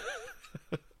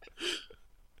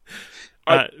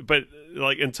 But,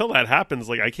 like, until that happens,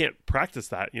 like, I can't practice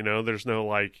that, you know? There's no,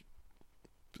 like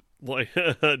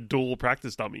a dual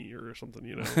practice dummy or something,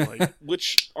 you know? Like,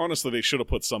 which, honestly, they should have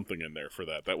put something in there for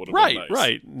that. That would have been nice.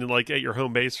 Right. And, like, at your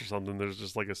home base or something, there's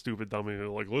just, like, a stupid dummy who's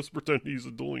like, let's pretend he's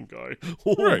a dueling guy.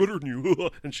 Oh, I'm better than you.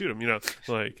 And shoot him, you know?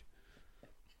 Like...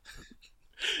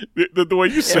 The way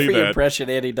you say Every that, impression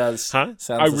Andy does sounds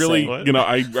I really, the same. you know,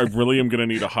 I really am going to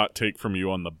need a hot take from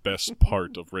you on the best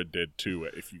part of Red Dead 2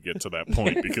 if you get to that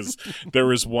point, because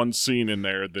there is one scene in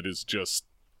there that is just,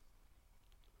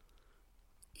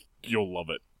 you'll love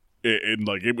it.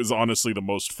 It was honestly the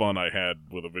most fun I had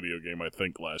with a video game, I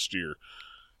think, last year,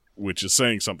 which is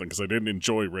saying something because I didn't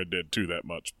enjoy Red Dead 2 that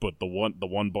much, but the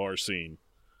one bar scene,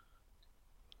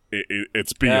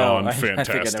 it's beyond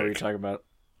fantastic. I think I know what you're talking about.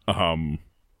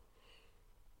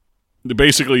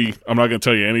 Basically, I'm not going to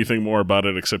tell you anything more about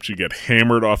it except you get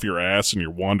hammered off your ass and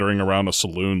you're wandering around a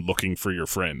saloon looking for your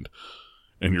friend.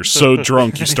 And you're so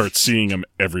drunk you start seeing him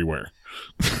everywhere.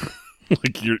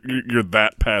 Like you're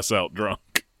that pass out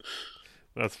drunk.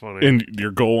 That's funny. And you're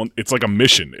going, it's like a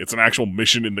mission. It's an actual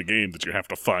mission in the game that you have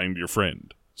to find your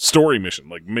friend. Story mission,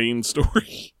 like main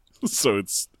story. So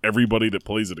it's everybody that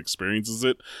plays it experiences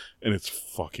it, and it's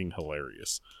fucking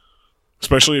hilarious.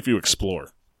 Especially if you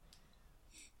explore.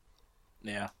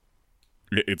 Yeah.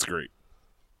 It's great.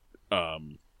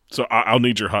 So I'll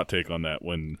need your hot take on that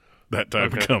when that time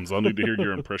comes. I'll need to hear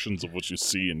your impressions of what you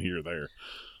see and hear there.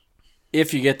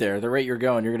 If you get there, the rate you're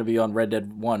going, you're going to be on Red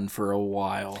Dead 1 for a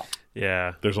while.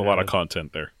 Yeah. There's a lot of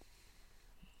content there.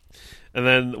 And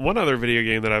then one other video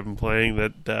game that I've been playing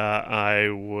that I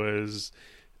was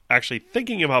actually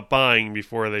thinking about buying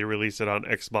before they release it on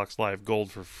Xbox Live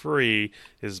Gold for free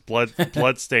is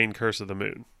Bloodstained Curse of the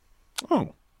Moon.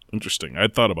 Oh, interesting. I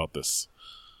thought about this.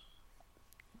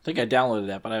 I think I downloaded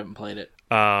that, but I haven't played it.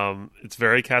 It's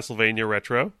very Castlevania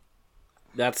retro.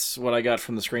 That's what I got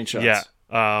from the screenshots. Yeah.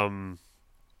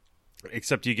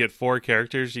 Except you get 4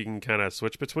 characters you can kind of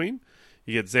switch between.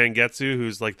 You get Zangetsu,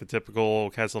 who's like the typical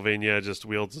Castlevania, just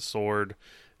wields a sword.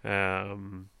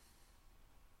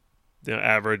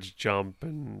 Average jump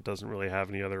and doesn't really have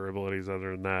any other abilities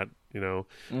other than that. You know,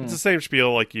 it's the same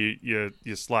spiel. Like you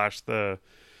slash the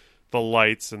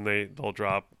lights and they'll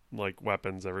drop like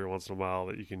weapons every once in a while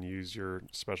that you can use your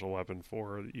special weapon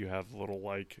for. You have little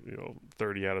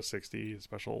 30 out of 60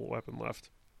 special weapon left.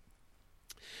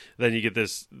 Then you get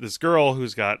this girl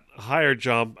who's got a higher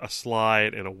jump, a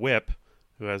slide, and a whip,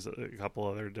 who has a couple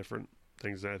other different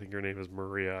things. I think her name is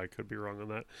Maria. I could be wrong on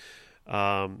that.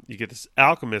 You get this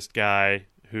alchemist guy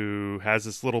who has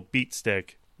this little beat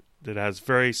stick that has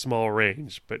very small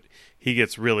range, but he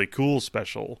gets really cool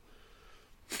special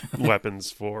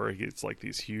weapons for. He gets like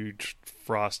these huge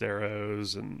frost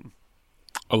arrows, and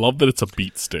I love that it's a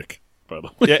beat stick, by the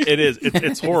way. yeah, it is.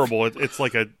 It's horrible. It's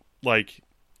like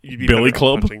you'd be Billy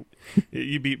Club.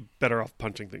 You'd be better off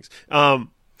punching things.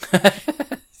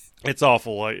 It's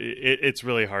awful. It's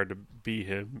really hard to beat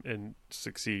him and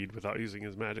succeed without using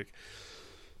his magic.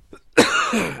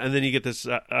 And then you get this,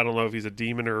 I don't know if he's a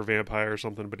demon or a vampire or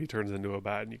something, but he turns into a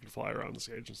bat and you can fly around the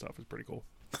stage and stuff. It's pretty cool.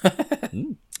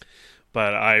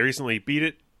 But I recently beat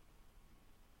it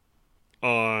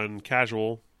on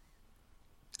casual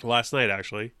last night,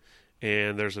 actually.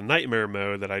 And there's a nightmare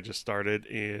mode that I just started,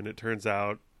 and it turns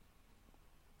out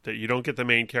that you don't get the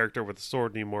main character with the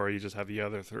sword anymore, you just have the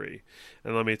other three.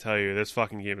 And let me tell you, this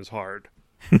fucking game is hard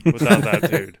without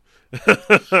that dude.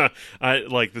 I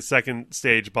like the second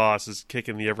stage boss is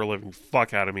kicking the ever living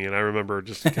fuck out of me, and I remember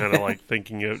just kind of like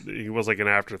thinking he was like an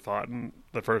afterthought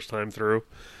the first time through.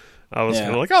 I was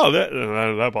kind of like, oh,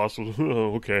 that boss was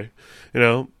okay, you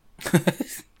know.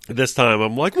 This time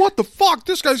I'm like, what the fuck?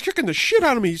 This guy's kicking the shit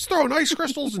out of me. He's throwing ice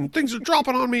crystals and things are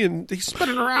dropping on me, and he's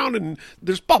spinning around and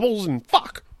there's bubbles and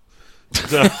fuck.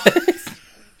 So,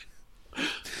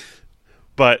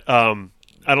 but I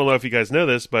don't know if you guys know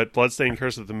this, but Bloodstained: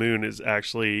 Curse of the Moon is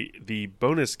actually the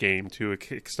bonus game to a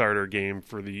Kickstarter game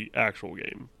for the actual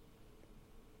game.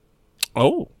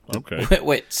 Oh, okay.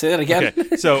 Wait, say that again.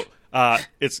 Okay, so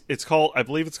it's called, I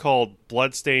believe it's called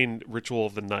Bloodstained: Ritual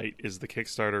of the Night is the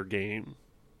Kickstarter game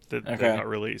that got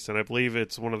released, and I believe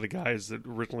it's one of the guys that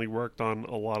originally worked on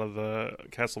a lot of the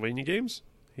Castlevania games.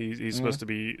 He's supposed to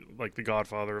be like the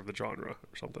godfather of the genre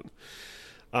or something.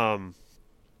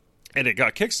 And it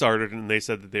got kickstarted, and they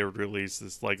said that they would release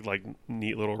this like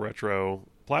neat little retro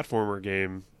platformer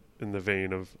game in the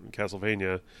vein of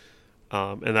Castlevania.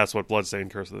 And that's what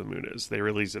Bloodstained: Curse of the Moon is. They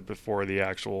released it before the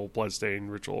actual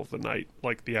Bloodstained: Ritual of the Night,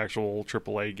 like the actual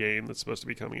AAA game that's supposed to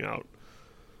be coming out.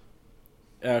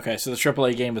 Okay, so the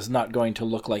AAA game is not going to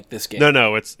look like this game.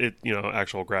 No, it's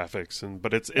actual graphics,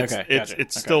 but it's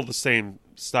still the same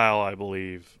style, I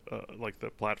believe, like the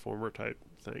platformer type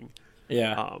thing.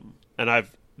 Yeah. And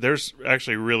there's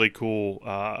actually really cool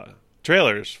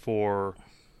trailers for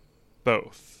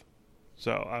both,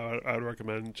 so I would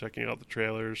recommend checking out the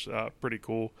trailers. Pretty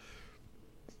cool.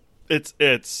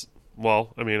 It's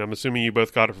well, I mean, I'm assuming you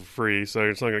both got it for free, so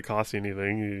it's not going to cost you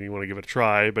anything. You want to give it a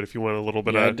try, but if you want a little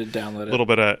bit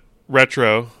of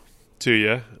retro to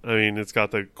you, I mean, it's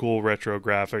got the cool retro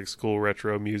graphics, cool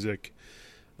retro music,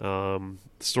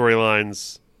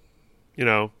 storylines,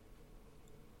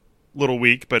 little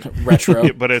weak, but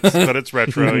retro. but it's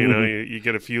retro. You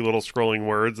get a few little scrolling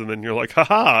words, and then you're like,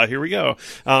 haha, here we go.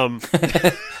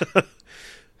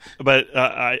 But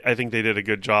I think they did a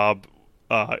good job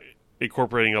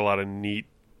incorporating a lot of neat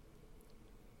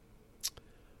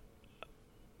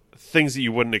things that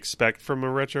you wouldn't expect from a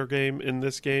retro game in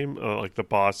this game. Like a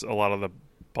lot of the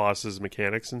boss's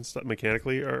mechanics and stuff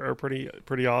mechanically are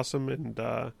pretty awesome, and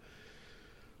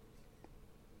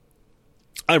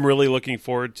I'm really looking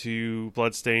forward to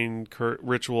Bloodstained: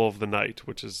 Ritual of the Night,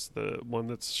 which is the one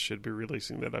that should be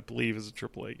releasing that I believe is a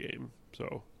AAA game.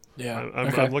 So yeah,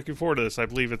 I'm looking forward to this. I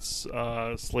believe it's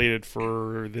slated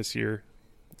for this year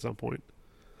at some point.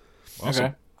 Awesome.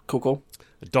 Okay, cool.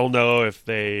 I don't know if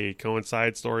they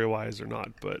coincide story-wise or not,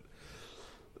 but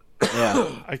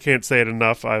yeah, I can't say it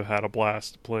enough. I've had a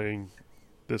blast playing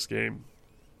this game.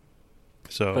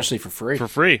 So especially for free. For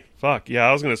free. Fuck. Yeah,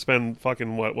 I was going to spend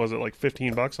fucking, what was it, like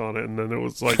 $15 on it, and then it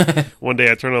was like, one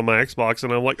day I turned on my Xbox,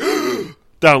 and I'm like,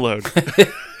 download.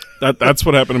 That's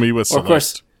what happened to me with Celeste. Of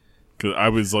course. Because I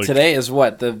was like... Today is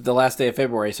what? The last day of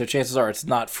February, so chances are it's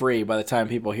not free by the time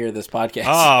people hear this podcast.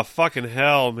 Ah, fucking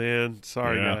hell, man.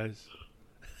 Sorry, guys.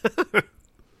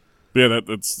 Yeah,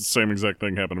 that's the same exact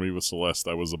thing happened to me with Celeste.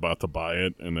 I was about to buy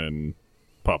it, and then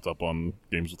popped up on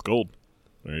Games with Gold.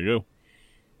 There you go.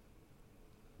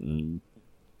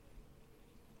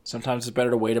 Sometimes it's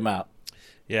better to wait them out.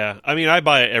 Yeah, I mean, I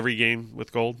buy every game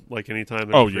with gold. Like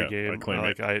anytime there's a free game, I claim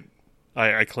it.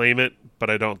 I claim it, but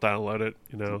I don't download it.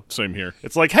 Same here.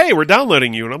 It's like, hey, we're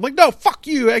downloading you, and I'm like, no, fuck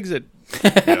you, exit.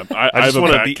 Yeah, I just have a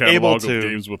want to back be catalog able of to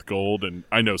games with gold, and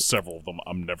I know several of them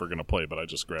I'm never going to play, but I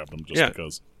just grabbed them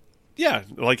because. Yeah,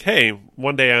 like, hey,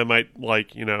 one day I might want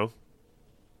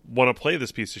to play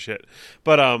this piece of shit,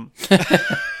 but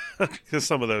because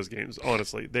some of those games,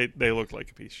 honestly, they look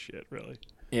like a piece of shit, really.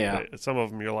 Yeah. Some of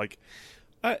them you're like,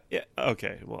 yeah,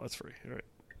 okay, well, that's free. All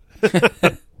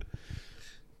right.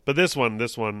 But this one,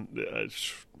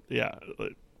 yeah,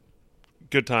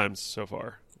 good times so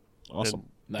far. Awesome.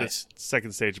 And nice. This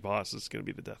second stage boss is going to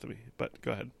be the death of me, but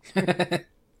go ahead.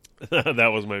 That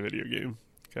was my video game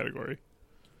category.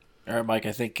 All right, Mike,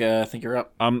 I think you're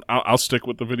up. I'll stick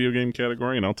with the video game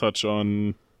category, and I'll touch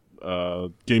on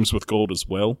Games with Gold as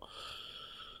well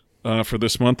for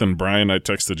this month. And Brian, I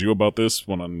texted you about this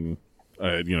one on,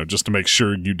 just to make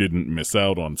sure you didn't miss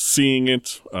out on seeing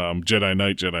it. Jedi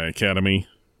Knight, Jedi Academy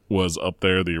was up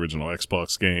there, the original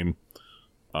Xbox game.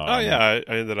 I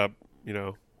ended up,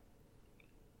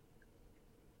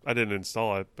 I didn't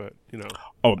install it, but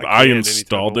Oh, I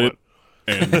installed it,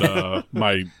 and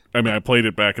I played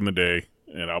it back in the day,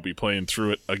 and I'll be playing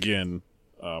through it again.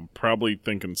 Probably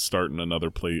thinking starting another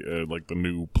like the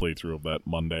new playthrough of that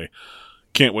Monday.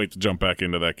 Can't wait to jump back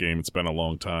into that game. It's been a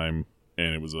long time,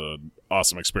 and it was an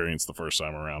awesome experience the first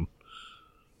time around.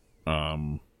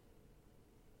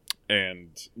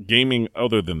 And gaming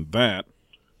other than that,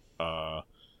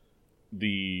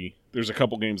 there's a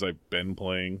couple games I've been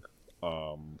playing.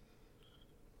 One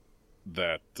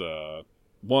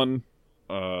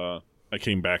I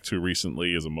came back to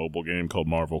recently is a mobile game called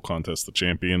Marvel Contest the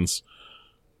Champions.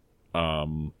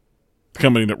 The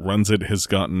company that runs it has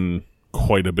gotten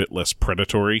quite a bit less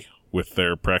predatory with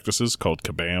their practices, called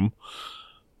Kabam.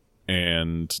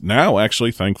 And now,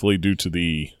 actually, thankfully, due to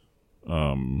the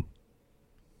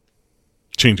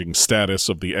changing status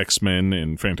of the X-Men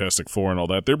and Fantastic Four and all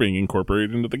that, they're being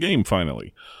incorporated into the game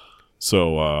finally.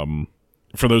 So,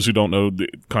 for those who don't know, the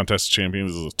Contest of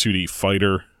Champions is a 2D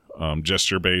fighter,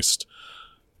 gesture-based,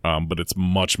 but it's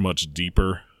much, much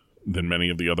deeper than many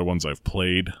of the other ones I've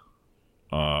played.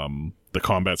 The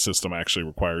combat system actually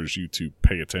requires you to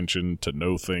pay attention, to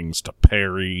know things, to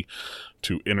parry,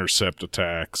 to intercept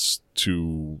attacks,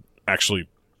 to actually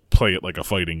play it like a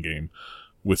fighting game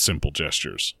with simple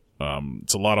gestures.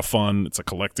 It's a lot of fun. It's a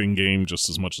collecting game just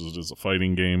as much as it is a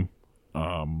fighting game.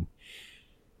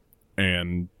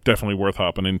 And definitely worth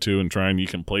hopping into and trying. You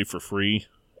can play for free,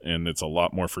 and it's a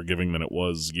lot more forgiving than it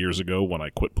was years ago when I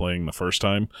quit playing the first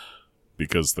time,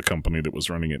 because the company that was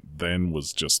running it then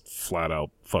was just flat out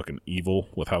fucking evil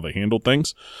with how they handled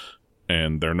things,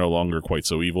 and they're no longer quite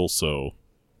so evil, so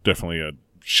definitely a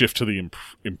shift to the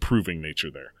improving nature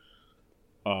there.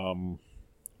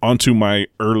 Onto my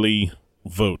early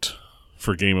vote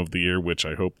for Game of the Year, which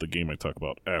I hope the game I talk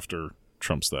about after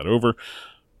trumps that over,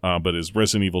 but is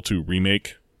Resident Evil 2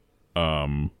 Remake.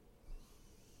 I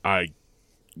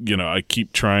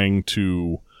keep trying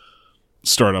to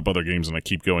start up other games, and I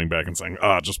keep going back and saying,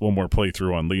 just one more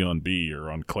playthrough on Leon B or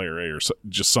on Claire A, or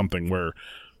just something where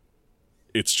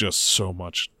it's just so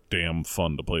much damn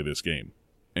fun to play this game.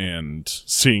 And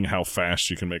seeing how fast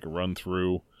you can make a run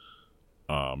through,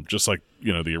 just like,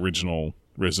 the original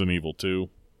Resident Evil 2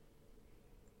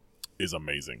 is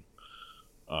amazing.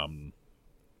 And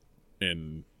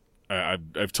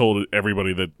I've told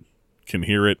everybody that can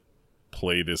hear it,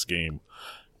 play this game.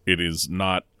 It is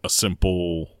not a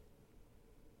simple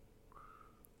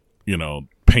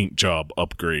paint job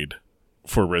upgrade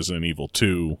for Resident Evil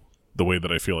 2, the way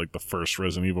that I feel like the first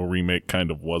Resident Evil remake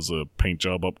kind of was a paint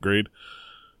job upgrade.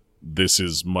 This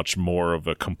is much more of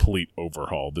a complete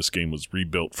overhaul. This game was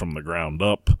rebuilt from the ground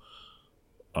up.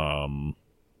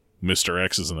 Mr.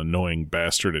 X is an annoying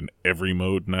bastard in every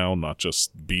mode now, not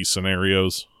just B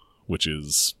scenarios, which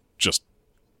is just...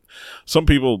 Some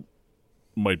people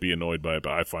might be annoyed by it,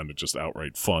 but I find it just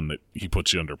outright fun that he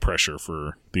puts you under pressure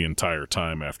for the entire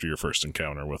time after your first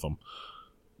encounter with him.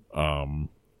 I'm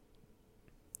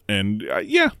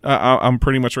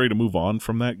pretty much ready to move on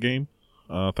from that game,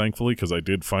 thankfully, because I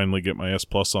did finally get my S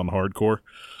Plus on hardcore.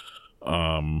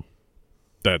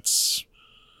 That's...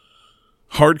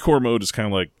 Hardcore mode is kind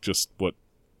of like just what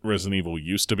Resident Evil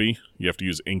used to be. You have to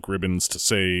use ink ribbons to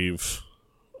save,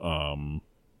 and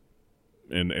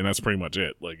that's pretty much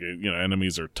it. Like,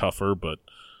 enemies are tougher, but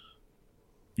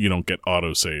you don't get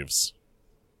autosaves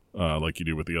like you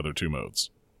do with the other two modes.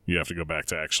 You have to go back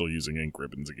to actually using ink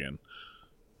ribbons again.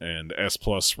 And S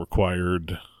Plus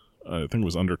required, I think it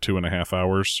was under 2.5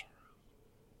 hours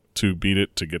to beat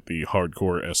it, to get the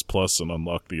hardcore S Plus and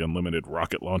unlock the unlimited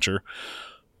rocket launcher.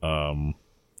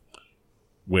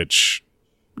 Which,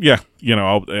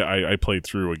 I played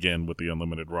through again with the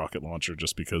unlimited rocket launcher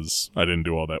just because I didn't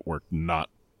do all that work not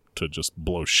to just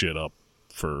blow shit up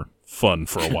for fun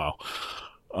for a while.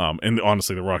 And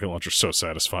honestly, the rocket launcher is so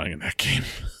satisfying in that game.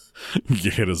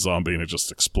 You hit a zombie and it just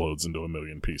explodes into a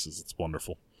million pieces. It's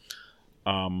wonderful.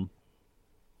 Other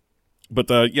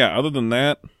than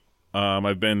that,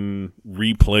 I've been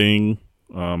replaying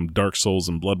Dark Souls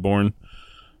and Bloodborne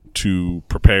to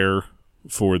prepare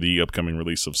for the upcoming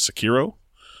release of Sekiro,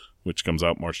 which comes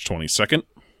out March 22nd.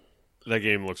 That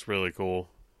game looks really cool.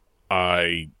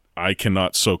 I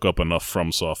cannot soak up enough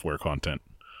From Software content.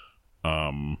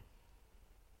 The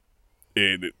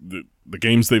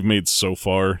games they've made so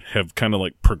far have kind of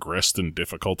like progressed in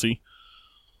difficulty.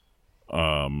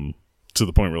 To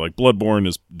the point where like Bloodborne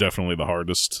is definitely the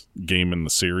hardest game in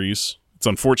the series. It's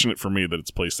unfortunate for me that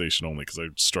it's PlayStation only, because I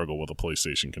struggle with a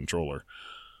PlayStation controller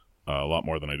a lot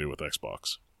more than I do with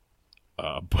Xbox.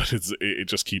 But it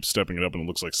just keeps stepping it up, and it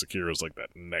looks like Sekiro is like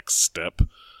that next step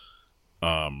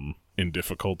in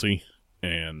difficulty.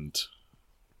 And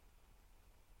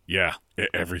yeah,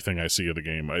 everything I see of the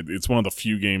game. It's one of the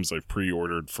few games I've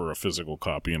pre-ordered for a physical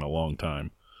copy in a long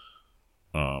time.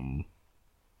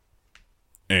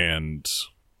 And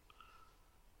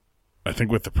I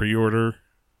think with the pre-order,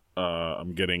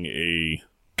 I'm getting a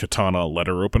katana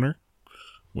letter opener,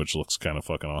 which looks kind of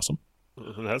fucking awesome.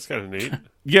 That's kind of neat.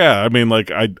 Yeah, I mean, like,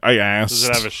 I asked... Does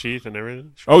it have a sheath and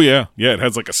everything? Oh, yeah. Yeah, it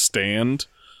has, like, a stand.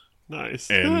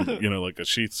 Nice. And, like a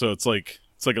sheath. So it's like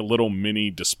a little mini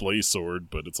display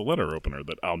sword, but it's a letter opener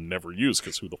that I'll never use,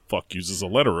 because who the fuck uses a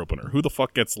letter opener? Who the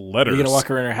fuck gets letters? You're going to walk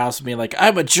around your house and be like,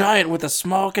 I'm a giant with a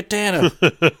small katana.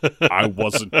 I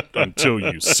wasn't until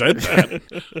you said that.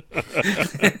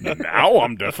 Now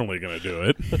I'm definitely going to do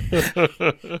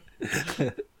it.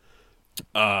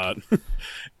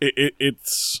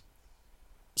 It's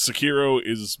Sekiro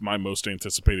is my most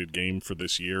anticipated game for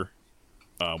this year,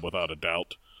 without a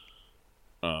doubt.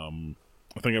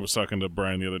 I think I was talking to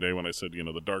Brian the other day when I said,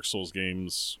 the Dark Souls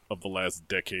games of the last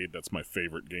decade, that's my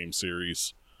favorite game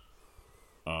series.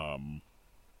 And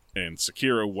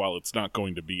Sekiro, while it's not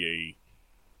going to be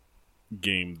a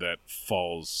game that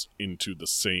falls into the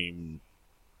same,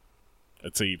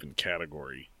 I'd say, even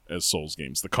category as Souls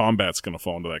games, the combat's going to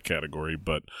fall into that category,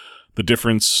 but the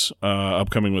difference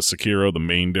upcoming with Sekiro, the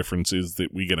main difference is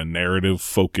that we get a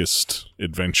narrative-focused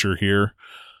adventure here,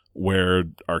 where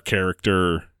our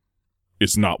character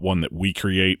is not one that we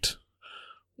create.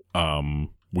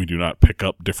 We do not pick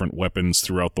up different weapons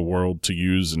throughout the world to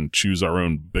use and choose our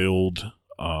own build.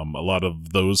 A lot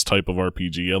of those type of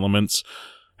RPG elements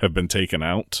have been taken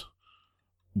out,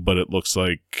 but it looks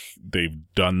like they've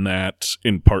done that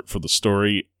in part for the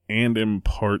story and in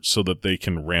part so that they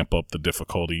can ramp up the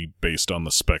difficulty based on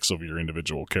the specs of your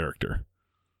individual character.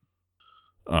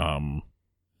 And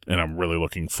I'm really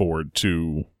looking forward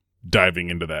to diving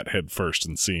into that head first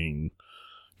and seeing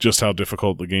just how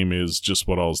difficult the game is, just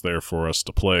what all's there for us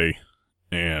to play.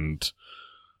 And,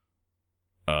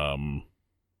 the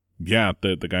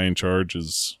guy in charge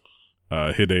is,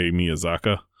 Hide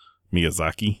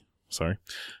Miyazaki, sorry.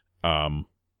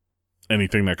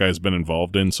 Anything that guy's been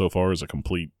involved in so far is a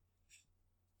complete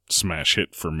smash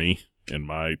hit for me in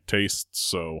my taste,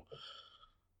 so,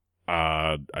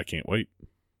 I can't wait.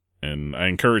 And I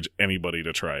encourage anybody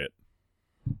to try it.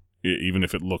 Even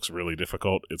if it looks really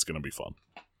difficult, it's going to be fun.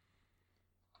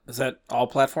 Is that all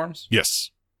platforms? Yes.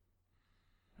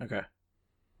 Okay.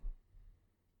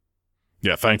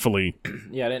 Yeah, thankfully...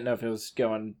 Yeah, I didn't know if it was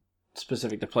going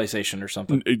specific to PlayStation or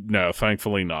something. No,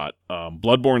 thankfully not.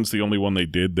 Bloodborne's the only one they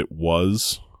did that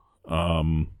was.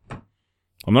 I'm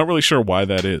not really sure why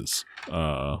that is.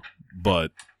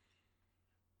 But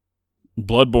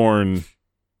Bloodborne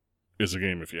is a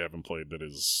game, if you haven't played, that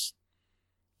is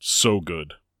so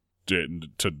good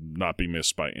to not be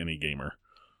missed by any gamer.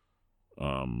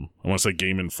 I want to say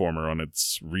Game Informer on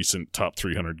its recent top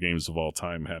 300 games of all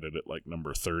time had it at like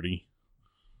number 30.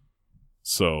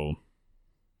 So,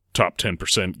 top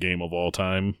 10% game of all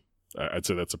time. I'd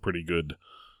say that's a pretty good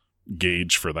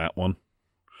gauge for that one.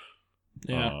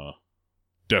 Yeah.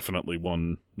 Definitely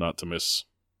one not to miss.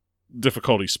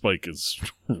 Difficulty spike is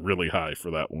really high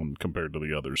for that one compared to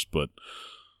the others, but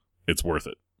it's worth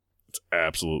it. It's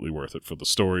absolutely worth it for the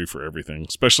story, for everything,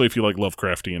 especially if you like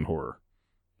Lovecraftian horror.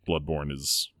 Bloodborne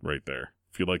is right there.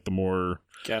 If you like the more...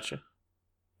 Gotcha.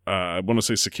 I want to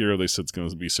say Sekiro, they said it's going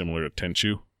to be similar to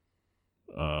Tenchu.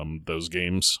 Those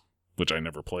games, which I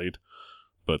never played.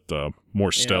 But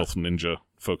more stealth, ninja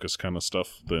focus kind of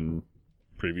stuff than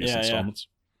previous installments.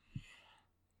 Yeah.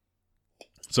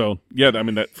 So, yeah, I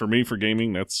mean, that for me, for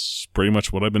gaming, that's pretty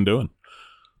much what I've been doing.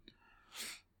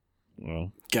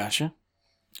 Well, gotcha.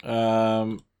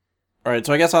 All right,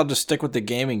 so I guess I'll just stick with the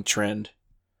gaming trend.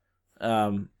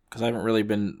 Because I haven't really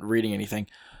been reading anything.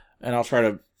 And I'll try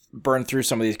to burn through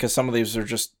some of these, because some of these are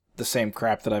just the same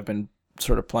crap that I've been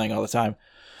sort of playing all the time.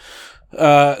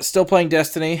 Still playing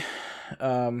Destiny.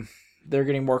 They're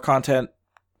getting more content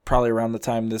probably around the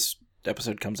time this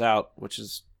episode comes out, which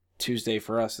is Tuesday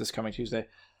for us, this coming Tuesday.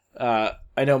 I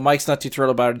know Mike's not too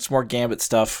thrilled about it. It's more Gambit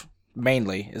stuff,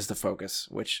 mainly, is the focus,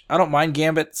 which I don't mind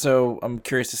Gambit, so I'm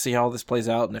curious to see how this plays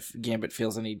out and if Gambit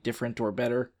feels any different or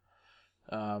better.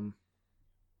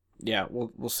 Yeah,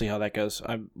 we'll see how that goes.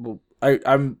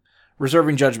 I'm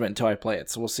reserving judgment until I play it,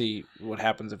 so we'll see what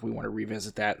happens if we want to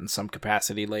revisit that in some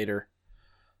capacity later.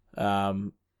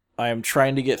 I am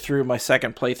trying to get through my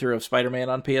second playthrough of Spider-Man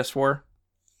on PS4.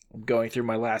 I'm going through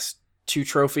my last 2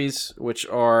 trophies, which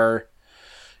are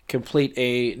complete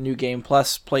a New Game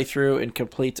Plus playthrough and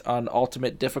complete on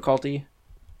Ultimate difficulty.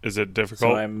 Is it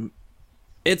difficult? So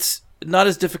it's not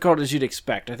as difficult as you'd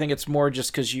expect. I think it's more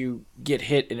just because you get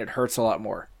hit and it hurts a lot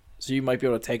more. So you might be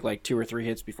able to take like 2 or 3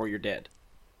 hits before you're dead.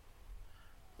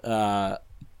 So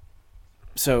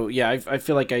yeah, I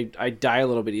feel like I die a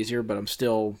little bit easier, but I'm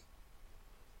still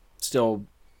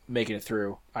making it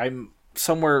through. I'm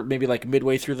somewhere maybe like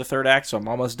midway through the third act, so I'm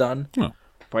almost done. Oh.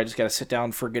 Probably just got to sit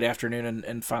down for a good afternoon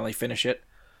and finally finish it.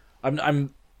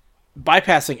 I'm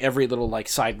bypassing every little like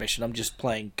side mission. I'm just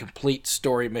playing complete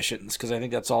story missions because I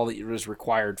think that's all that is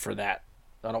required for that.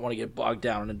 I don't want to get bogged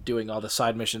down in doing all the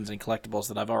side missions and collectibles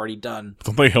that I've already done.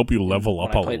 Don't they help you level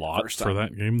up a lot for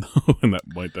that game though? And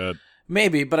that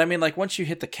Maybe, but I mean, like once you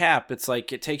hit the cap, it's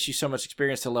like it takes you so much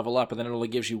experience to level up, and then it only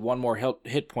gives you one more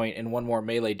hit point and one more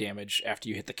melee damage after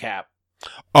you hit the cap.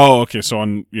 Oh, okay. So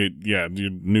on your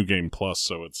New Game Plus,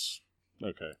 so it's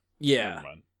okay. Yeah, Never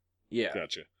mind. Yeah.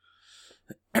 Gotcha.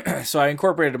 So I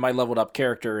incorporated my leveled up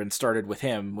character and started with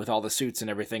him with all the suits and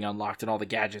everything unlocked and all the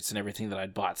gadgets and everything that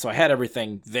I'd bought. So I had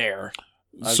everything there.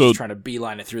 I was just trying to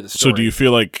beeline it through the story. So do you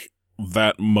feel like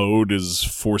that mode is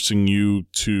forcing you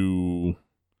to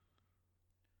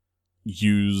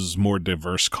use more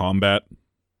diverse combat,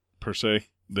 per se,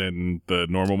 than the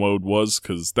normal mode was?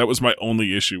 Because that was my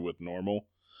only issue with normal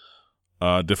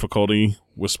difficulty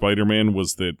with Spider-Man,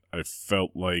 was that I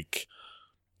felt like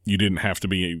you didn't have to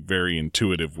be very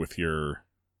intuitive with your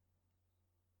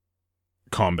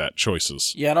combat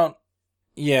choices.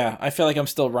 Yeah, I feel like I'm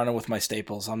still running with my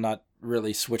staples. I'm not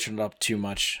really switching it up too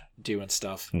much, doing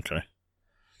stuff. Okay.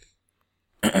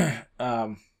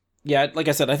 Yeah, like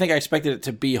I said, I think I expected it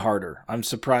to be harder. I'm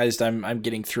surprised I'm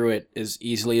getting through it as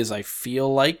easily as I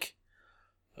feel like.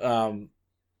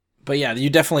 But yeah, you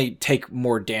definitely take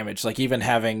more damage. Like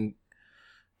even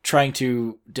trying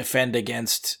to defend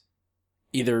against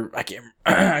either I can't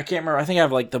remember. I think I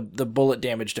have like the bullet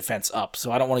damage defense up,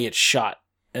 so I don't want to get shot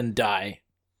and die.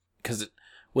 Because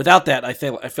without that, I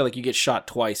feel like you get shot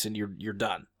twice and you're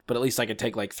done. But at least I can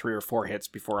take like 3 or 4 hits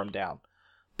before I'm down.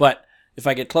 But if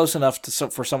I get close enough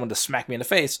for someone to smack me in the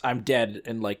face, I'm dead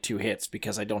in like 2 hits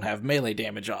because I don't have melee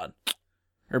damage on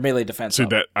or melee defense. See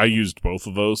that I used both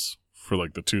of those for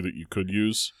like the 2 that you could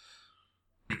use.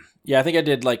 Yeah, I think I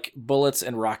did like bullets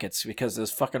and rockets because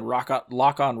those fucking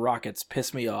lock-on rockets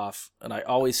piss me off, and I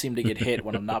always seem to get hit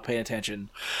when I'm not paying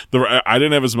attention. I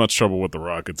didn't have as much trouble with the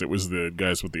rockets. It was the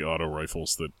guys with the auto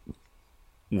rifles that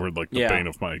were like the bane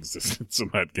of my existence in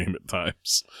that game at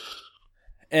times.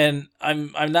 And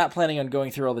I'm not planning on going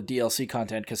through all the DLC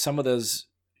content because some of those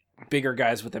bigger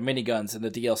guys with the miniguns and the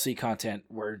DLC content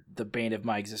were the bane of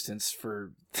my existence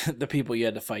for the people you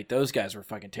had to fight. Those guys were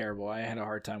fucking terrible. I had a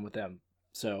hard time with them.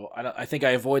 So I think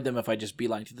I avoid them if I just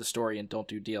beeline through the story and don't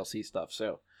do DLC stuff.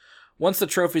 So once the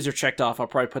trophies are checked off, I'll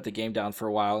probably put the game down for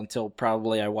a while until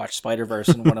probably I watch Spider-Verse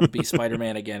and want to be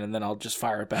Spider-Man again, and then I'll just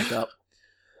fire it back up.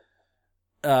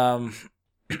 The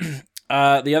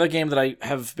other game that I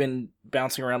have been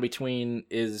bouncing around between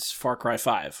is Far Cry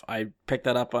 5. I picked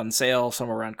that up on sale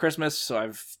somewhere around Christmas, so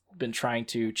I've been trying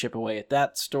to chip away at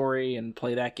that story and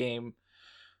play that game.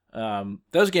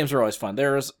 Those games are always fun.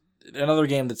 There's another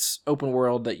game that's open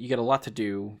world that you get a lot to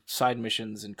do, side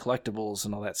missions and collectibles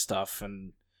and all that stuff.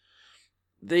 And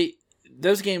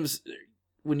those games,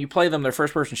 when you play them, they're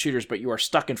first-person shooters, but you are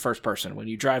stuck in first person. When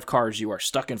you drive cars, you are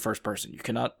stuck in first person. You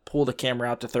cannot pull the camera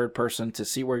out to third person to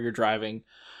see where you're driving.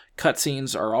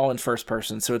 Cutscenes are all in first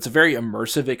person, so it's a very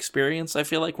immersive experience, I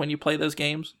feel like, when you play those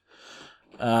games.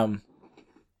 And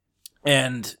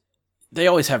they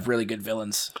always have really good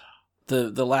villains.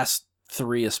 The last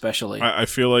 3 especially. I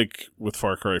feel like with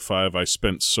Far Cry 5, I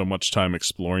spent so much time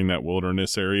exploring that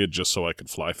wilderness area just so I could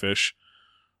fly fish.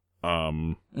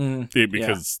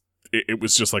 Because it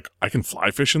was just like, I can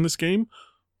fly fish in this game?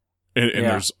 And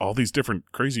there's all these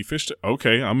different crazy fish.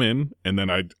 Okay, I'm in. And then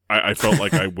I felt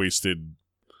like I wasted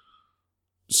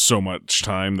so much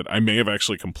time that I may have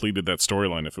actually completed that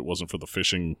storyline if it wasn't for the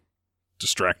fishing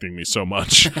distracting me so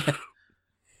much.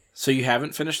 So you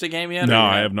haven't finished the game yet? No,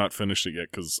 I have not finished it yet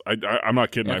because I'm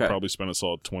not kidding. Okay. I probably spent a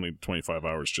solid 20-25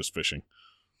 hours just fishing.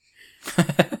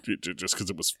 Just because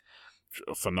it was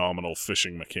a phenomenal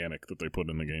fishing mechanic that they put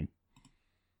in the game.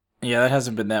 Yeah, that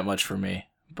hasn't been that much for me.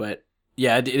 But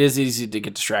yeah, it is easy to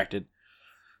get distracted.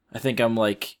 I think I'm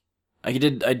like... I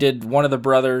did one of the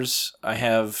brothers.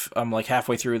 I'm like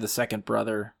halfway through the second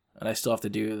brother, and I still have to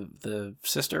do the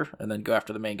sister and then go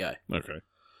after the main guy. Okay.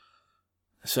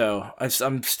 So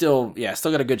I'm still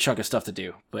got a good chunk of stuff to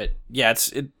do, but yeah,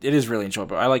 it is really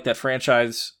enjoyable. I like that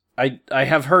franchise. I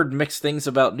have heard mixed things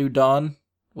about New Dawn,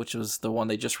 which was the one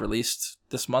they just released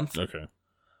this month. Okay.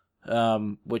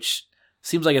 Which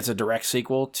seems like it's a direct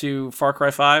sequel to Far Cry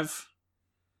 5,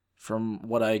 from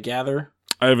what I gather.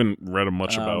 I haven't read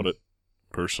much about it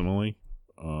personally,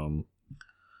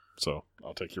 so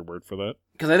I'll take your word for that.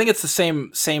 Because I think it's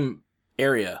the same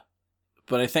area,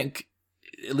 but I think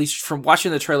at least from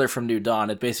watching the trailer from New Dawn,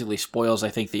 it basically spoils, I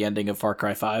think, the ending of Far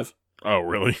Cry 5. Oh,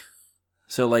 really?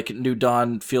 So, like, New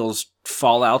Dawn feels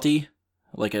Fallout-y.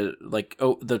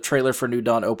 The trailer for New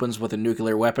Dawn opens with a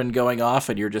nuclear weapon going off,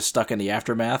 and you're just stuck in the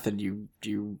aftermath, and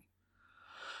you...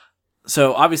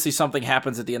 So, obviously, something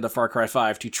happens at the end of Far Cry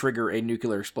 5 to trigger a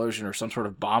nuclear explosion or some sort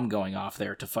of bomb going off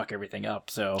there to fuck everything up.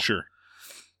 So, sure.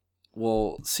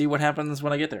 We'll see what happens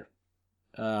when I get there.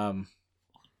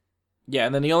 Yeah,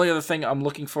 and then the only other thing I'm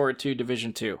looking forward to,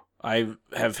 Division 2. I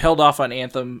have held off on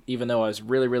Anthem, even though I was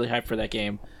really, really hyped for that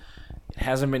game. It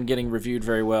hasn't been getting reviewed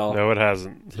very well. No, it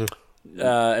hasn't.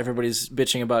 Everybody's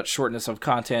bitching about shortness of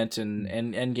content and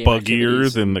endgame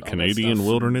buggier than the Canadian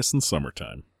wilderness in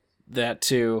summertime. That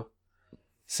too.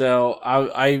 So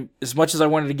I as much as I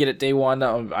wanted to get it day one,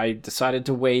 I decided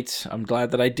to wait. I'm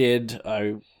glad that I did.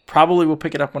 I probably will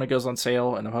pick it up when it goes on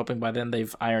sale, and I'm hoping by then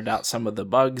they've ironed out some of the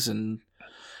bugs and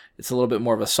it's a little bit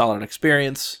more of a solid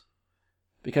experience.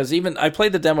 Because even I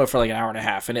played the demo for like an hour and a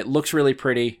half, and it looks really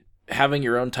pretty. Having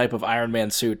your own type of Iron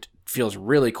Man suit feels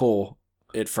really cool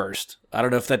at first. I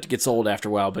don't know if that gets old after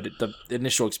a while, but the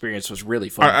initial experience was really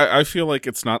fun. I feel like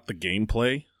it's not the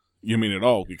gameplay you mean at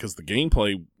all, because the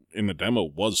gameplay in the demo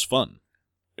was fun.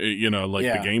 The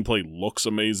gameplay looks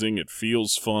amazing. It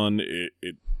feels fun.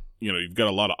 It you've got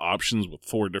a lot of options with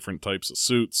 4 different types of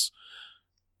suits,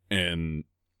 and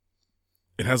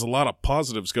it has a lot of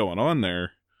positives going on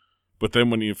there. But then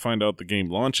when you find out the game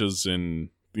launches and,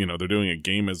 they're doing a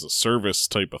game as a service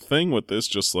type of thing with this,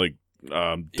 just like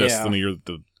Destiny or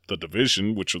the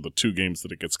Division, which are the 2 games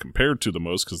that it gets compared to the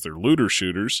most because they're looter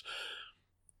shooters.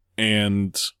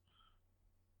 And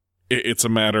it's a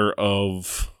matter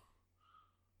of...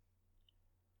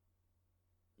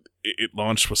 It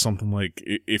launched with something like,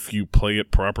 if you play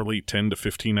it properly, 10 to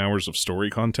 15 hours of story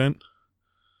content,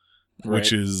 right,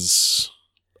 which is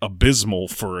abysmal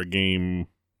for a game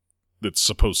that's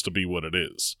supposed to be what it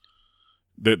is.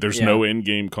 There's no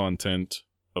in-game content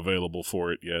available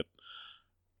for it yet.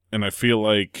 And I feel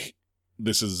like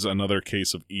this is another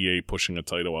case of EA pushing a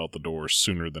title out the door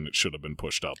sooner than it should have been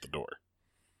pushed out the door.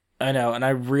 I know, and I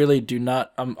really do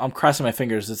not... I'm crossing my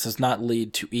fingers this does not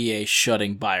lead to EA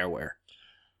shutting BioWare.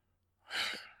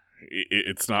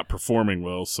 It's not performing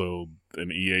well, so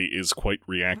an EA is quite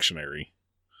reactionary.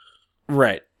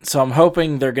 Right. So I'm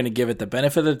hoping they're going to give it the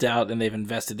benefit of the doubt, and they've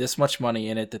invested this much money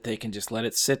in it that they can just let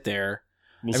it sit there.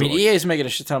 EA is making a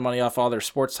shit ton of money off all their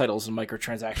sports titles and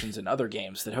microtransactions and other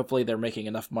games that hopefully they're making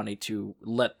enough money to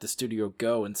let the studio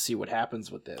go and see what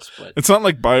happens with this. But it's not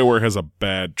like BioWare has a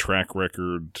bad track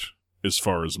record as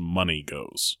far as money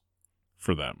goes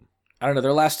for them. I don't know.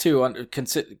 Their last 2,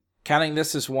 counting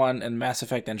this as one and Mass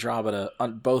Effect Andromeda,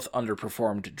 both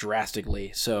underperformed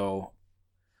drastically. So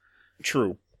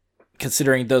true.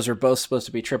 Considering those are both supposed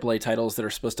to be AAA titles that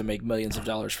are supposed to make millions of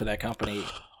dollars for that company,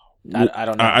 I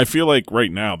don't know. I feel like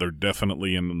right now they're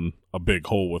definitely in a big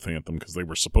hole with Anthem because they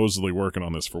were supposedly working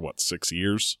on this for, 6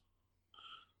 years?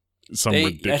 Some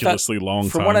ridiculously long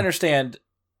time. From what I understand,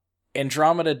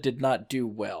 Andromeda did not do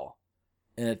well.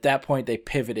 And at that point, they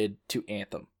pivoted to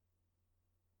Anthem.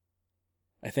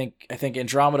 I think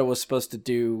Andromeda was supposed to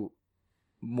do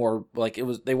more,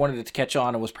 they wanted it to catch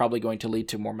on and was probably going to lead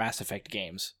to more Mass Effect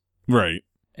games. Right.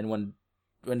 And when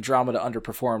Andromeda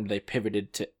underperformed, they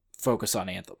pivoted to focus on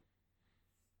Anthem.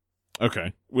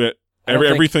 Okay.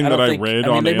 Everything that I read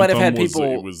on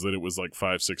Anthem was that it was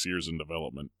 5-6 years in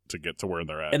development to get to where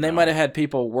they're at. And they might have had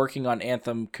people working on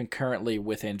Anthem concurrently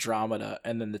with Andromeda,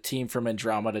 and then the team from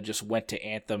Andromeda just went to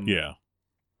Anthem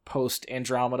post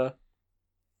Andromeda.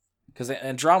 Because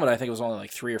Andromeda, I think, was only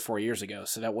 3 or 4 years ago,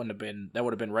 so that would have been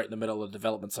right in the middle of the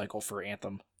development cycle for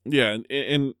Anthem. Yeah,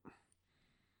 and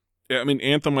I mean,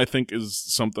 Anthem, I think, is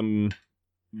something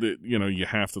that you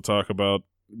have to talk about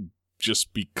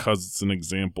just because it's an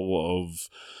example of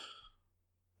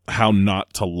how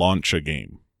not to launch a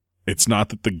game. It's not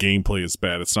that the gameplay is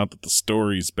bad. It's not that the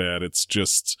story's bad. It's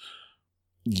just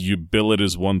you bill it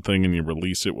as one thing and you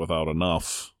release it without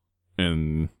enough,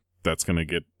 and that's going to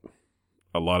get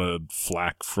a lot of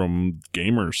flack from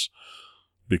gamers,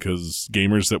 because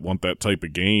gamers that want that type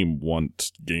of game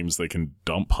want games they can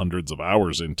dump hundreds of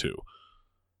hours into.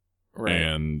 Right.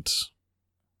 And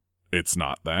it's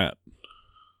not that.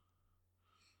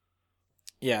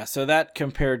 Yeah, so that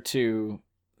compared to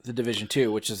The Division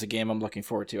 2, which is a game I'm looking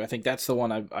forward to. I think that's the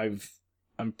one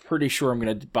I'm pretty sure I'm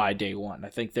going to buy day one. I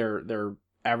think they're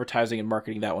advertising and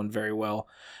marketing that one very well.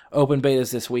 Open beta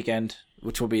is this weekend,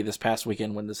 which will be this past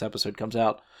weekend when this episode comes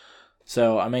out.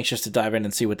 So I'm anxious to dive in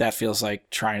and see what that feels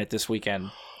like trying it this weekend.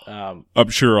 I'm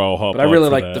sure I'll hop. But I really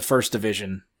like the First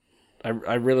Division.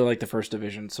 I really like the First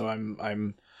Division. So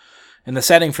I'm in the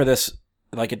setting for this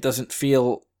Like, it doesn't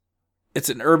feel. It's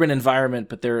an urban environment,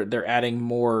 but they're adding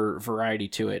more variety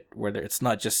to it, where it's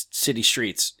not just city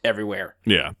streets everywhere.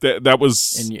 Yeah, that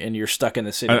was, and you're stuck in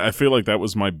the city. I feel like that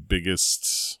was my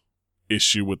biggest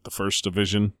issue with the first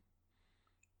Division.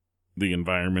 The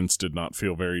environments did not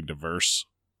feel very diverse,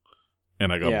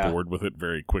 and I got bored with it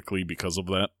very quickly because of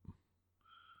that.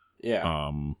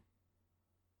 Yeah.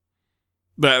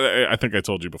 I think I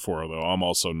told you before, though, I'm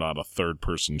also not a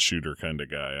third-person shooter kind of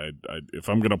guy. If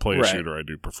I'm going to play a shooter, I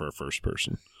do prefer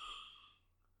first-person.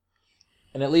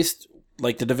 And at least,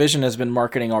 like, the Division has been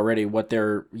marketing already what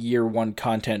their year one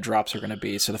content drops are going to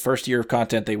be. So the first year of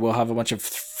content, they will have a bunch of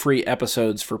free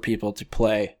episodes for people to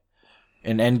play.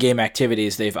 And endgame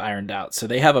activities they've ironed out. So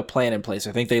they have a plan in place.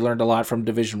 I think they learned a lot from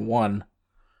Division 1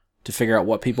 to figure out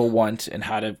what people want and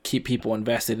how to keep people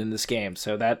invested in this game.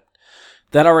 So that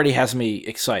already has me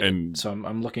excited. And so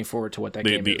I'm looking forward to what that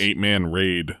game is. The 8-man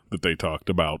raid that they talked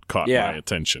about caught my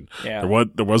attention. Yeah.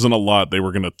 There wasn't a lot they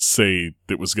were going to say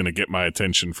that was going to get my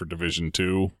attention for Division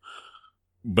 2,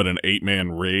 but an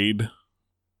 8-man raid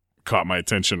caught my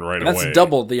attention right away. That's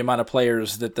double the amount of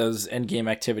players that those endgame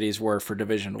activities were for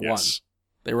Division 1.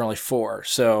 They were only 4.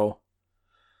 So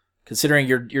considering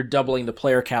you're doubling the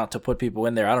player count to put people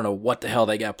in there, I don't know what the hell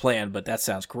they got planned, but that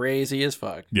sounds crazy as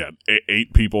fuck. Yeah,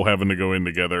 8 people having to go in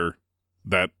together.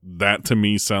 That to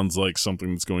me sounds like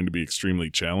something that's going to be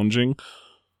extremely challenging,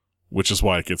 which is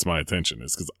why it gets my attention,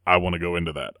 is because I want to go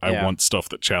into that. I want stuff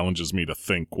that challenges me to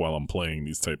think while I'm playing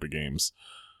these type of games.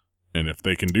 And if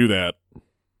they can do that,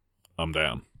 I'm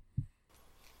down.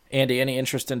 Andy, any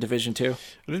interest in Division 2?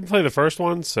 I didn't play the first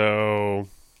one, so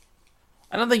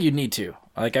I don't think you need to.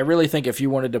 Like, I really think if you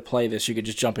wanted to play this, you could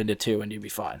just jump into 2 and you'd be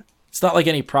fine. It's not like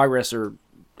any progress or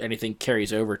anything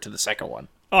carries over to the second one.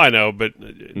 Oh, I know, but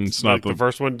it's not like the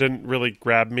first one didn't really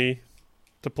grab me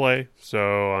to play,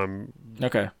 so I'm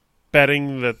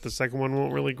betting that the second one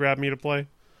won't really grab me to play.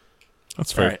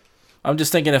 That's fair. All right. I'm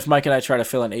just thinking if Mike and I try to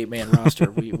fill an 8-man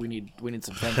roster, we need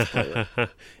some friends to play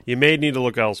with. You may need to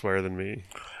look elsewhere than me.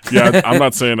 Yeah, I'm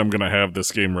not saying I'm going to have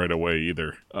this game right away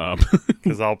either.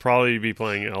 Because I'll probably be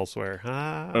playing it elsewhere.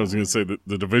 I was going to say that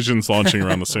the Division's launching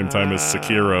around the same time as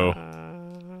Sekiro.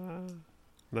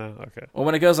 No, okay. Well,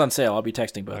 when it goes on sale, I'll be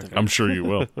texting both of you. I'm sure you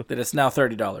will. That it's now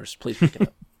 $30. Please pick it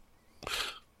up.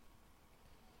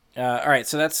 All right,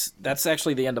 so that's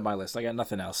actually the end of my list. I got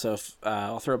nothing else. So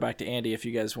I'll throw it back to Andy if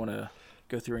you guys want to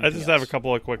go through anything I just have a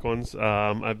couple of quick ones.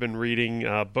 I've been reading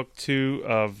book 2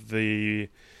 of the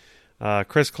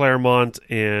Chris Claremont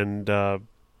and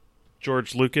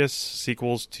George Lucas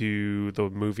sequels to the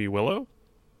movie Willow.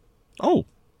 Oh.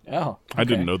 Okay. I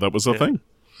didn't know that was a thing.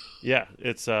 Yeah,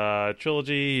 it's a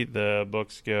trilogy. The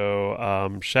books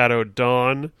go Shadow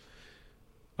Dawn.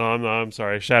 I'm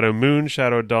sorry, Shadow Moon,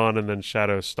 Shadow Dawn, and then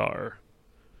Shadow Star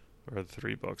are the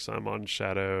 3 books. I'm on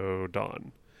Shadow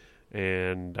Dawn.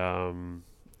 And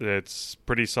it's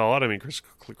pretty solid. I mean,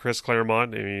 Chris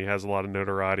Claremont, he has a lot of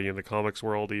notoriety in the comics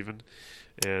world even.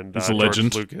 And he's a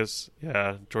legend.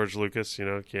 George Lucas,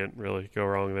 can't really go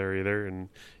wrong there either. And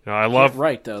I love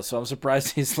right though, so I'm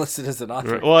surprised he's listed as an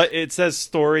author. Well, it says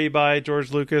story by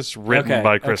George Lucas, written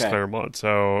by Chris Claremont,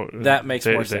 so that makes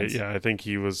more sense. Yeah, I think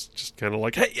he was just kind of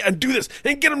like, hey, do this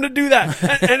and get him to do that,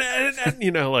 and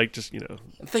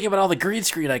think about all the green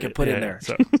screen I could put in there.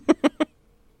 So.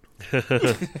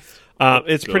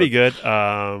 It's pretty good.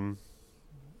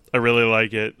 I really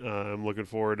like it. I'm looking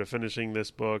forward to finishing this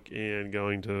book and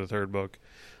going to the 3rd book.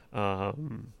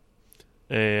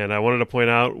 And I wanted to point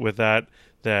out with that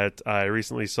I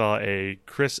recently saw a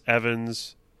Chris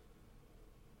Evans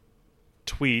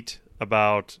tweet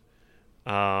about,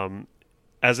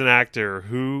 as an actor,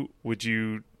 who would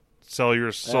you sell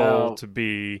your soul to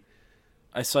be?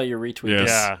 I saw your retweet.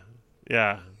 Yes.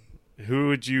 Yeah. Who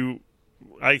would you?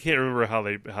 I can't remember how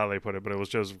they put it, but it was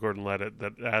Joseph Gordon-Levitt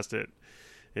that asked it.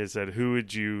 It said, "Who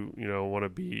would you want to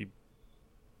be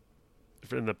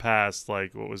in the past?"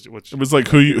 Like, it was like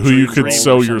who you could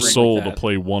sell your soul to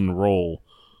play one role.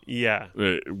 Yeah,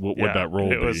 what would that role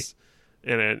be?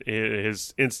 And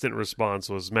his instant response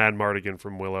was Madmartigan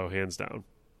from Willow, hands down.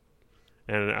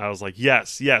 And I was like,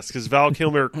 yes, because Val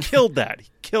Kilmer killed that. He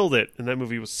killed it, and that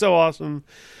movie was so awesome.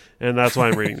 And that's why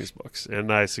I'm reading these books.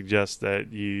 And I suggest that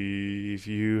if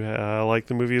you like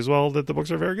the movie as well, that the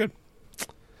books are very good.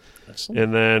 Excellent.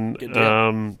 And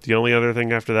then the only other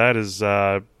thing after that is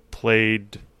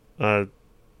played a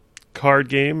card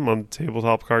game on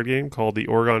tabletop card game called the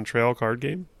Oregon Trail card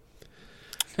game.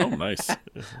 Oh, nice.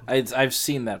 I've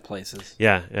seen that places.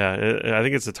 Yeah. I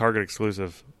think it's a Target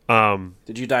exclusive.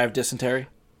 Did you die of dysentery?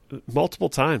 Multiple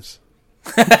times.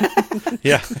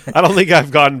 Yeah, I don't think I've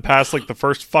gotten past like the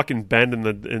first fucking bend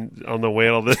on the way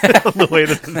on the way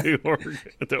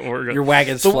to Oregon. Your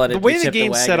wagon's flooded. The way You the tipped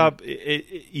game's set wagon. up,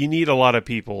 you need a lot of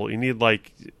people. You need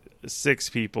like 6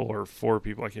 people or 4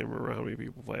 people. I can't remember how many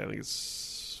people play. I think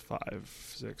it's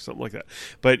 5, 6, something like that.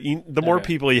 But the more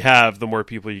people you have, the more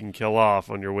people you can kill off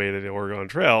on your way to the Oregon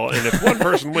Trail. And if one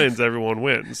person wins, everyone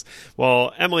wins.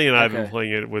 Well, Emily and I have been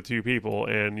playing it with 2 people,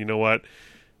 and you know what?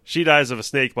 She dies of a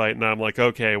snake bite, and I'm like,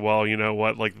 okay, well, you know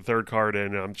what? Like the 3rd card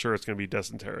in, I'm sure it's going to be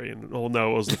dysentery. And oh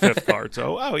no, it was the 5th card.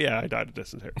 So, oh yeah, I died of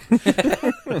dysentery.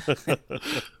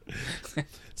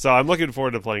 So I'm looking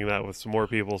forward to playing that with some more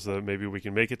people, so that maybe we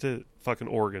can make it to fucking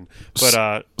Oregon.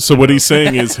 But so what he's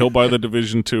saying is he'll buy the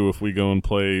Division 2 if we go and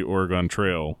play Oregon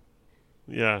Trail.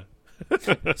 Yeah,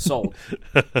 Sold.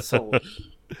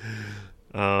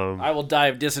 I will die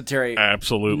of dysentery.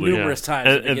 Absolutely, numerous times.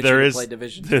 If it gets you to play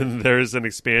Division. There's an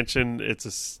expansion. It's a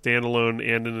standalone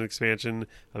and an expansion.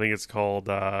 I think it's called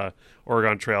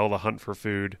Oregon Trail: The Hunt for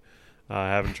Food. I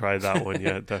haven't tried that one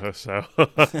yet, though. So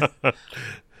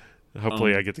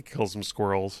hopefully, I get to kill some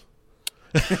squirrels.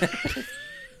 I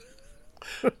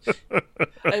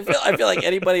feel like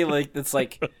anybody like that's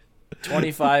like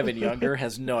 25 and younger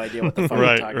has no idea what the fuck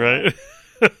you're talking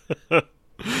about.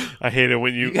 I hate it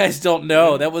when you guys don't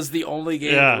know. That was the only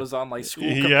game that was on like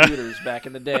school computers back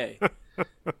in the day.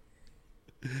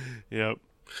 Yep.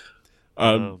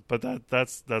 But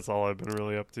that's all I've been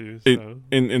really up to. So.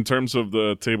 In terms of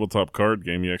the tabletop card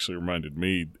game, you actually reminded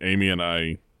me. Amy and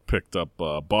I picked up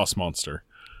Boss Monster.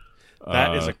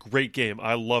 That is a great game.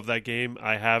 I love that game.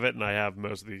 I have it, and I have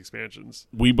most of the expansions.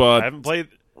 We bought. I haven't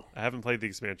played the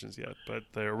expansions yet, but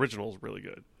the original is really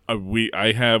good.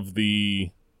 I have the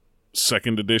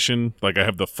 2nd edition. Like I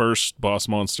have the first Boss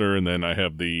Monster, and then I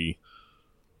have the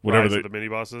whatever the mini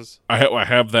bosses. I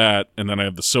have that, and then I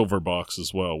have the silver box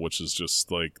as well, which is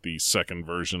just like the 2nd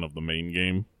version of the main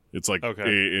game. It's like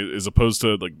as opposed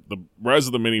to like the Rise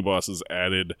of the Mini Bosses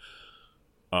added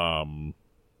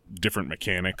different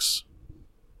mechanics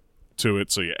to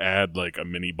it. So you add like a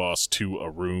mini boss to a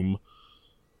room,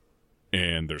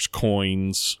 and there's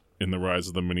coins in the Rise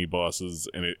of the Mini Bosses,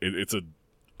 and it's a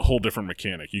whole different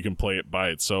mechanic. You can play it by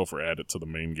itself or add it to the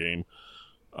main game.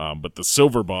 But the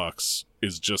silver box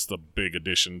is just a big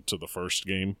addition to the first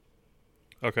game.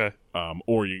 Okay.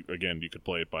 Or you could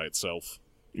play it by itself.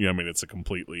 Yeah, I mean, it's a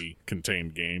completely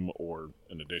contained game or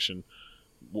an addition.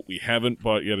 What we haven't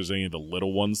bought yet is any of the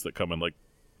little ones that come in like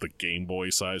the Game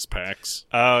Boy size packs.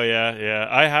 Oh yeah.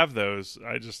 I have those.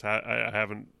 I just I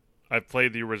haven't. I've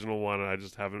played the original one, and I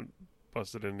just haven't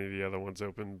busted any of the other ones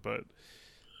open. But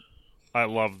I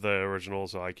love the original,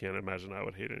 so I can't imagine I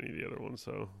would hate any of the other ones.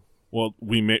 So. Well,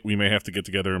 we may have to get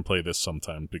together and play this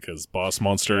sometime because Boss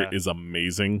Monster is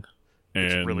amazing. And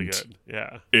it's really good.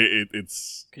 Yeah.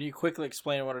 It's. Can you quickly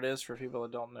explain what it is for people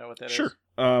that don't know what that is? Sure.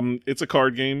 It's a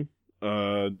card game,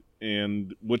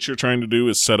 and what you're trying to do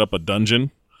is set up a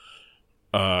dungeon.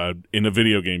 In a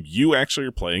video game, you actually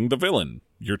are playing the villain.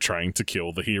 You're trying to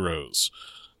kill the heroes,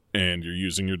 and you're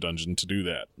using your dungeon to do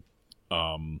that.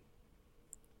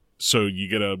 So you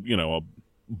get a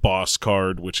boss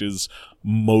card, which is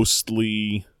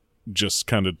mostly just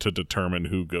kind of to determine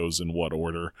who goes in what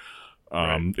order.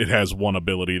 Right. It has one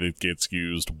ability that gets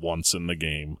used once in the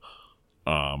game,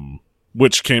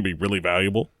 which can be really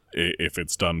valuable if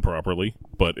it's done properly,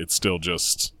 but it's still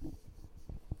just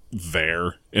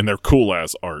there. And they're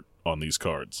cool-ass art on these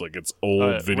cards. Like, it's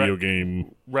old video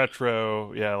game.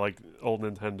 Retro, like old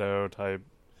Nintendo type,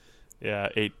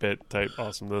 8-bit type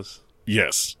awesomeness.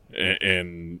 Yes,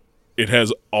 and it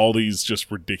has all these just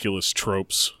ridiculous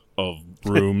tropes of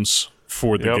rooms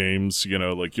for the games.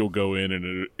 Like you'll go in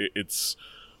and it's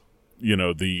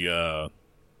the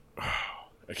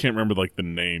I can't remember like the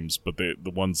names, but the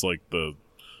ones like the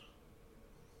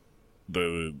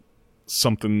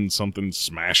something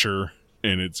smasher,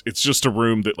 and it's just a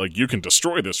room that like you can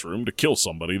destroy this room to kill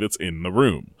somebody that's in the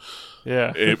room.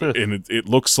 Yeah, and it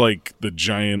looks like the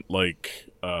giant like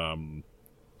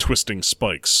twisting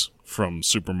spikes from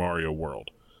Super Mario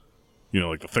World.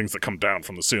 Like the things that come down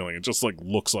from the ceiling. It just like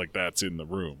looks like that's in the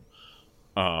room.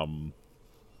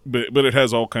 But it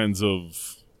has all kinds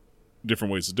of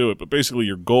different ways to do it. But basically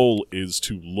your goal is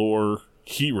to lure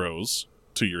heroes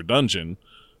to your dungeon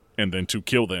and then to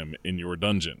kill them in your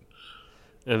dungeon.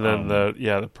 And then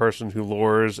the person who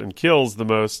lures and kills the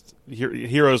most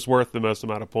heroes worth the most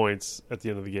amount of points at the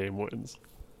end of the game wins.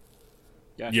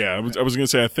 Gotcha. Yeah, I was going to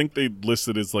say, I think they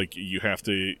listed as like you have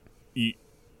to...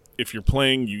 if you're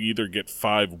playing, you either get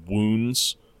 5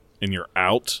 wounds and you're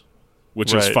out,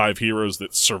 which is 5 heroes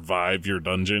that survive your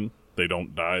dungeon. They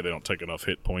don't die. They don't take enough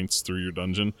hit points through your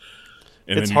dungeon.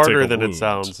 And it's then you harder take a than it wound.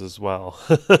 sounds as well.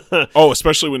 Oh,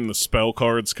 especially when the spell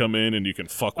cards come in and you can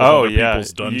fuck with other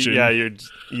people's dungeon.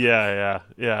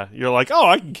 You're like, oh,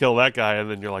 I can kill that guy, and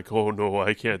then you're like, oh no,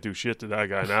 I can't do shit to that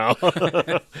guy now.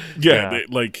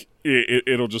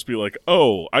 It'll just be like,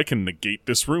 oh, I can negate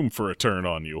this room for a turn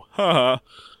on you, haha.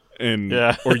 And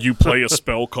or you play a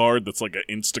spell card that's like an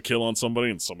insta kill on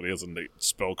somebody, and somebody has a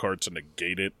spell card to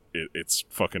negate it. It's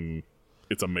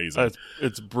amazing.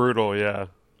 It's brutal, yeah.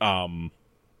 A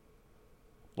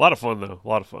lot of fun though. A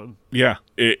lot of fun. Yeah,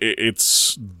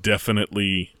 it's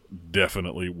definitely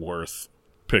worth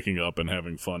picking up and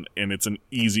having fun, and it's an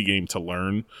easy game to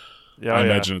learn. Yeah, I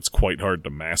imagine it's quite hard to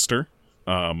master.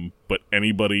 But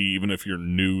anybody, even if you're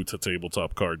new to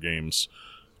tabletop card games,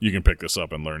 you can pick this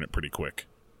up and learn it pretty quick.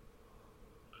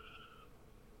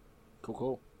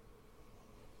 Cool.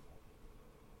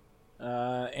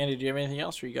 Andy, do you have anything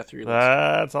else, or you got through your list?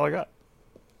 That's all I got.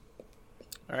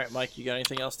 All right, Mike, you got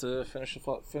anything else to finish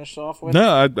off with?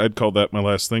 No, I'd call that my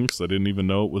last thing because I didn't even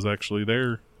know it was actually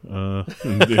there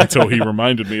until he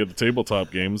reminded me of the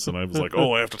tabletop games, and I was like,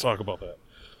 oh, I have to talk about that.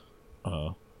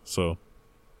 So.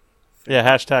 Yeah,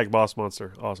 hashtag Boss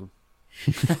Monster. Awesome.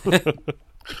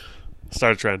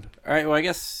 Start a trend. All right, well, I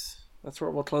guess that's where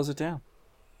we'll close it down.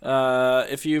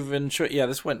 If you've enjoyed... Yeah,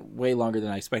 this went way longer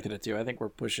than I expected it to. I think we're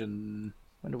pushing...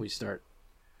 When do we start?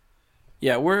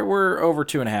 Yeah, we're over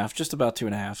 2.5, just about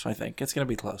 2.5, I think. It's going to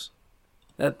be close.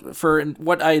 That for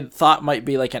what I thought might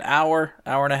be like an hour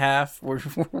and a half, we're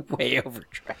way over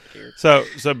track here. So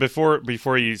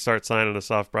before you start signing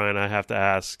us off, Brian, I have to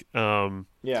ask.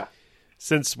 Yeah.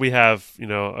 Since we have,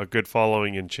 a good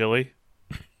following in Chile...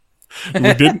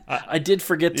 We did. I did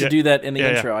forget to do that in the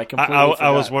intro. I completely forgot.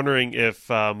 I was wondering if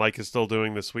Mike is still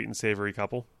doing the sweet and savory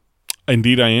couple.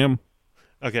 Indeed, I am.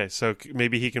 Okay, so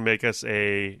maybe he can make us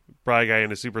a Bry Guy and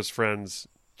his Super's Friends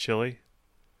chili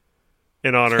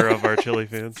in honor of our chili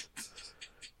fans.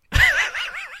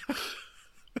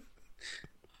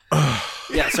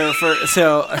 Yeah,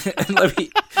 so let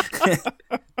me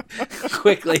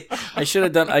quickly.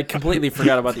 I completely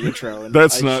forgot about the intro. And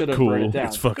That's I not should have cool. wrote it down.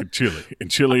 It's fucking Chile, and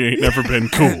Chile ain't never been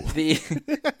cool.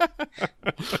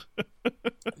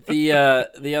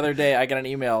 The other day, I got an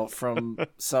email from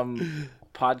some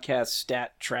podcast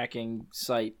stat tracking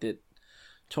site that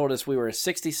told us we were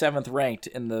 67th ranked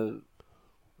in the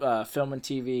film and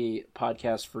TV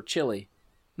podcast for Chile.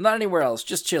 Not anywhere else,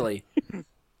 just Chile.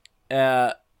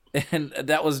 And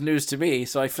that was news to me,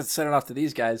 so I sent it off to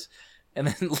these guys. And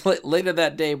then later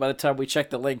that day, by the time we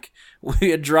checked the link, we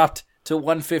had dropped to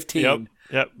 115.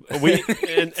 Yep.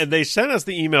 And they sent us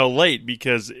the email late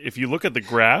because if you look at the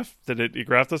graph that it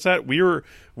graphed us at, we were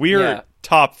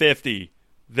top 50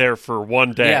 there for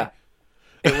one day. Yeah.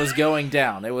 It was going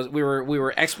down. We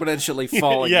were exponentially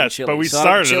falling. Yes, in Chile. but we So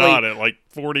started Chile, on it like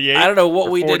 48. I don't know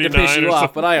what we did to piss you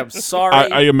off, but I am sorry.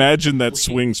 I imagine that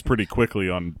swings pretty quickly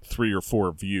on 3 or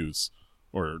 4 views.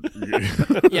 Or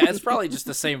yeah, it's probably just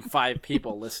the same 5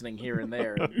 people listening here and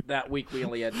there. That week we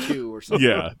only had 2 or something.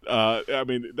 Yeah, I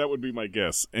mean that would be my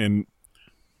guess. And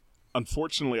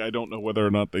unfortunately, I don't know whether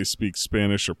or not they speak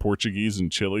Spanish or Portuguese in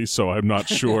Chile, so I'm not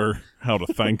sure how to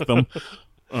thank them.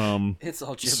 It's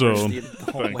all gibberish So the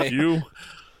whole thank way. you.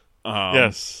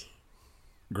 Yes.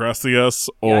 Gracias,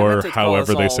 I or meant to call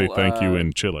however us they all, say thank you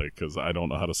in Chile, because I don't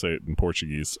know how to say it in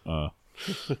Portuguese.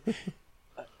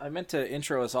 I meant to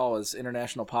intro us all as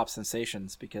International Pop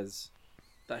Sensations because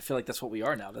I feel like that's what we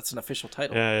are now. That's an official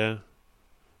title. Yeah.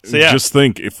 So yeah, Just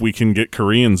think, if we can get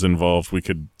Koreans involved, we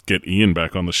could get Ian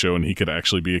back on the show, and he could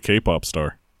actually be a K-pop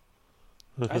star.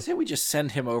 I say we just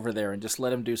send him over there and just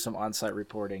let him do some on-site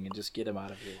reporting and just get him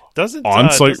out of here. doesn't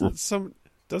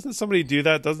somebody do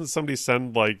that? Doesn't somebody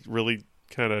send like really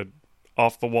kind of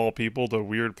off the wall people to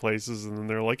weird places, and then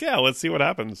they're like, yeah, let's see what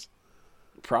happens.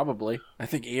 Probably. I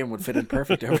think Ian would fit in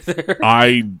perfect over there.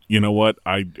 You know what?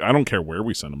 I don't care where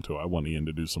we send him to. I want Ian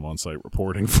to do some on-site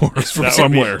reporting for us from That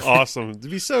somewhere. would be awesome. It'd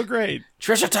be so great.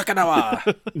 Trisha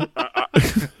Takanawa.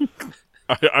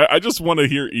 I just want to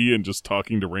hear Ian just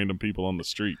talking to random people on the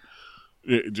street,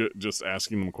 just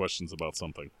asking them questions about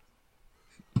something.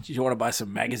 Do you want to buy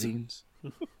some magazines?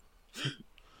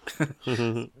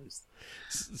 Shit.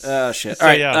 So, All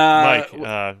right,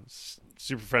 Mike,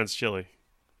 Super Friends Chili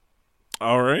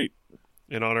All right.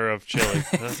 in honor of Chili.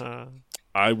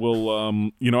 I will,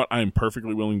 you know what? I am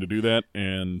perfectly willing to do that,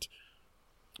 and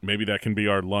maybe that can be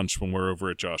our lunch when we're over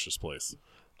at Josh's place.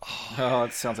 Oh,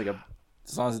 it sounds like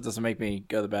as long as it doesn't make me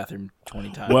go to the bathroom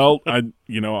 20 times. Well, I'm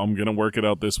going to work it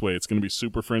out this way. It's going to be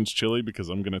Super Friends chili because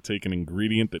I'm going to take an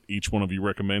ingredient that each one of you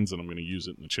recommends, and I'm going to use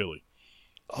it in the chili.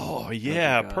 Oh,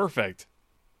 yeah, God. perfect.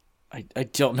 I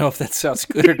don't know if that sounds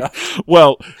good or not.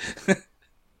 Well,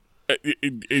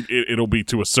 It'll be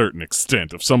to a certain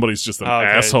extent. If somebody's just an Okay.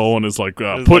 asshole and is like,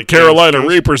 It's put like Carolina James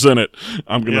Reapers in it,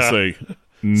 I'm going to Yeah. say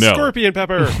no. Scorpion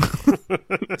pepper.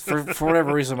 For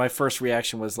whatever reason, my first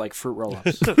reaction was like fruit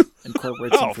roll-ups.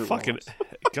 Incorporate some Oh, fruit fucking roll-ups.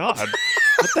 God.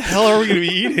 What the hell are we going to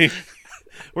be eating?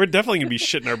 We're definitely going to be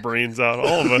shitting our brains out,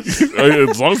 all of us.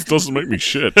 As long as it doesn't make me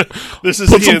shit. This is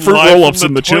Put some Ian fruit live roll-ups from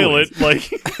in the toilet.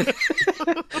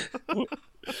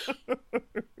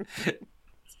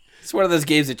 It's one of those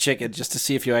games of chicken just to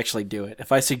see if you actually do it.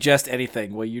 If I suggest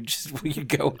anything, will you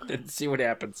go with it and see what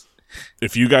happens?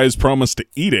 If you guys promise to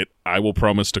eat it, I will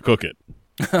promise to cook it.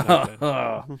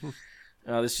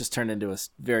 Oh, this just turned into a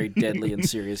very deadly and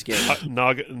serious game.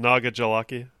 Naga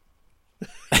Jalaki.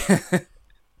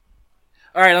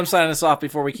 All right, I'm signing us off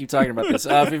before we keep talking about this.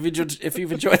 If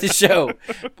you've enjoyed the show,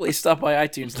 please stop by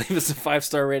iTunes, leave us a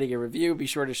 5-star rating and review. Be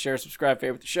sure to share, subscribe,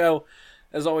 favorite the show.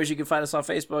 As always, you can find us on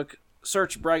Facebook.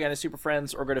 Search Bry Guy and Super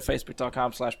Friends or go to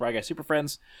facebook.com/Bry Guy Super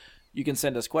Friends. You can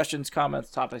send us questions, comments,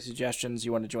 topic suggestions.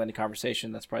 You want to join the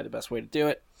conversation, that's probably the best way to do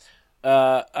it.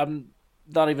 I'm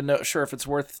not even sure if it's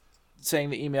worth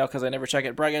saying the email because I never check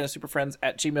it.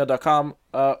 BryGuyandSuperFriends@gmail.com,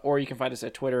 or you can find us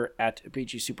at Twitter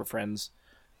 @BGSuperFriends.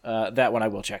 That one I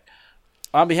will check.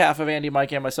 On behalf of Andy,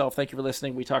 Mike, and myself, thank you for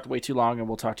listening. We talked way too long, and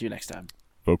we'll talk to you next time.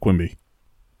 Vote Quimby.